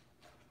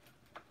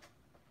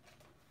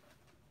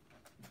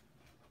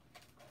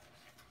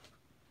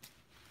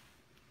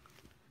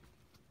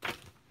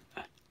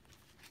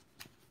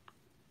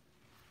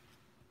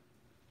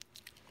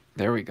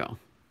 There we go.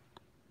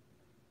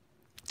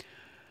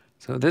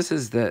 So this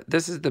is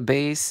the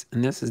base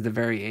and this is the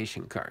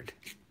variation card.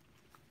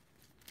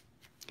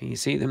 Can you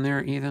see them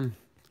there, Ethan?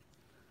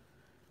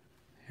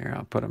 Here,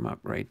 I'll put them up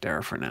right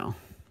there for now.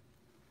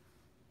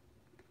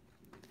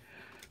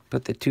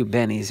 Put the two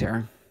bennies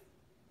there.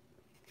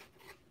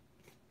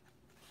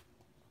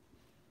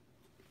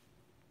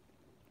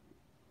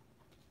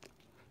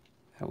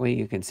 That way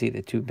you can see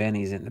the two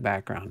bennies in the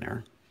background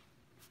there.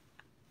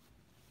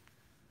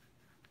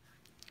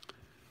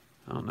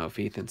 I don't know if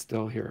Ethan's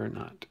still here or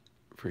not,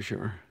 for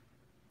sure.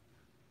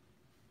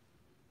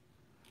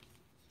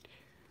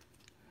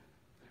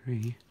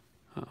 3.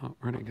 Uh-oh,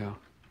 where'd it go?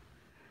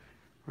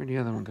 Where'd the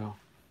other one go?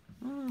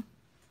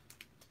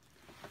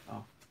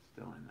 Oh,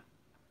 still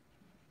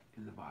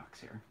in the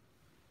box here.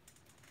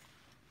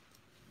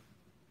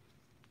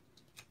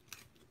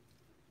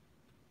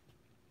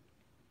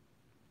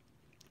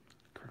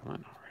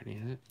 Curling already,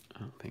 is it? I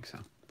don't think so.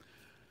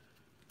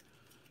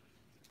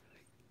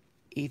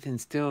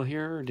 Ethan's still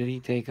here, or did he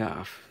take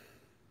off?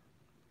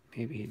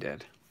 Maybe he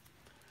did.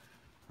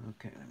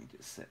 Okay, let me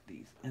just set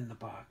these in the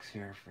box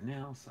here for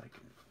now so I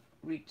can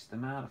reach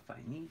them out if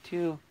I need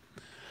to.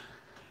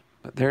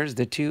 But there's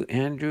the two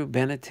Andrew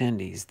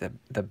Benattendes,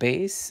 the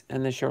base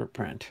and the short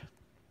print.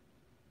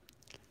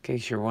 In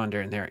case you're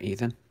wondering there,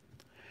 Ethan.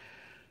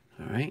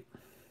 All right.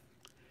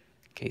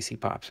 In case he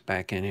pops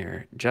back in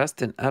here.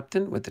 Justin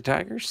Upton with the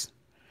Tigers.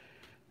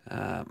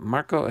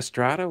 Marco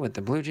Estrada with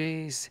the Blue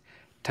Jays.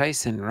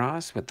 Tyson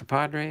Ross with the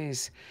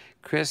Padres.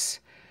 Chris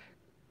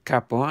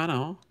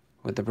Capuano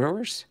with the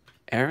Brewers.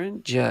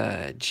 Aaron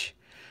Judge.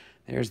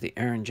 There's the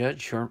Aaron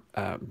Judge short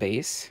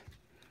base.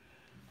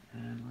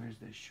 And where's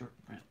the short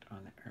print on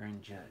the Aaron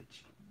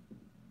Judge?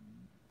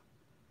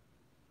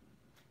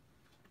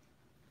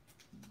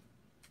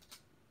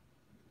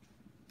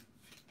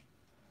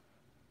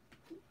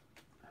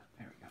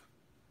 There we go.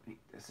 I think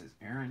this is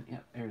Aaron.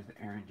 Yep, there's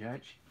the Aaron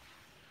Judge.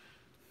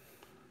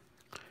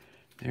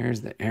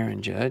 There's the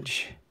Aaron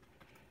Judge.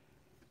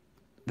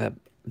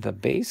 The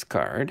base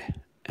card,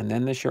 and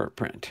then the short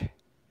print.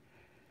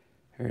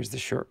 Here's the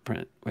short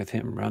print with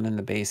him running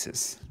the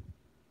bases.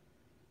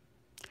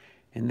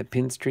 In the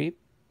pinstripe,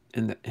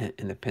 in the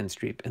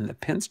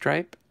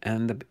pinstripe,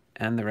 and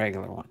the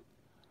regular one.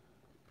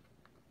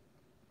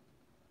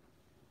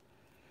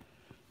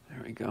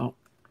 There we go.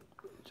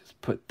 Just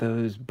put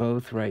those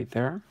both right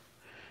there.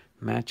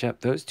 Match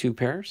up those two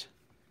pairs.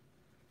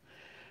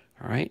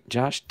 All right,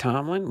 Josh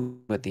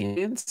Tomlin with the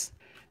Indians.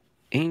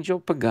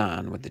 Angel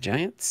Pagan with the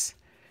Giants.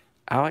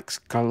 Alex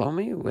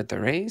Colomi with the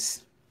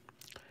Rays.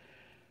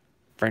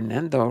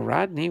 Fernando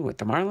Rodney with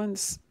the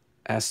Marlins.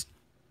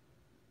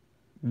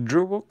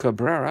 Asdrubal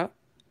Cabrera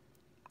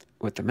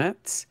with the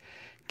Mets.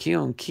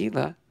 Keon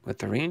Keela with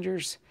the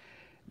Rangers.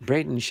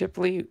 Braden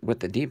Shipley with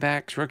the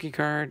D-backs rookie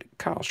card.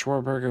 Kyle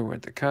Schwarberger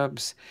with the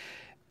Cubs.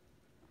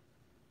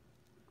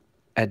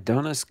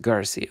 Adonis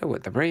Garcia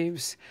with the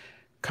Braves.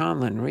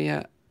 Conlon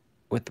Ria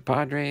with the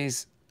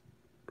Padres.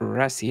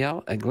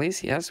 Raciel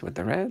Iglesias with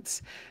the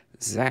Reds.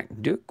 Zach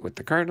Duke with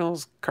the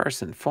Cardinals.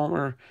 Carson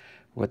Fulmer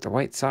with the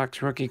White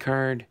Sox rookie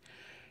card.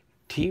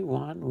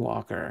 T1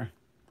 Walker.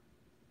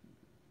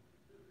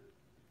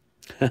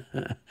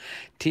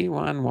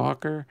 T1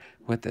 Walker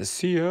with the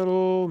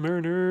Seattle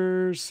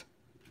Mariners.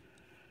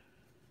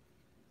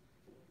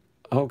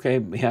 Okay,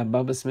 yeah,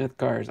 Bubba Smith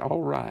cards.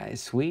 All right,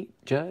 Sweet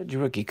Judge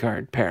rookie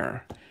card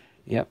pair.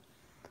 Yep.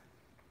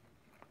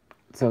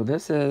 So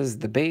this is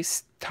the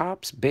base,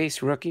 Topps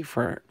base rookie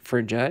for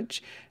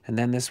Judge. And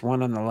then this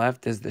one on the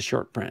left is the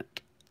short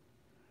print.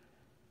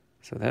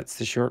 So that's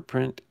the short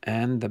print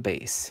and the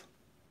base.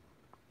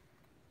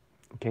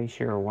 In case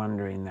you're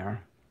wondering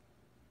there.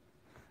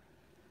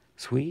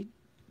 Sweet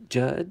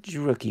Judge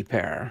rookie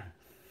pair.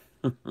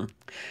 All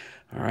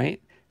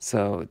right.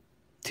 So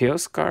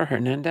Teoscar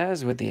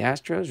Hernandez with the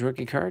Astros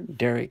rookie card.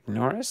 Derek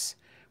Norris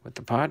with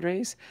the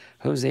Padres.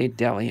 Jose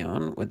De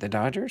Leon with the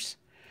Dodgers.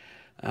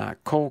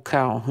 Cole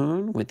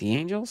Calhoun with the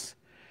Angels.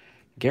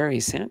 Gary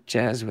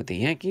Sanchez with the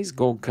Yankees,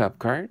 Gold Cup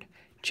card.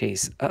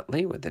 Chase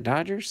Utley with the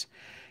Dodgers.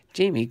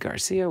 Jamie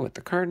Garcia with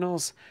the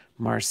Cardinals.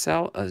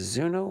 Marcel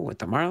Azuno with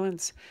the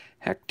Marlins.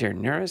 Hector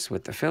Neris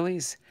with the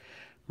Phillies.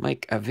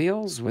 Mike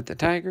Aviles with the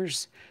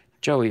Tigers.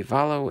 Joey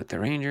Votto with the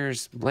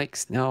Rangers. Blake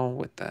Snell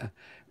with the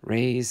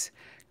Rays.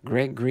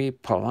 Gregory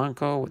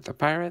Polanco with the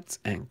Pirates.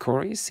 And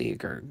Corey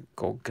Seager,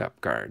 Gold Cup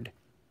card.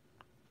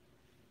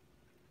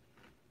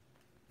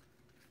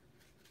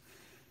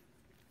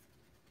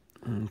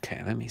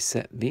 Okay, let me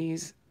set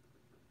these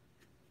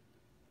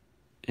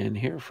in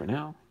here for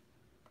now.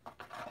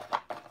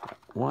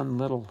 One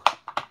little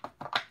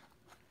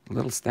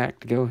little stack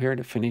to go here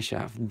to finish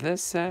off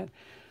this set.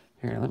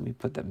 Here, let me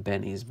put the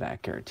bennies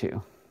back here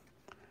too.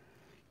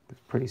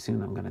 Pretty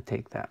soon I'm going to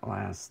take that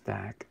last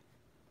stack.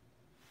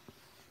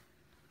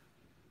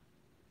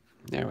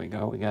 There we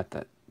go. We got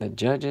the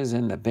judges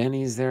and the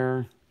bennies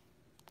there.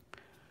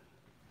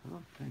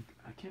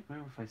 I can't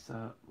remember if I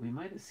saw, we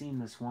might have seen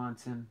the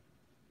Swanson.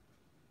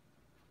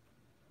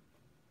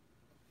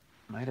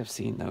 Might have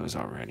seen those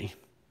already.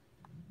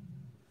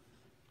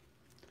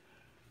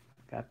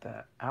 Got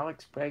the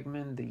Alex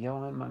Bregman, the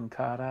Yolan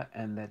Moncada,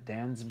 and the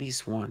Dansby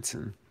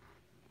Swanson.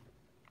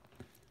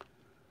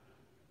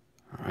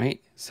 All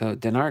right, so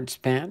Denard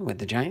Span with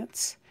the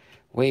Giants,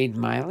 Wade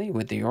Miley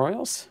with the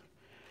Orioles,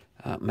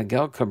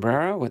 Miguel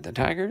Cabrera with the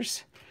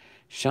Tigers,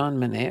 Sean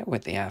Manaea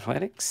with the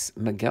Athletics,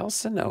 Miguel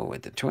Sano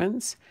with the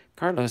Twins,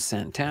 Carlos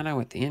Santana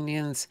with the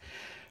Indians,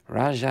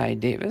 Rajai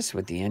Davis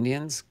with the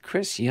Indians,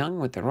 Chris Young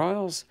with the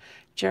Royals,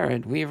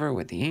 Jared Weaver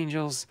with the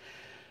Angels,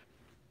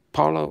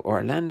 Paulo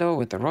Orlando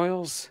with the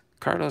Royals,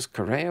 Carlos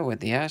Correa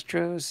with the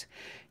Astros,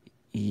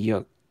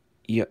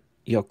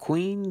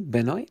 Joaquin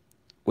Benoit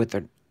with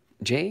the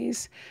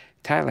Jays,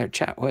 Tyler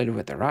Chatwood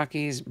with the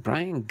Rockies,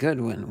 Brian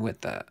Goodwin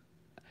with the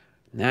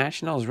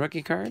Nationals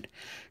rookie card,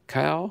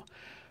 Kyle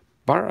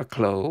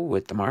Baraclough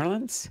with the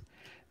Marlins,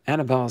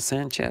 Anibal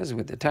Sanchez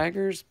with the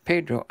Tigers,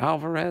 Pedro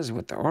Alvarez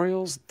with the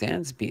Orioles,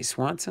 Dansby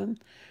Swanson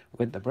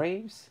with the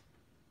Braves.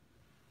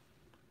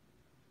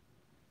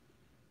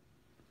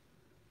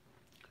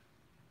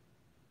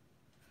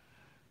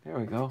 There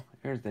we go.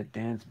 Here's the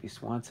Dansby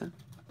Swanson.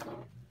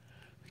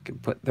 We can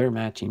put their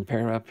matching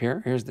pair up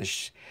here. Here's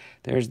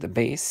there's the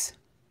base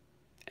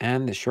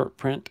and the short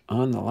print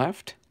on the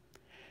left.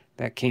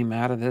 That came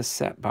out of this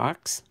set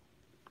box.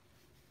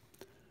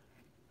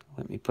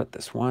 Let me put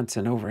the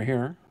Swanson over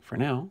here for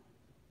now.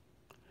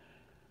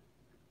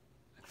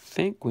 I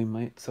think we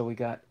might, so we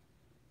got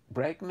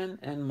Bregman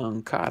and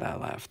Moncada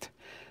left.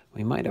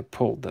 We might have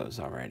pulled those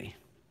already,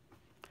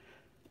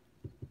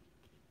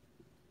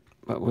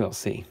 but we'll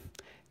see.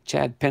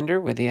 Chad Pinder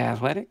with the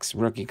Athletics,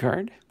 rookie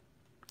card.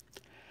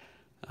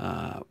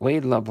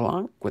 Wade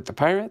LeBlanc with the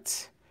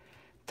Pirates.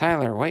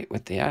 Tyler White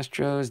with the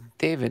Astros.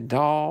 David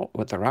Dahl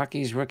with the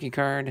Rockies, rookie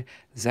card.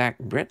 Zach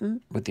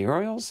Britton with the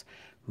Orioles.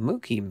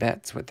 Mookie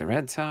Betts with the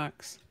Red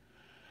Sox.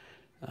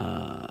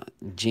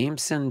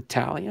 Jameson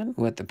Talion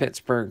with the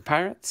Pittsburgh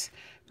Pirates.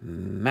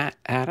 Matt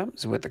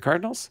Adams with the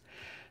Cardinals.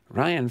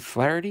 Ryan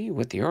Flaherty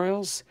with the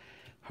Orioles.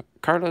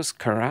 Carlos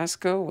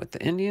Carrasco with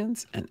the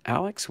Indians, and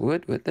Alex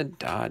Wood with the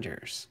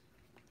Dodgers.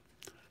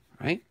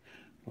 All right,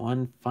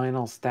 one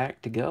final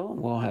stack to go.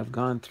 We'll have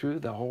gone through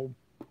the whole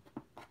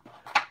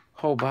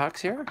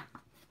box here.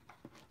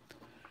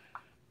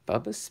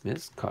 Bubba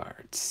Smith's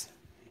cards.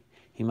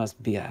 He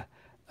must be a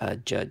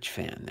Judge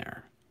fan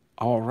there.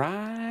 All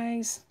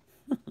rise.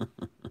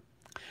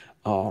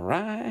 All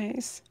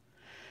rise.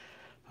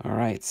 All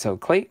right, so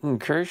Clayton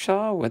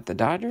Kershaw with the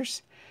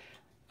Dodgers.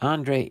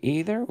 Andre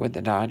Ether with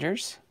the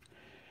Dodgers.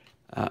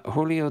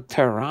 Julio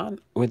Teheran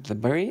with the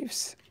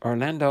Braves.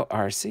 Orlando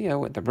Arcia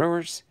with the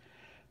Brewers.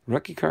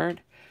 Rookie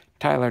card.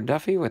 Tyler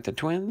Duffy with the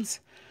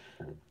Twins.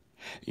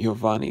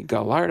 Giovanni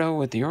Gallardo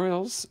with the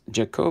Orioles.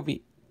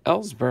 Jacoby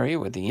Ellsbury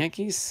with the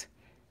Yankees.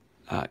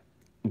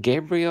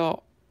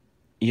 Gabriel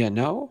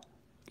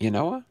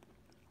Yanoa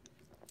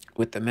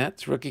with the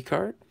Mets. Rookie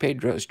card.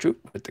 Pedro Stroop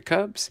with the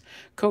Cubs.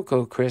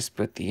 Coco Crisp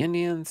with the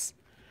Indians.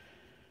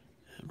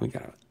 We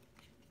got to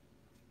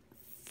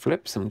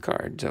flip some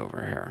cards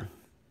over here.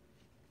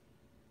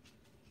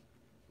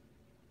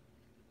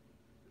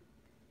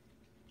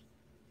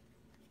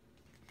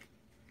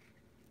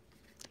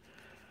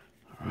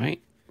 All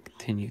right,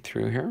 continue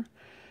through here.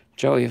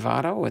 Joey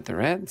Votto with the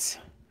Reds.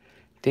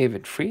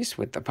 David Freese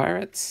with the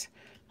Pirates.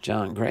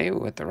 John Gray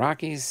with the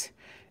Rockies.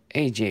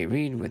 A.J.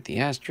 Reed with the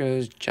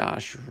Astros.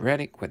 Josh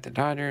Reddick with the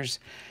Dodgers.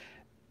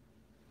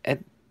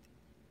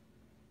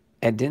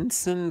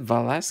 Edinson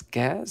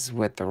Velasquez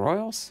with the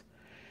Royals.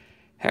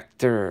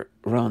 Hector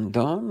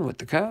Rondon with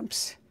the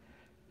Cubs.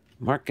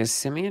 Marcus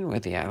Semien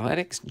with the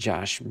Athletics.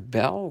 Josh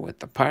Bell with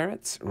the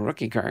Pirates.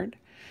 Rookie card.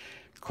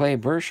 Clay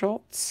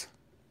Burschultz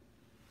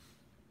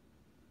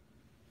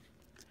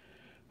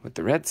with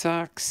the Red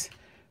Sox.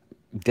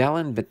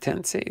 Dellin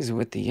Betances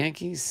with the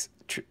Yankees.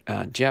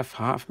 Jeff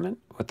Hoffman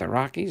with the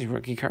Rockies.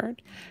 Rookie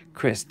card.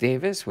 Chris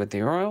Davis with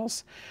the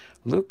Orioles.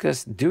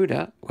 Lucas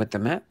Duda with the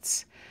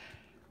Mets.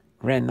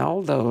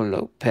 Reynaldo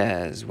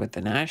Lopez with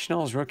the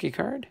Nationals. Rookie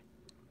card.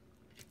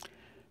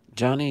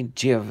 Johnny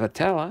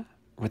Giavotella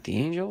with the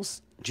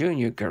Angels.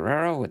 Junior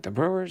Guerrero with the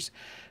Brewers.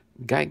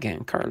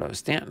 Giancarlo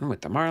Stanton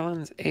with the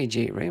Marlins.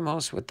 A.J.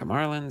 Ramos with the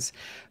Marlins.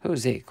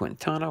 Jose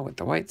Quintana with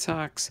the White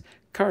Sox.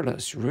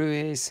 Carlos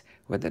Ruiz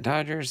with the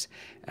Dodgers.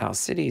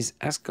 Alcides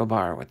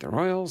Escobar with the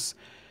Royals.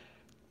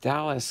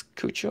 Dallas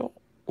Keuchel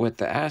with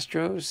the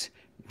Astros.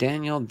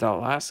 Daniel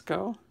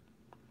Delasco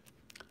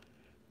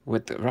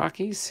with the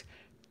Rockies.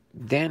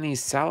 Danny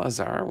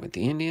Salazar with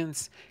the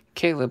Indians.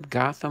 Caleb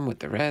Gotham with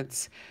the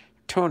Reds.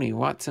 Tony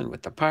Watson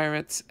with the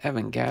Pirates,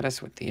 Evan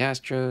Gattis with the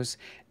Astros,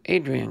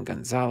 Adrian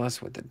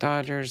Gonzalez with the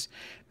Dodgers,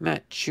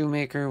 Matt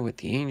Shoemaker with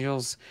the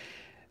Angels,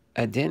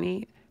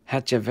 Adeni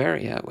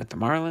Hachaveria with the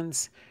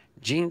Marlins,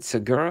 Gene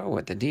Segura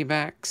with the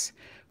D-backs,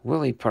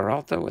 Willie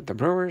Peralta with the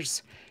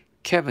Brewers,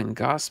 Kevin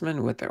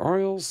Gossman with the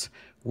Orioles,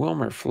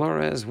 Wilmer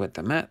Flores with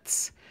the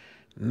Mets,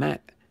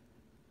 Matt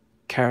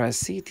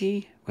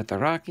Caraciti with the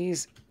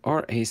Rockies,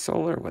 or A.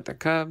 Soler with the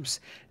Cubs,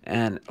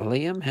 and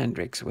Liam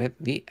Hendricks with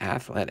the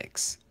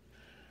Athletics.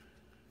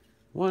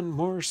 One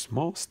more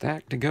small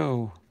stack to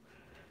go,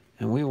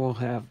 and we will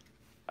have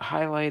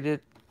highlighted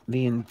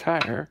the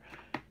entire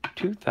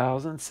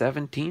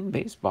 2017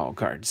 baseball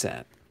card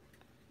set.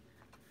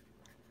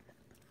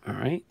 All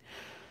right,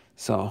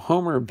 so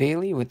Homer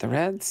Bailey with the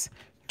Reds,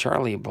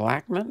 Charlie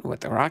Blackmon with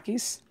the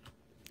Rockies.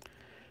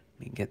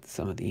 Let me get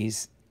some of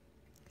these,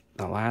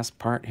 the last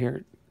part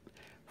here,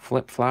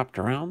 flip-flopped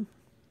around.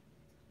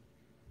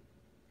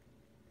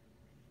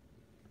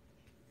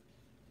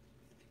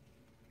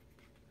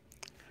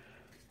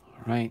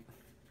 All right,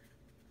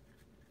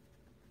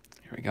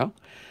 here we go.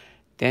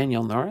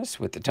 Daniel Norris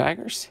with the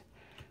Tigers,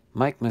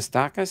 Mike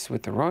Moustakas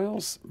with the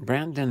Royals,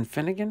 Brandon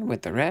Finnegan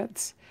with the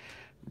Reds,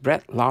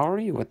 Brett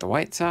Lowry with the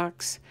White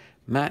Sox,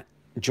 Matt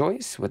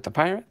Joyce with the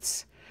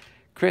Pirates,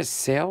 Chris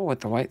Sale with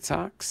the White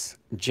Sox,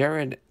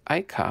 Jared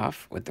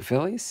Eichhoff with the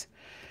Phillies,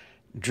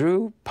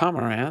 Drew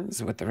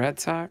Pomeranz with the Red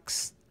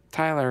Sox,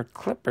 Tyler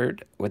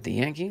Clippard with the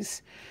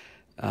Yankees,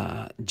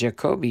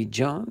 Jacoby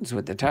Jones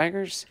with the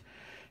Tigers,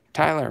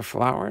 Tyler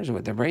Flowers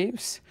with the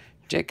Braves,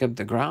 Jacob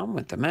deGrom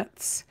with the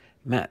Mets,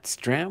 Matt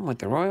Stram with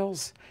the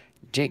Royals,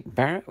 Jake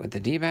Barrett with the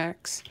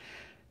D-backs,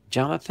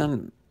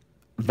 Jonathan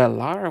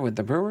Villar with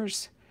the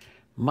Brewers,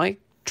 Mike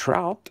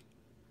Trout,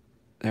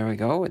 there we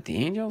go, with the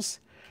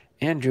Angels,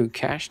 Andrew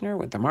Kashner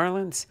with the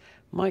Marlins,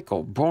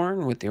 Michael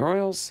Bourne with the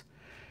Orioles,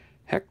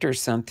 Hector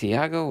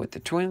Santiago with the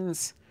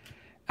Twins,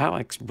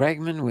 Alex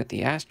Bregman with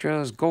the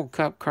Astros, Gold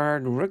Cup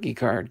card, rookie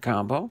card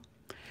combo,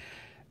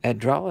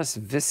 Adralis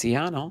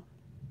Viciano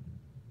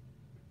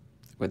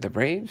with the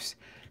Braves,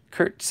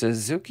 Kurt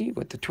Suzuki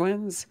with the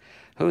Twins,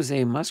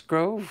 Jose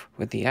Musgrove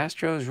with the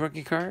Astros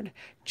rookie card,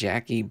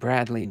 Jackie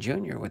Bradley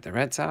Jr. with the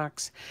Red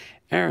Sox,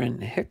 Aaron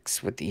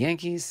Hicks with the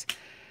Yankees,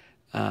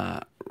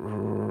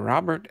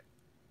 Robert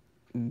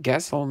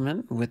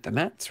Gesselman with the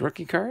Mets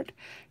rookie card,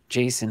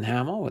 Jason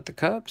Hamill with the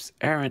Cubs,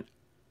 Aaron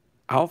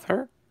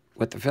Althur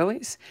with the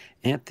Phillies,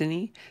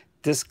 Anthony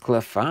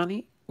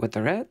DeSclafani with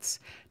the Reds,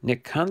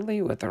 Nick Hundley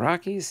with the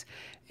Rockies,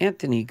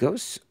 Anthony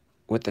Gose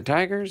with the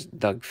Tigers,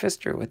 Doug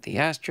Fister with the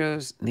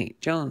Astros, Nate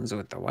Jones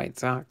with the White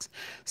Sox,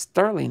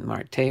 Starling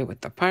Marte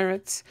with the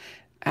Pirates,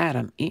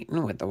 Adam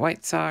Eaton with the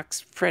White Sox,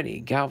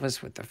 Freddie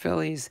Galvis with the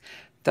Phillies,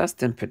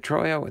 Dustin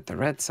Pedroia with the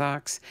Red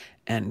Sox,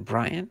 and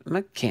Brian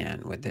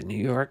McCann with the New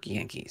York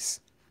Yankees.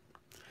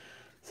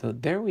 So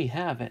there we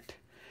have it.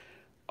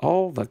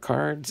 All the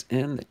cards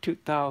in the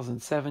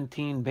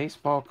 2017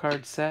 baseball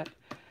card set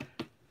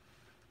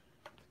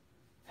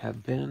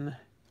have been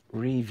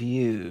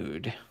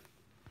reviewed.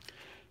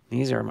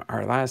 These are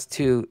our last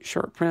two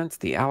short prints,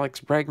 the Alex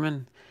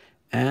Bregman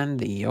and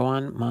the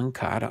Yoan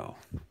Moncada.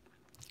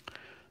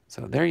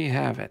 So there you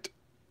have it.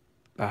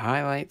 The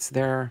highlights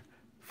there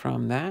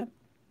from that.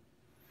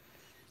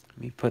 Let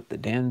me put the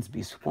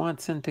Dansby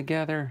Swanson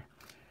together,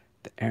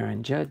 the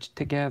Aaron Judge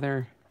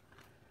together,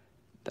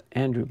 the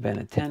Andrew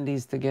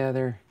Benintendi's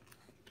together.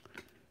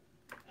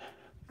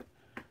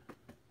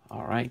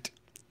 All right.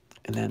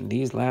 And then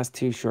these last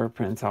two short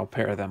prints, I'll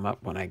pair them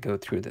up when I go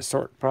through the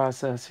sort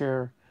process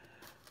here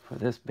for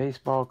this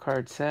baseball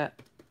card set.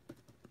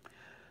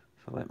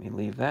 So let me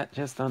leave that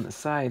just on the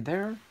side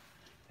there.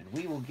 And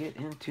we will get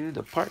into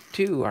the part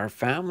two, our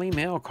family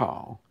mail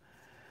call.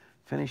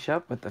 Finish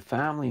up with the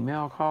family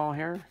mail call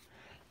here.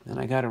 Then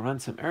I got to run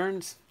some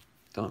errands.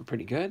 Doing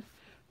pretty good.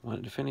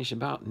 Wanted to finish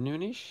about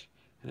noonish,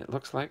 and it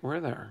looks like we're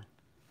there.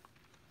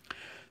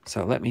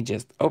 So let me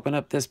just open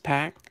up this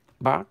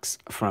box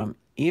from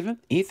Ethan.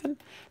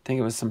 I think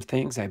it was some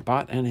things I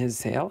bought in his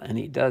sale, and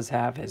he does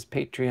have his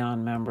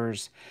Patreon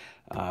members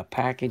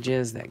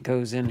packages that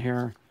goes in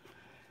here.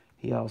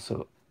 He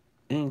also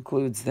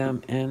includes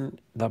them in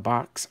the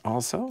box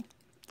also.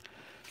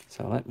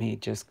 So let me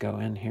just go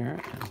in here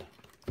and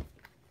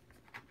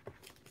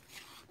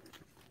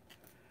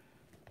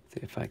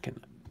see if I can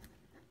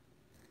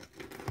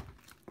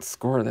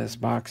score this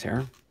box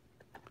here.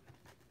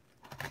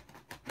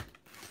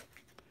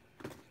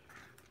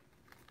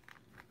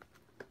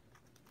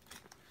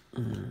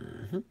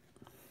 You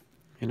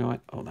know what?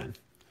 Hold on.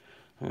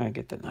 I'm going to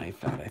get the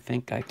knife out. I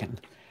think I can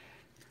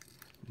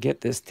get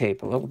this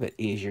tape a little bit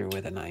easier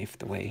with a knife,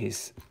 the way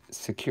he's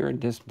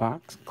secured this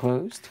box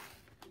closed.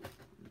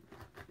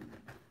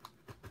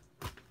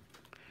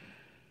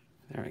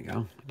 There we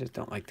go. I just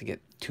don't like to get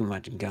too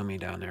much gummy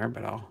down there,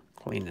 but I'll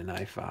clean the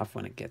knife off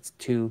when it gets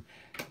too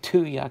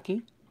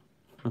yucky.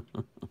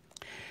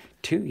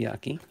 Too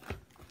yucky.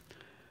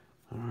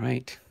 All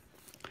right.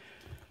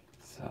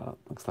 So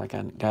it looks like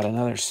I got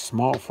another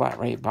small flat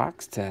rate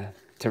box to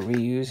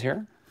reuse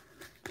here.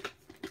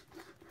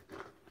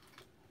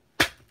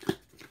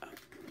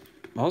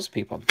 most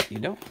people,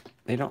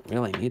 they don't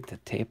really need to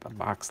tape a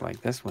box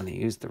like this when they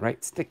use the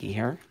right sticky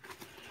here.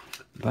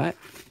 But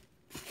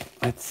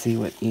let's see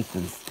what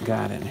Ethan's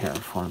got in here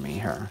for me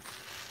here.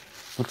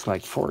 Looks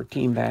like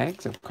 14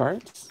 bags of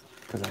cards,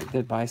 because I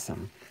did buy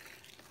some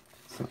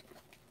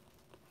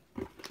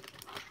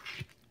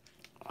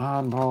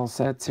oddball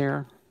sets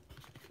here.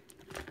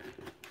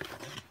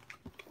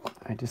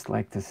 I just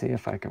like to see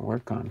if I can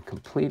work on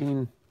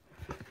completing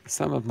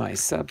some of my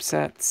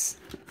subsets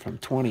from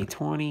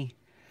 2020.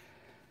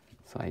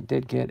 So I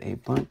did get a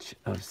bunch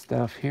of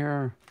stuff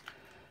here.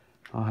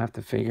 I'll have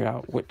to figure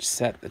out which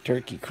set the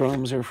turkey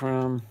chromes are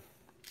from.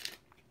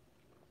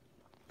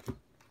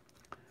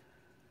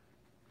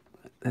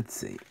 Let's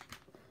see.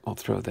 I'll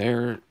throw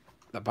there.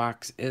 The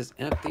box is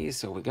empty,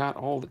 so we got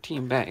all the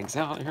team bags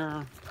out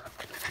here.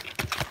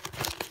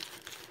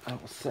 I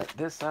will set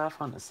this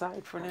off on the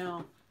side for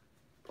now.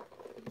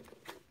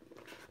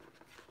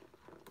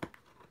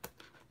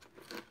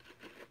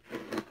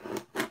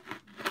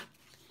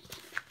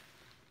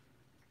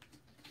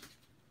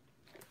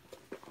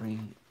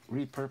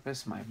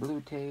 Repurpose my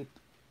blue tape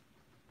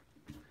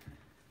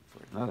for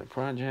another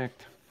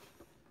project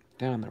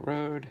down the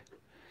road.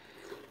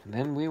 And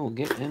then we will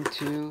get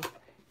into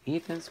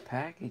Ethan's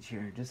package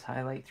here. Just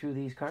highlight through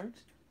these cards.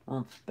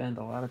 Won't spend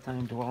a lot of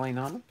time dwelling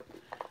on them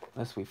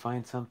unless we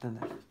find something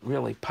that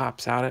really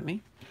pops out at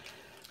me.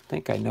 I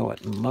think I know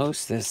what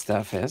most of this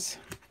stuff is.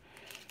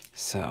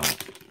 So,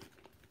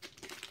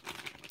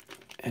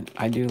 and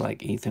I do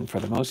like Ethan for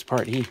the most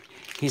part.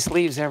 He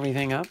sleeves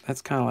everything up.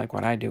 That's kind of like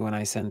what I do when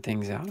I send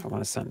things out. I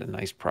want to send a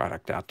nice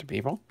product out to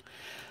people.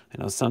 I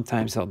know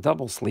sometimes he'll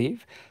double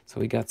sleeve. So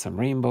we got some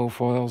rainbow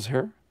foils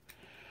here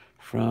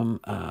from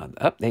the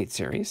Update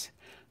series.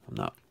 I'm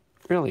not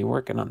really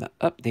working on the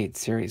Update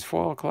series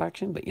foil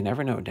collection, but you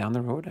never know. Down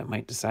the road, I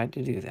might decide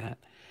to do that.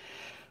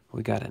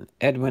 We got an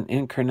Edwin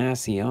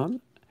Encarnacion,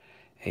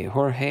 a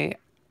Jorge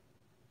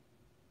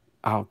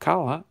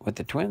Alcala with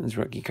the Twins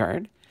rookie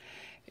card,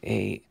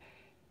 a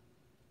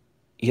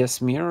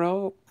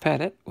Yasmiro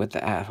Pettit with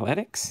the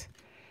Athletics,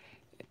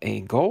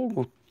 two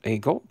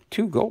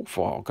gold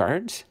foil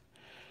cards.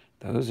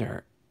 Those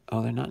are,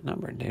 oh, they're not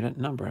numbered. They didn't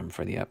number them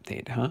for the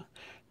update, huh?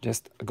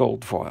 Just a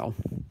gold foil.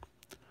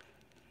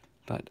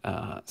 But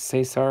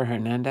Cesar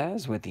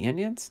Hernandez with the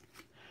Indians,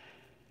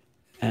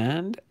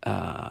 and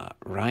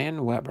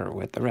Ryan Weber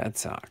with the Red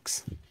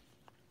Sox.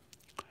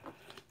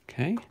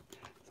 Okay,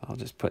 so I'll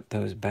just put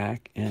those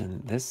back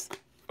in this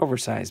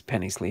oversized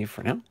penny sleeve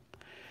for now.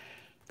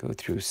 Go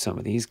through some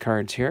of these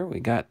cards here. We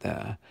got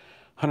the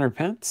Hunter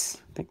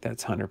Pence. I think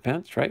that's Hunter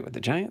Pence, right, with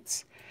the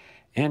Giants.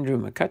 Andrew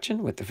McCutchen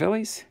with the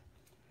Phillies.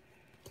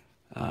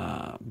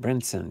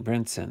 Lewis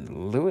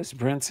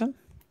Brinson.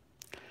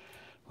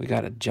 We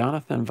got a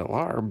Jonathan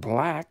Villar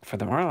black for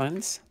the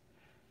Marlins.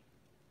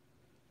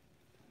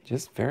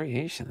 Just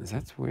variations.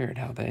 That's weird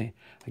how I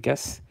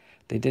guess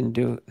they did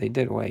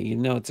away. You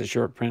know it's a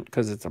short print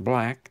because it's a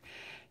black.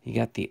 You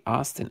got the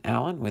Austin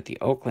Allen with the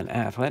Oakland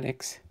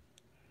Athletics.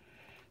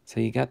 So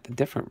you got the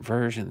different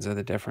versions of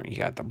you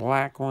got the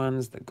black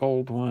ones, the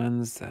gold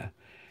ones,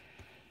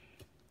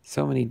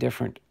 so many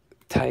different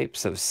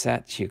types of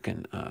sets you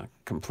can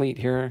complete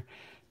here.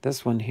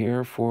 This one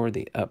here for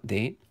the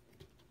update.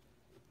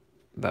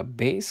 The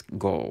base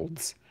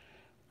golds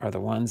are the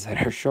ones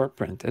that are short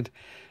printed,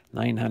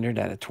 900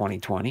 out of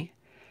 2020.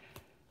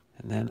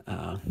 And then,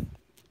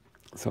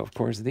 so of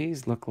course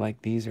these look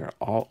like these are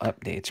all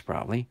updates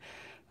probably.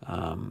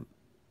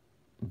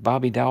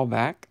 Bobby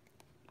Dalbec,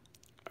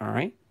 all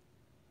right.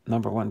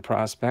 #1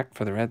 prospect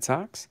for the Red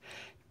Sox.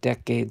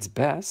 Decade's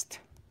best.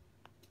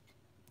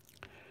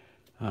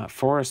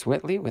 Forrest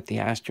Whitley with the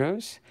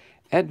Astros.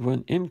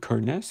 Edwin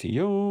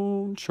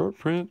Encarnacion, short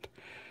print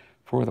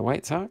for the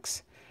White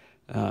Sox.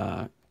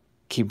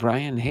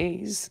 Ke'Bryan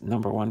Hayes,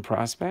 #1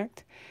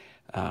 prospect.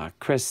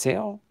 Chris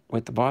Sale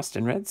with the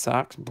Boston Red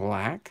Sox,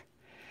 black.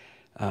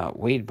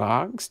 Wade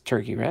Boggs,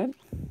 turkey red.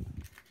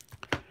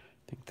 I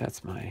think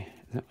is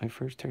that my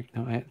first turkey?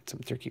 No, I had some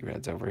turkey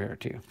reds over here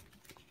too.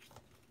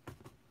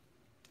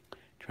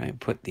 Try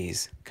and put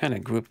these, kind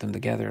of group them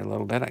together a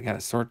little bit. I got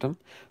to sort them.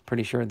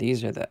 Pretty sure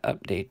these are the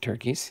update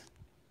turkeys.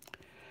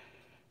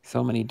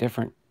 So many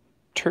different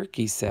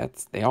turkey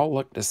sets. They all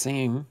look the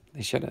same.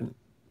 They shouldn't.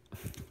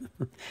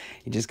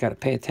 You just got to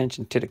pay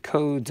attention to the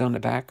codes on the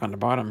back, on the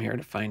bottom here,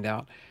 to find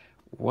out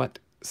what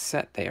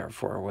set they are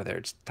for, whether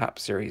it's Top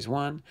Series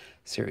 1,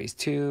 Series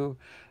 2,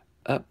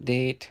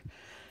 Update.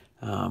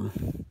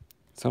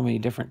 So many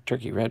different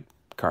turkey red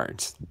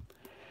cards.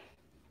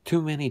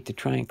 Too many to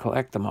try and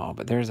collect them all,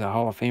 but there's a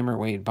Hall of Famer,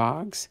 Wade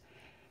Boggs,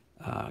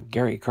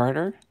 Gary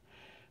Carter,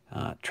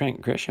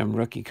 Trent Grisham,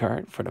 rookie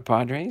card for the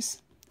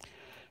Padres,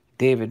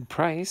 David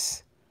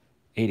Price,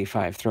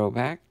 85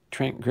 throwback,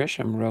 Trent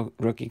Grisham,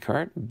 rookie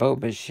card, Bo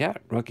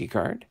Bichette, rookie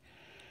card.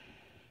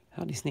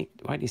 Why'd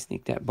he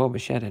sneak that Bo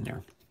Bichette in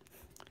there?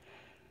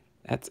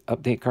 That's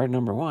update card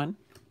 #1.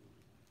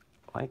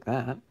 Like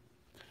that.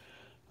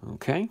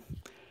 Okay.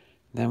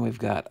 Then we've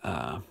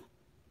got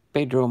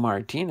Pedro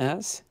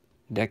Martinez,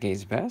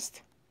 Decade's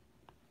best.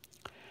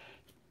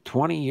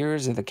 20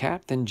 years of the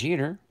captain,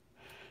 Jeter.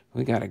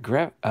 We got a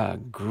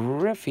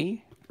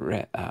Griffey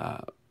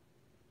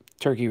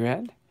turkey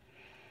red.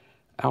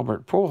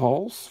 Albert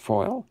Pujols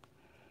foil.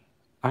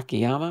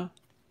 Akiyama.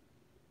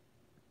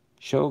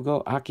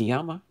 Shogo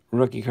Akiyama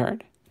rookie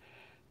card.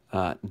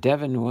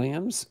 Devin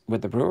Williams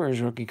with the Brewers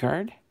rookie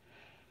card.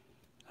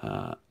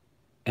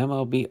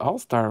 MLB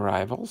All-Star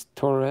rivals,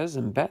 Torres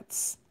and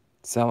Betts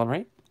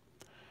celebrate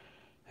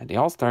at the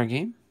All-Star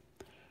game.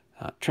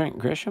 Trent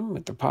Grisham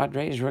with the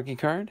Padres rookie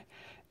card.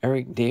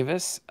 Eric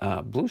Davis,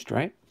 blue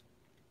stripe.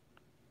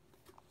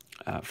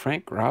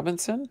 Frank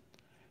Robinson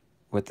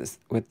with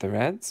the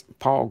Reds.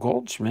 Paul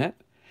Goldschmidt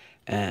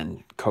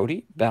and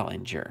Cody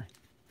Bellinger.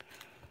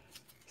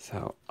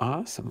 So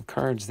awesome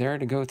cards there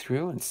to go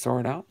through and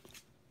sort out.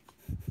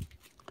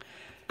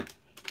 I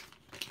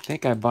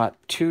think I bought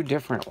 2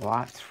 different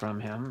lots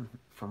from him,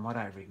 from what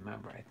I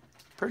remember. I'm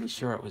pretty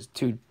sure it was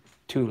two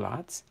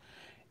lots.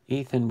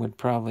 Ethan would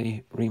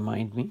probably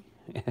remind me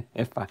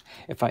if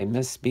I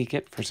misspeak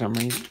it for some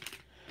reason.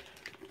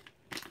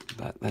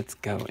 But let's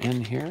go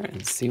in here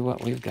and see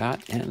what we've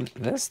got in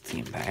this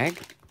team bag.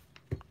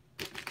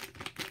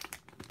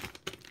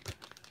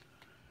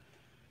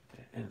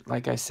 And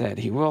like I said,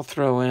 he will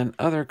throw in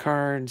other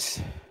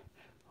cards.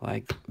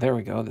 Like, there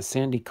we go, the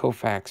Sandy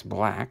Koufax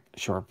Black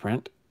short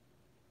print.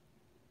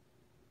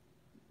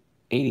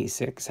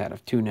 86 out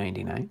of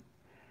 299.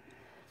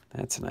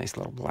 That's a nice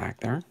little black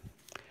there.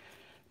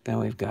 Then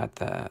we've got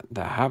the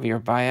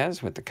Javier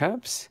Baez with the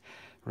Cubs.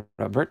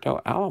 Roberto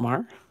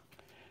Alomar.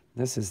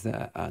 This is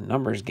the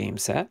numbers game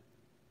set.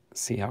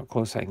 See how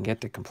close I can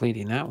get to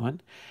completing that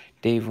one.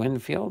 Dave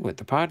Winfield with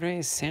the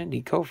Padres.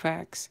 Sandy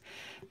Koufax.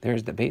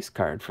 There's the base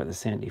card for the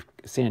Sandy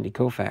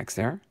Koufax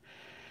there.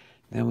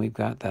 Then we've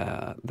got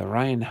the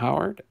Ryan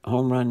Howard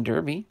Home Run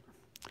Derby.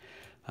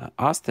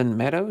 Austin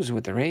Meadows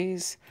with the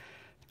Rays.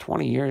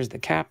 20 years the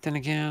captain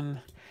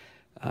again.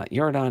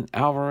 Yordan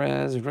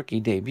Alvarez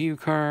rookie debut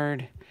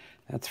card.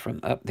 That's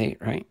from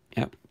Update, right?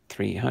 Yep,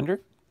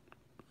 300.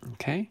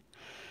 Okay.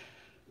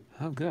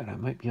 Oh, good. I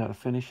might be able to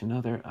finish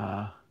another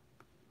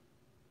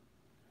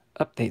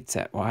update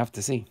set. We'll have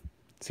to see.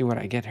 See what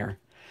I get here.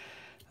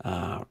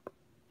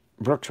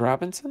 Brooks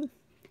Robinson.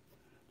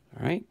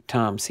 All right.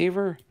 Tom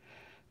Seaver.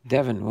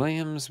 Devin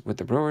Williams with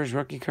the Brewers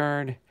rookie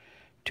card.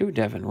 2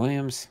 Devin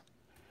Williams.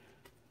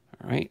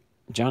 All right.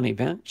 Johnny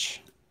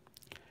Bench.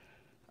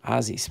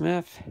 Ozzie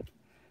Smith.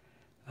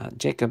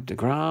 Jacob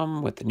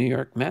deGrom with the New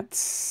York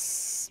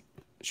Mets.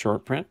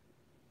 Short print.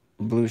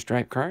 Blue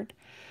stripe card.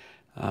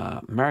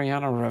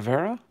 Mariano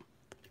Rivera.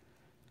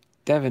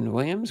 Devin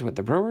Williams with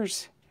the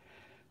Brewers.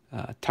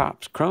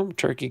 Topps Chrome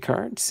Turkey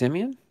card.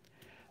 Simeon.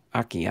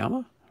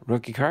 Akiyama.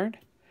 Rookie card.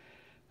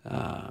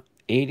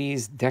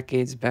 80s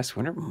Decades Best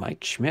Winner.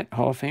 Mike Schmidt,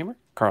 Hall of Famer.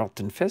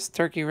 Carlton Fisk,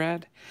 Turkey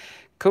Red.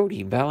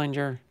 Cody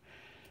Bellinger.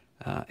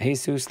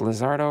 Jesus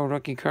Luzardo,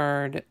 rookie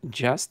card.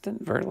 Justin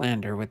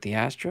Verlander with the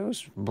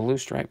Astros, blue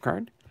stripe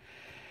card.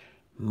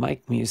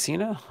 Mike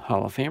Mussina,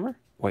 Hall of Famer.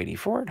 Whitey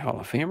Ford,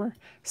 Hall of Famer.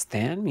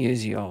 Stan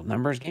Musial,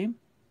 numbers game.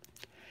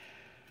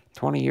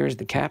 20 years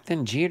the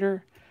captain,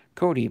 Jeter.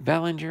 Cody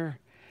Bellinger.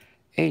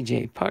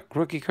 A.J. Puck,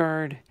 rookie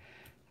card.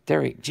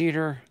 Derek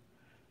Jeter.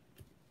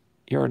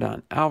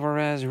 Yordan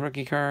Alvarez,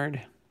 rookie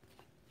card.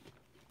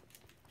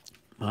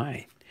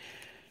 My.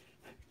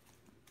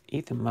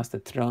 Ethan must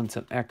have thrown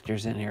some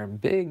extras in here.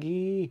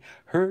 Biggie,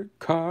 Hurt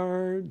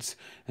cards,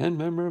 and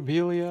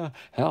memorabilia.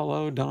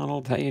 Hello,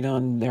 Donald. How you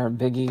doing there,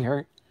 Biggie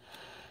Hurt?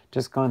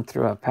 Just gone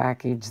through a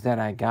package that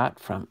I got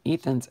from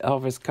Ethan's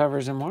Elvis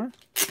Covers and More.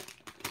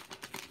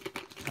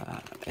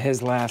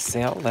 His last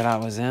sale that I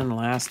was in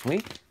last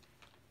week.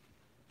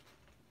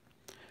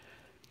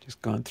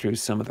 Just gone through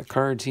some of the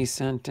cards he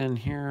sent in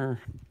here.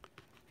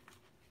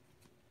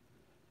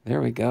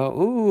 There we go.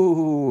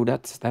 Ooh,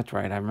 that's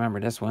right. I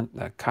remember this one,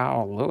 the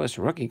Kyle Lewis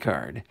rookie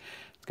card.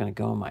 It's going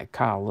to go in my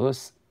Kyle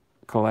Lewis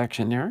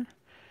collection there.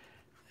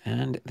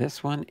 And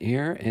this one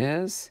here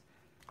is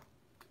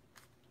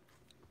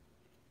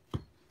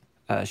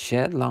a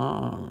Shed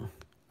Long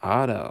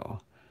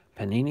auto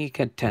Panini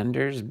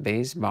Contenders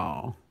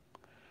baseball. I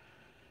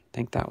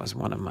think that was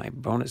one of my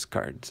bonus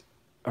cards,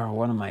 or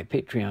one of my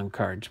Patreon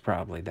cards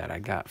probably, that I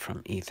got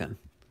from Ethan.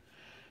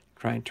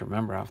 Trying to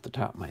remember off the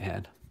top of my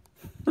head.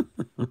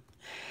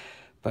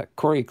 But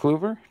Corey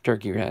Kluber,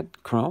 Turkey Red,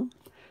 Chrome.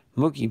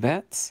 Mookie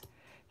Betts,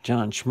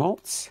 John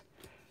Schmaltz,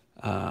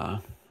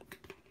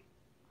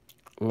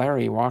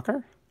 Larry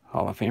Walker,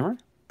 Hall of Famer.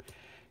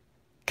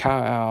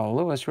 Kyle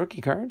Lewis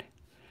rookie card.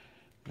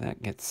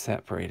 That gets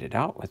separated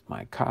out with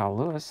my Kyle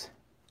Lewis.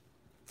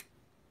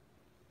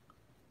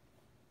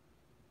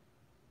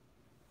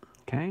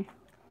 Okay.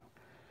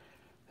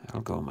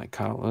 That'll go in my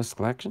Kyle Lewis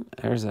collection.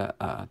 There's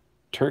a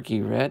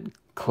Turkey Red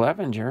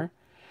Clevenger.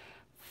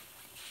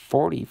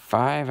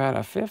 45 out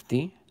of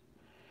 50.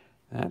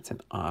 That's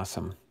an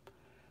awesome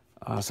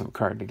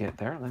card to get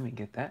there. Let me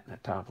get that in the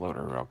top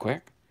loader real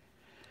quick.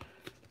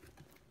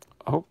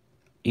 Oh,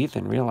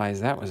 Ethan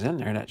realized that was in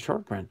there, that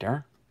short print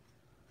there.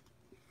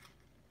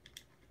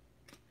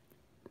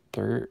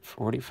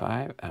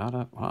 45 out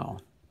of, wow.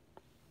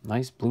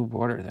 Nice blue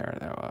border there,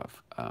 though,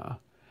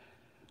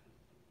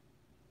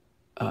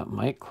 of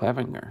Mike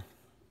Clevinger.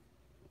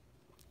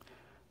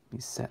 Let me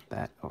set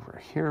that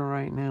over here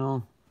right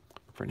now.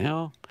 For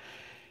now,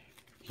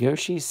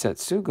 Yoshi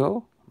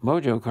Setsugo,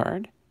 Mojo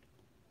card.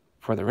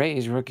 For the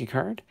Rays, rookie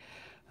card.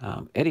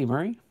 Eddie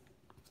Murray,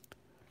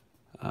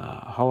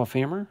 Hall of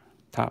Famer,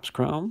 Topps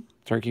Chrome,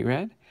 Turkey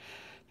Red.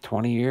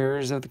 20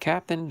 years of the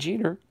Captain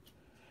Jeter.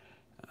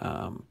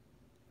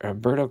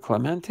 Roberto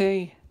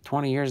Clemente,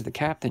 20 years of the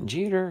Captain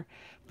Jeter.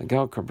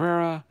 Miguel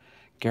Cabrera,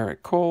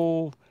 Garrett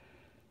Cole,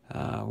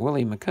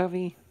 Willie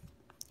McCovey,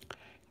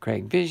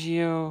 Craig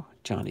Biggio,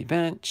 Johnny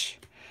Bench,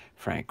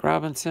 Frank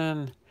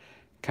Robinson,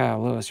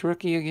 Kyle Lewis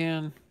rookie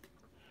again.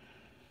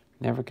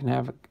 Never can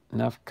have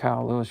enough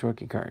Kyle Lewis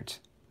rookie cards.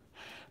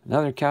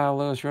 Another Kyle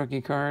Lewis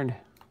rookie card.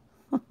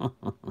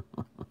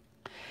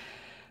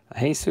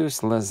 Jesus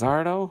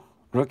Luzardo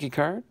rookie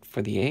card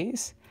for the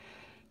A's.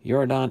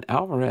 Yordan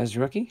Alvarez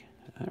rookie.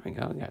 There we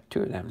go. We got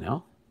two of them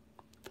now.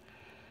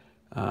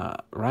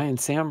 Ryan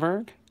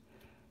Sandberg.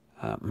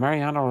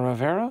 Mariano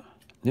Rivera.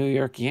 New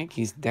York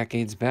Yankees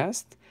Decades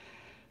Best.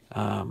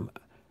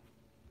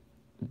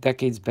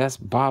 Decades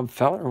Best Bob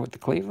Feller with the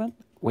Cleveland.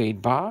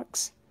 Wade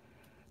Boggs.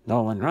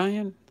 Nolan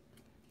Ryan.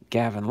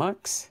 Gavin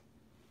Lux.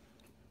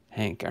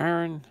 Hank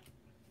Aaron.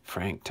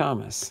 Frank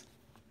Thomas.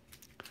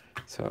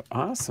 So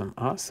awesome,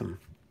 awesome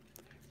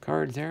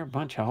cards there. A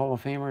bunch of Hall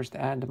of Famers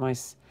to add to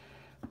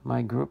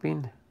my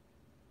grouping.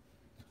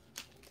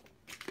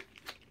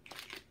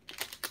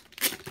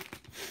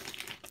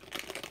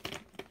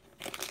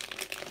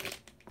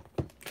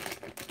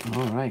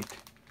 All right.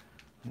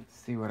 Let's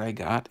see what I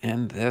got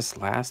in this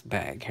last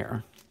bag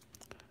here.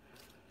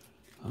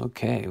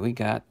 Okay, we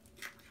got...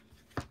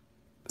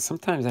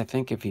 Sometimes I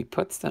think if he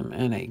puts them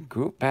in a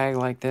group bag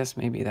like this,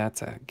 maybe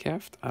that's a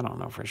gift. I don't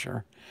know for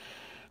sure.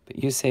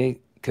 But you say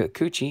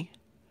Kikuchi,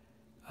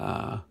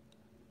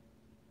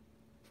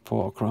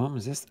 full chrome.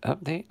 Is this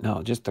update?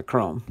 No, just the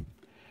chrome.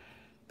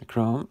 The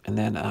chrome. And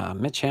then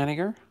Mitch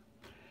Haniger,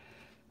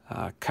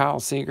 Kyle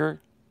Seager,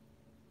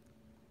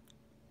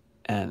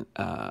 and,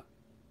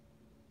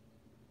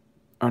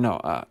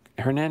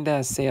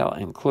 Hernandez, Sale,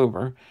 and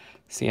Kluber,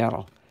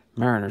 Seattle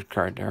Mariners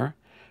card there.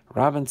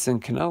 Robinson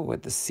Cano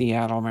with the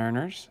Seattle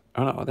Mariners.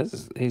 Oh, no,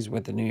 he's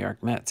with the New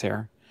York Mets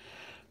here.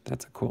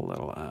 That's a cool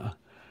little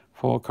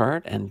full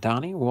card. And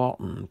Donnie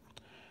Walton,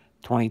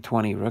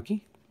 2020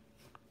 rookie.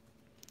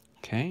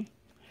 Okay.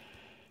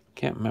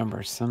 Can't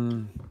remember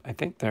I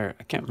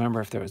can't remember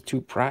if there was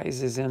 2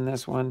 prizes in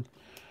this one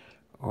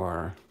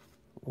or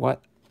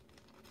what.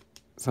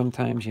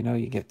 Sometimes, you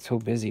get so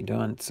busy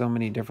doing so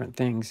many different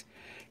things,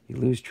 you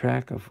lose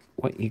track of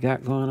what you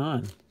got going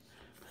on.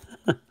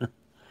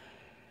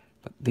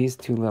 But these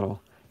 2 little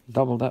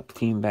doubled up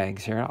team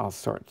bags here, I'll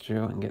sort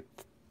through and get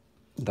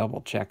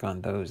double check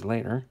on those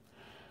later.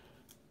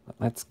 But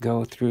let's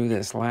go through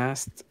this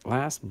last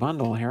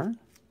bundle here.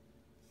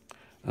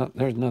 Oh,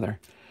 there's another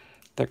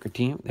thicker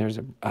team. There's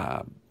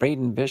a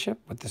Braden Bishop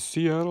with the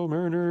Seattle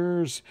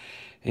Mariners.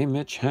 A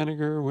Mitch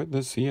Haniger with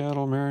the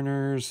Seattle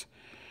Mariners.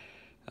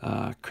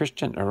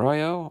 Christian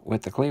Arroyo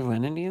with the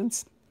Cleveland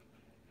Indians.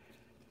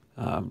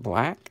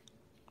 Black.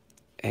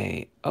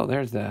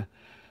 There's the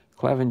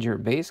Clevenger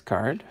base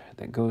card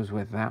that goes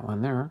with that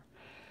one there.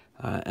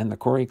 And the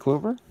Corey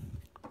Kluber.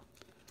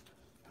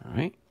 All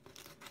right.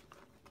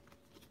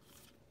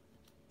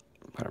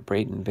 Got a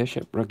Braden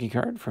Bishop rookie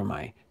card for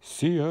my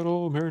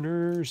Seattle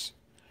Mariners.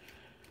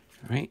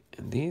 All right.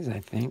 And these, I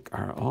think,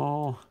 are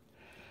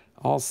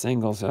all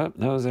singles up.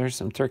 Those are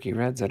some Turkey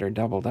Reds that are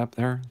doubled up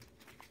there.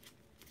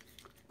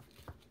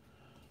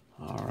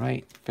 All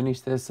right.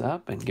 Finish this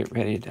up and get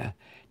ready to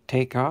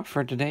take off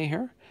for today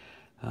here.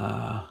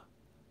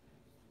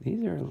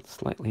 These are a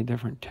slightly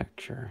different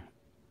texture.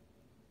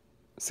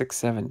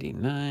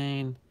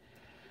 679.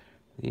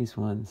 These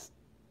ones,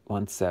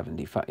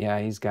 175. Yeah,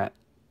 he's got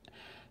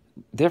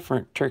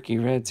different Turkey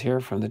Reds here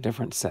from the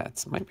different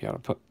sets. Might be able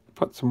to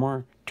put some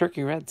more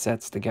Turkey Red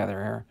sets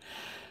together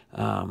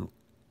here.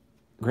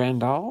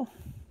 Grandal,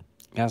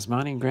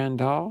 Yasmani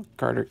Grandal,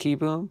 Carter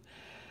Kieboom,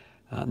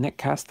 Nick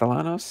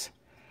Castellanos,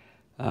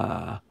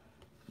 Byron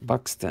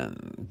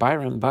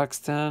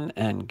Buxton,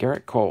 and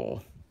Garrett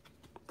Cole.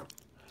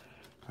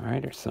 All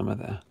right, there's some of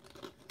the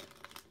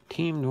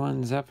teamed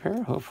ones up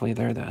here. Hopefully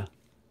they're I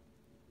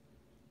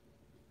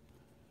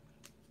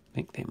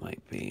think they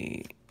might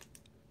be,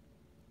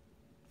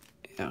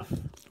 yeah.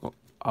 Well,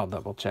 I'll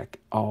double check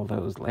all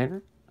those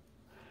later.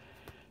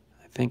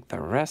 I think the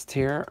rest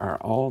here are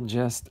all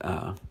just,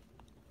 some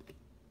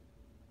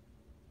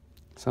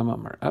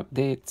of them are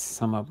updates,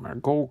 some of them are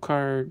gold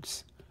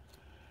cards.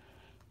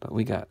 But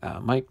we got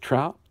Mike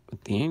Trout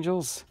with the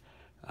Angels,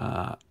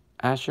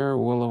 Asher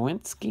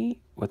Wolowinski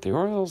with the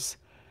Orioles,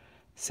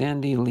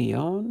 Sandy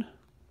Leone.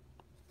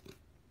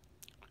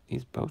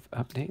 These both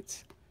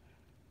updates.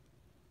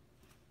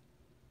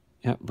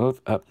 Yep,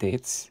 both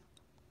updates.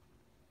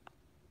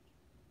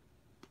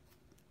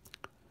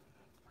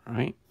 All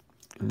right.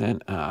 And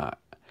then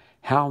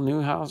Hal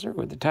Newhouser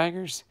with the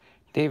Tigers,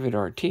 David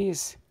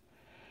Ortiz,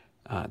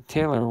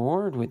 Taylor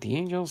Ward with the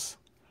Angels.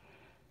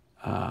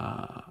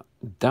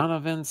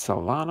 Donovan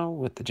Solano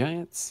with the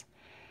Giants.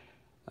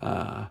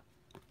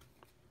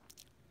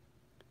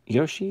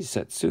 Yoshi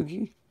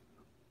Satsugo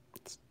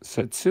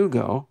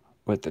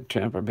with the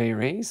Tampa Bay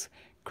Rays.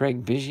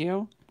 Craig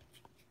Biggio,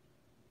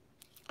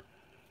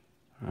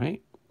 all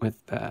right,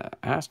 with the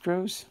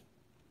Astros.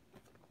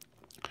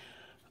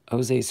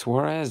 Jose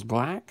Suarez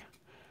Black.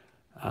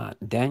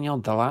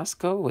 Daniel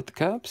Delasco with the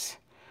Cubs.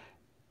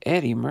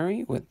 Eddie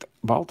Murray with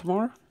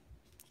Baltimore.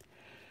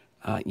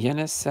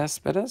 Yenis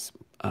Cespedes.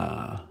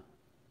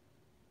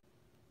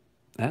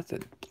 That's a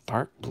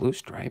dark blue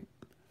stripe.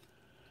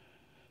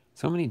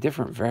 So many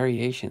different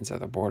variations of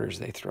the borders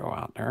they throw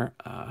out there.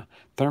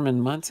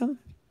 Thurman Munson,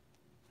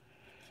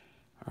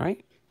 all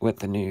right, with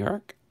the New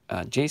York.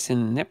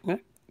 Jason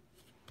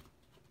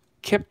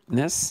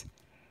Kipnis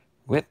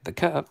with the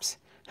Cubs.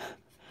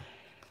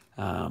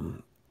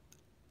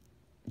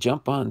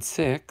 Jump on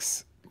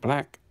 6,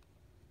 black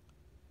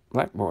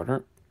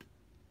border.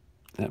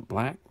 That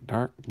black,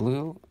 dark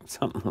blue,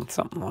 something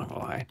along the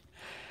line.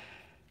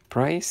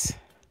 Price,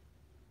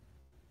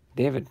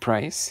 David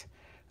Price.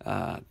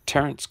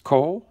 Terrence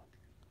Cole,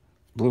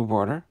 blue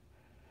border.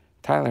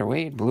 Tyler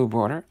Wade, blue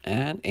border.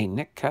 And a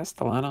Nick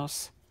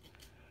Castellanos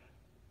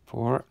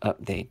for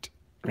update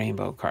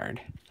rainbow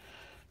card.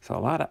 So a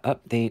lot of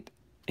update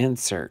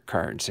insert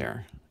cards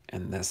there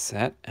in this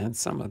set and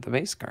some of the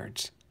base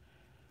cards.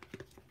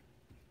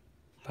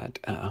 But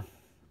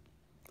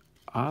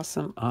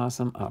awesome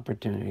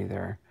opportunity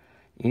there,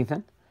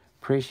 Ethan.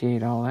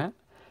 Appreciate all that.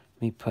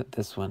 Let me put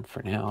this one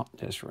for now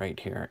just right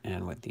here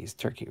and with these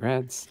turkey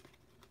reds.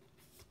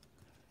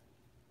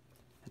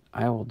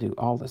 I will do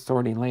all the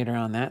sorting later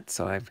on that.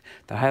 So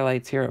the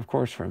highlights here, of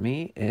course, for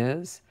me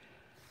is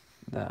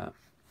the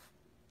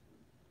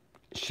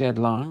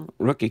Shedlong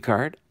rookie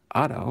card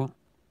auto.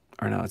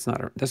 Or no, it's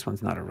not. This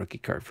one's not a rookie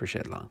card for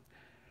Shedlong.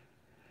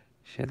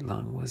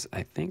 Shedlong was,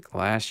 I think,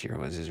 last year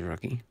was his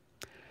rookie.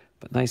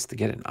 But nice to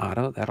get an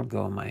auto. That'll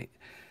go in my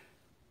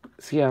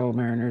Seattle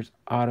Mariners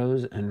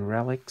autos and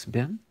relics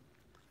bin.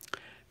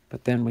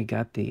 But then we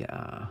got the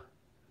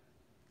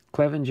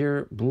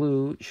Clevenger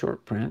blue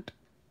short print.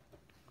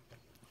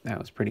 That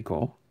was pretty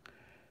cool.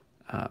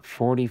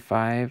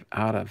 45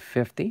 out of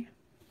 50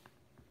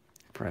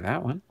 for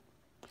that one.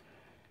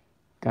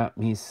 Got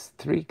me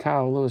 3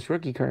 Kyle Lewis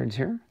rookie cards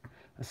here.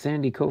 A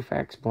Sandy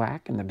Koufax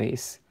black in the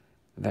base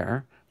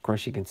there. Of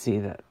course, you can see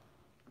that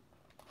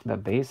the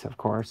base, of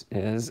course,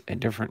 is a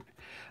different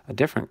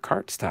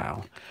cart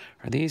style.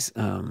 Are these?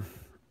 Nope.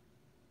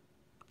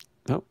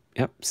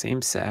 Yep.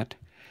 Same set.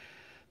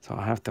 So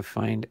I'll have to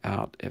find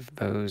out if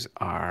those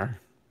are.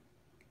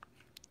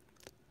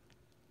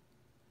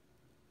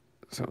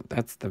 So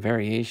that's the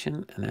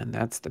variation, and then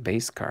that's the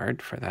base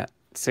card for that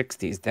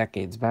 60s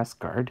Decades Best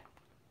card.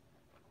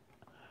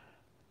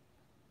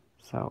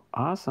 So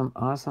awesome.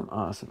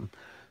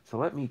 So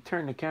let me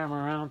turn the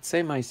camera around,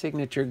 say my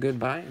signature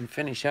goodbye, and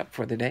finish up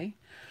for the day.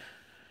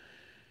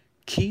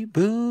 Key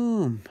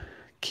boom.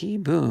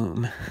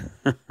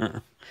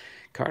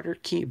 Carter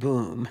Key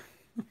boom.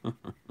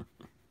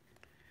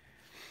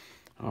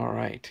 All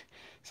right.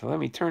 So let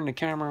me turn the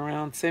camera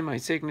around, say my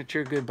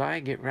signature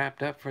goodbye, get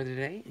wrapped up for the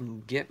day,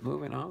 and get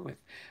moving on with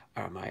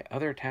my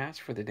other tasks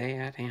for the day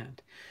at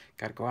hand.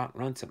 Got to go out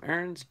and run some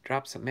errands,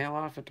 drop some mail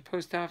off at the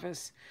post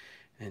office,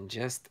 and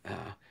just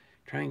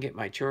try and get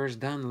my chores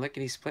done,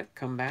 lickety-split,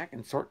 come back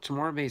and sort some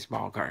more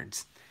baseball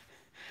cards.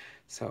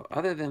 So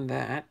other than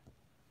that,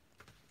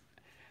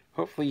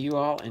 hopefully you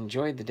all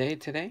enjoyed the day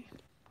today,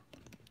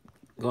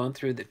 going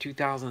through the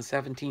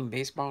 2017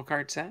 baseball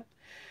card set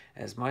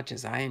as much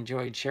as I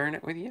enjoyed sharing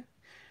it with you.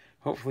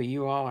 Hopefully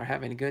you all are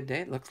having a good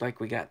day. It looks like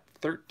we got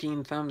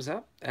 13 thumbs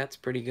up. That's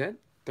pretty good.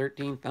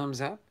 13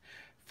 thumbs up.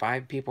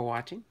 5 people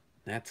watching.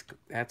 That's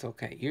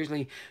okay.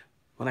 Usually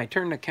when I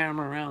turn the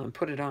camera around and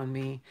put it on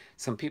me,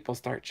 some people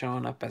start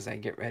showing up as I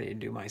get ready to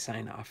do my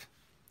sign off.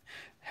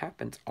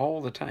 Happens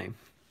all the time.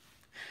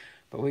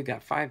 But we've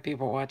got 5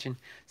 people watching.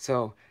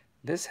 So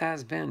this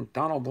has been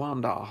Donald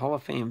Blomdahl, Hall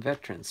of Fame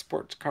veteran,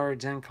 sports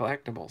cards and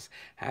collectibles,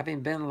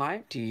 having been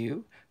live to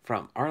you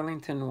from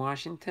Arlington,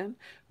 Washington,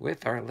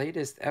 with our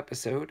latest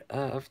episode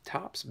of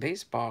Topps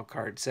Baseball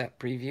Card Set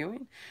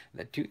previewing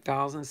the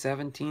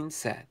 2017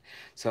 set.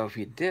 So if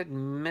you did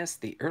miss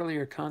the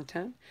earlier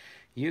content,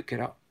 you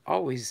could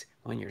always,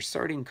 when you're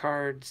sorting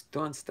cards,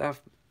 doing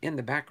stuff in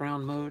the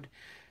background mode,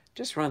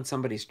 just run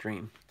somebody's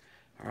stream.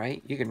 All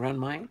right, you can run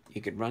mine, you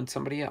could run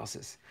somebody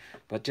else's,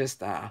 but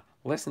just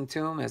listen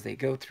to them as they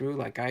go through.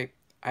 Like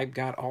I've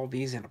got all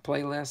these in a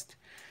playlist,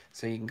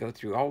 so you can go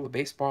through all the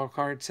baseball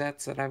card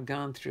sets that I've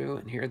gone through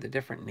and hear the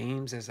different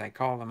names as I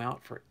call them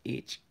out for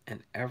each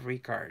and every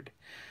card.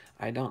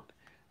 I don't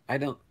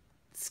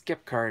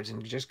skip cards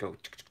and just go.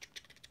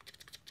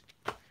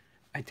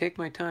 I take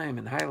my time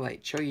and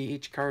highlight, show you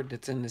each card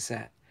that's in the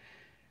set.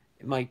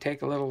 It might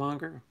take a little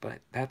longer, but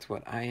that's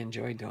what I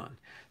enjoy doing.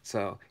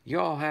 So you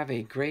all have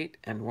a great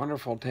and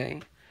wonderful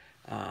day.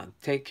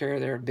 Take care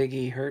there, Big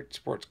E Hurt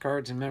Sports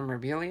Cards and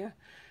Memorabilia.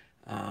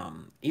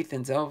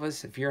 Ethan's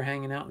Elvis, if you're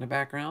hanging out in the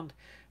background,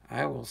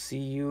 I will see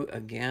you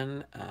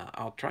again.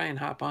 I'll try and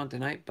hop on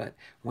tonight, but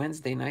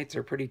Wednesday nights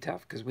are pretty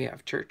tough because we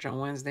have church on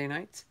Wednesday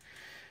nights.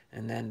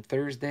 And then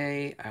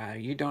Thursday,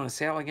 you doing a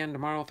sale again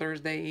tomorrow,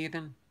 Thursday,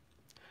 Ethan?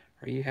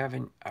 Are you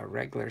having a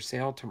regular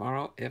sale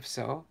tomorrow? If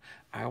so,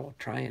 I will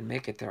try and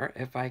make it there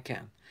if I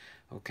can.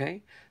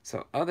 Okay?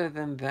 So other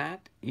than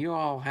that, you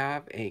all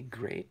have a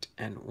great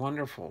and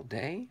wonderful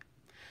day.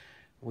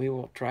 We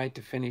will try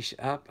to finish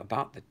up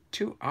about the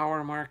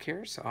 2-hour mark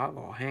here, so I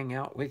will hang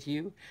out with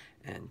you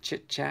and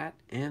chit-chat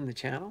in the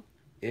channel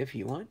if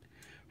you want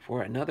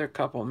for another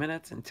couple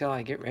minutes until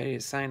I get ready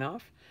to sign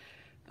off.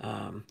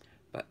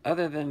 But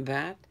other than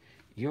that,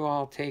 you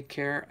all take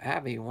care.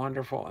 Have a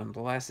wonderful and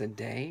blessed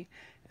day.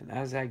 And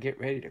as I get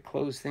ready to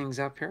close things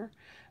up here,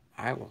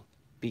 I will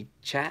be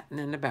chatting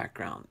in the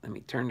background. Let me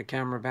turn the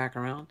camera back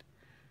around.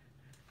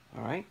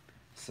 All right.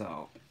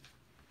 So,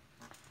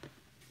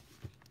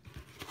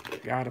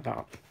 got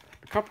about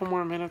a couple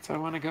more minutes I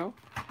want to go.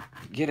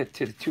 Get it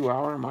to the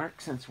 2-hour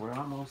mark since we're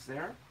almost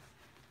there.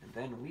 And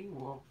then we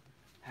will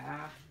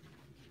have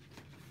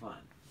fun.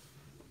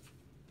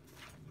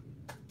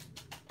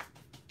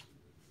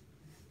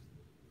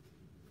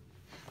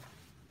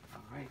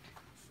 Right.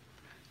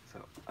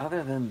 So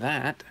other than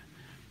that,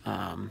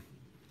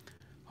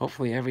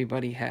 hopefully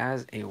everybody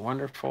has a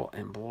wonderful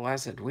and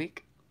blessed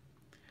week.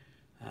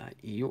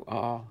 You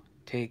all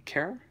take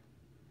care,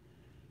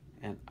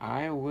 and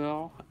I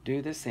will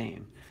do the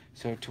same.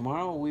 So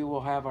tomorrow we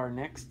will have our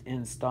next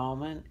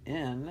installment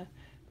in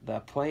the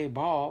Play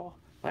Ball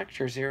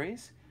lecture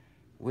series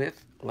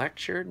with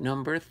lecture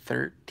number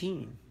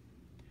 13.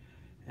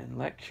 And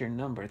lecture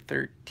number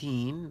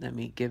 13, let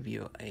me give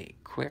you a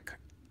quick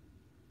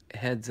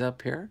heads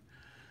up here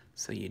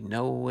so you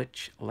know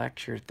which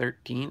lecture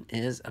 13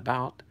 is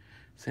about,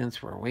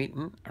 since we're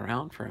waiting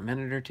around for a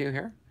minute or two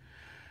here.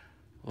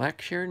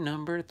 Lecture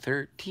number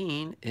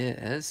 13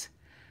 is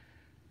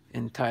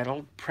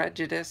entitled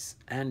Prejudice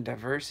and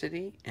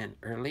Diversity in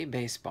Early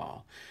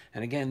Baseball.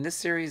 And again, this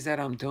series that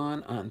I'm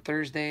doing on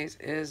Thursdays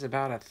is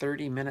about a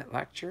 30-minute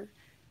lecture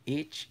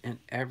each and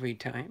every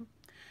time.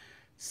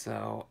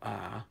 So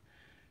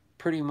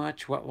pretty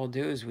much what we'll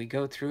do is we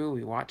go through,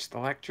 we watch the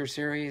lecture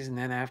series, and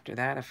then after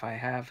that, if I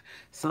have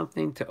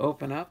something to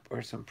open up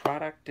or some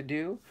product to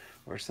do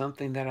or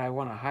something that I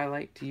want to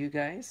highlight to you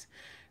guys,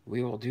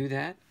 we will do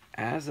that.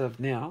 As of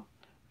now,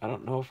 I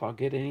don't know if I'll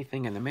get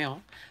anything in the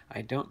mail.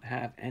 I don't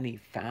have any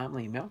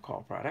family mail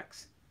call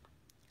products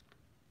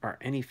or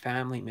any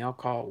family mail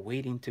call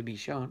waiting to be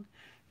shown.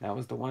 That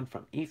was the one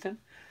from Ethan.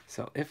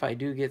 So if I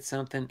do get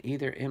something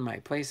either in my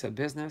place of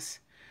business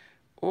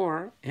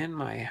or in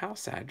my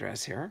house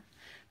address here,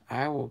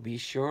 I will be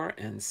sure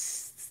and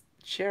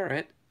share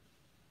it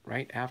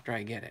right after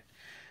I get it.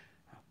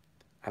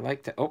 I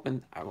like to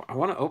open, I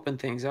want to open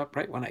things up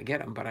right when I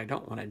get them, but I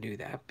don't want to do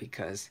that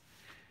because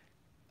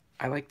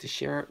I like to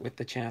share it with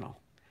the channel.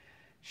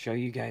 Show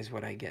you guys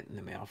what I get in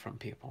the mail from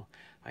people.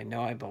 I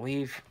know, I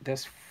believe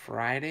this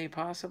Friday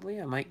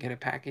possibly, I might get a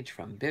package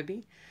from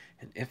Bibby.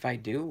 And if I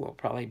do, we'll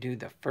probably do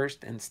the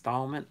first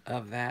installment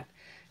of that,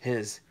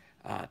 his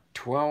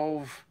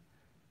 12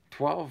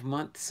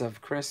 months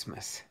of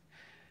Christmas.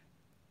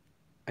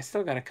 I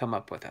still got to come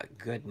up with a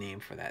good name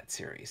for that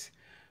series,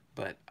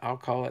 but I'll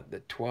call it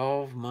the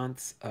 12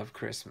 months of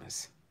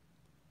Christmas,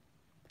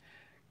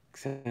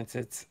 since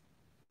it's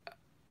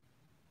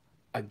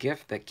a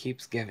gift that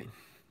keeps giving.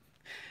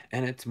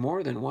 And it's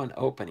more than one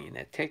opening.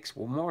 It takes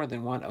more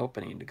than one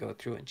opening to go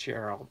through and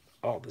share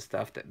all the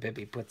stuff that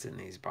Bibby puts in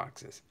these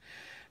boxes.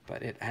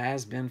 But it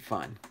has been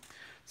fun.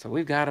 So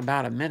we've got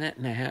about a minute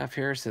and a half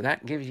here, so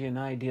that gives you an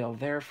idea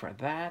there for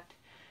that.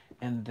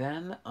 And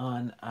then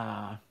on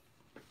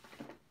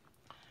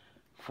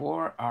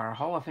for our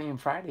Hall of Fame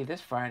Friday,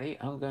 this Friday,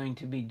 I'm going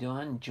to be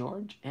doing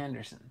George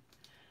Anderson.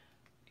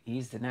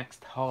 He's the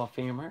next Hall of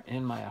Famer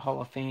in my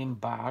Hall of Fame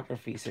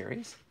biography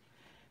series.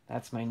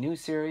 That's my new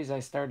series I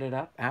started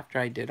up after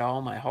I did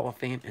all my Hall of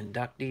Fame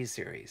inductees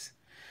series.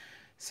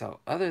 So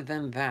other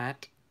than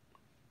that,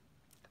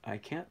 I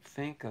can't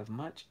think of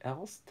much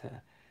else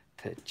to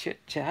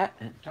chit-chat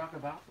and talk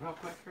about real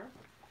quick here.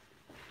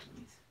 Let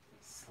me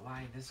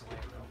slide this away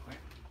real quick.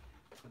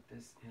 Put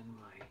this in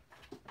my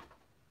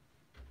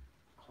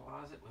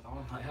closet with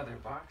all my other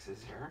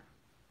boxes here.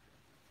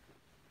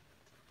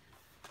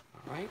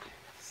 All right,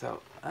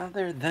 so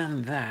other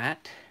than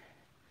that,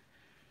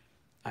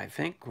 I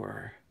think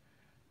we're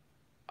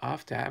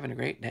off to having a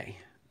great day.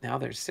 Now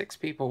there's 6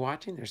 people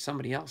watching. There's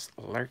somebody else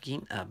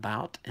lurking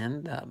about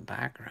in the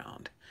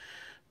background.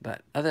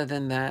 But other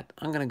than that,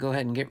 I'm going to go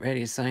ahead and get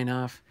ready to sign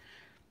off.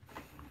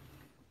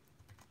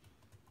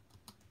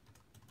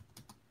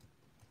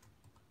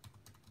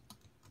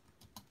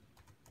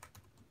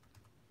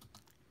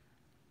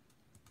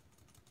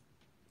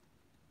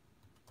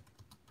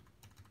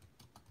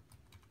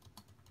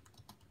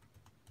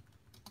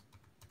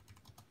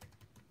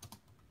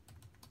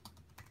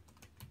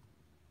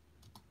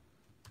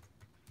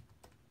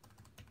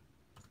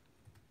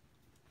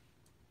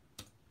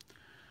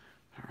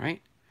 All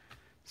right.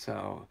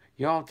 So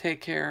y'all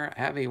take care.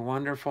 Have a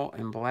wonderful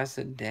and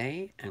blessed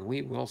day, and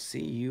we will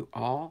see you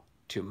all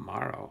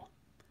tomorrow.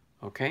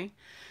 Okay?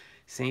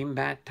 Same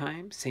bat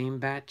time, same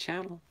bat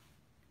channel.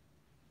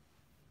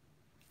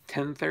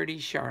 10:30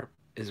 sharp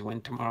is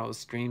when tomorrow's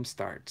stream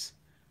starts.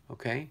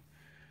 Okay?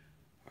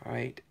 All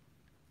right.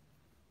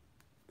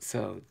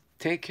 So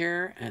take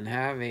care and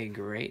have a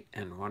great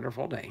and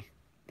wonderful day.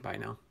 Bye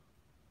now.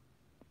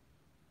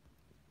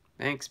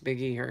 Thanks,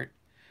 Biggie Hurt.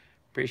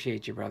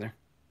 Appreciate you, brother.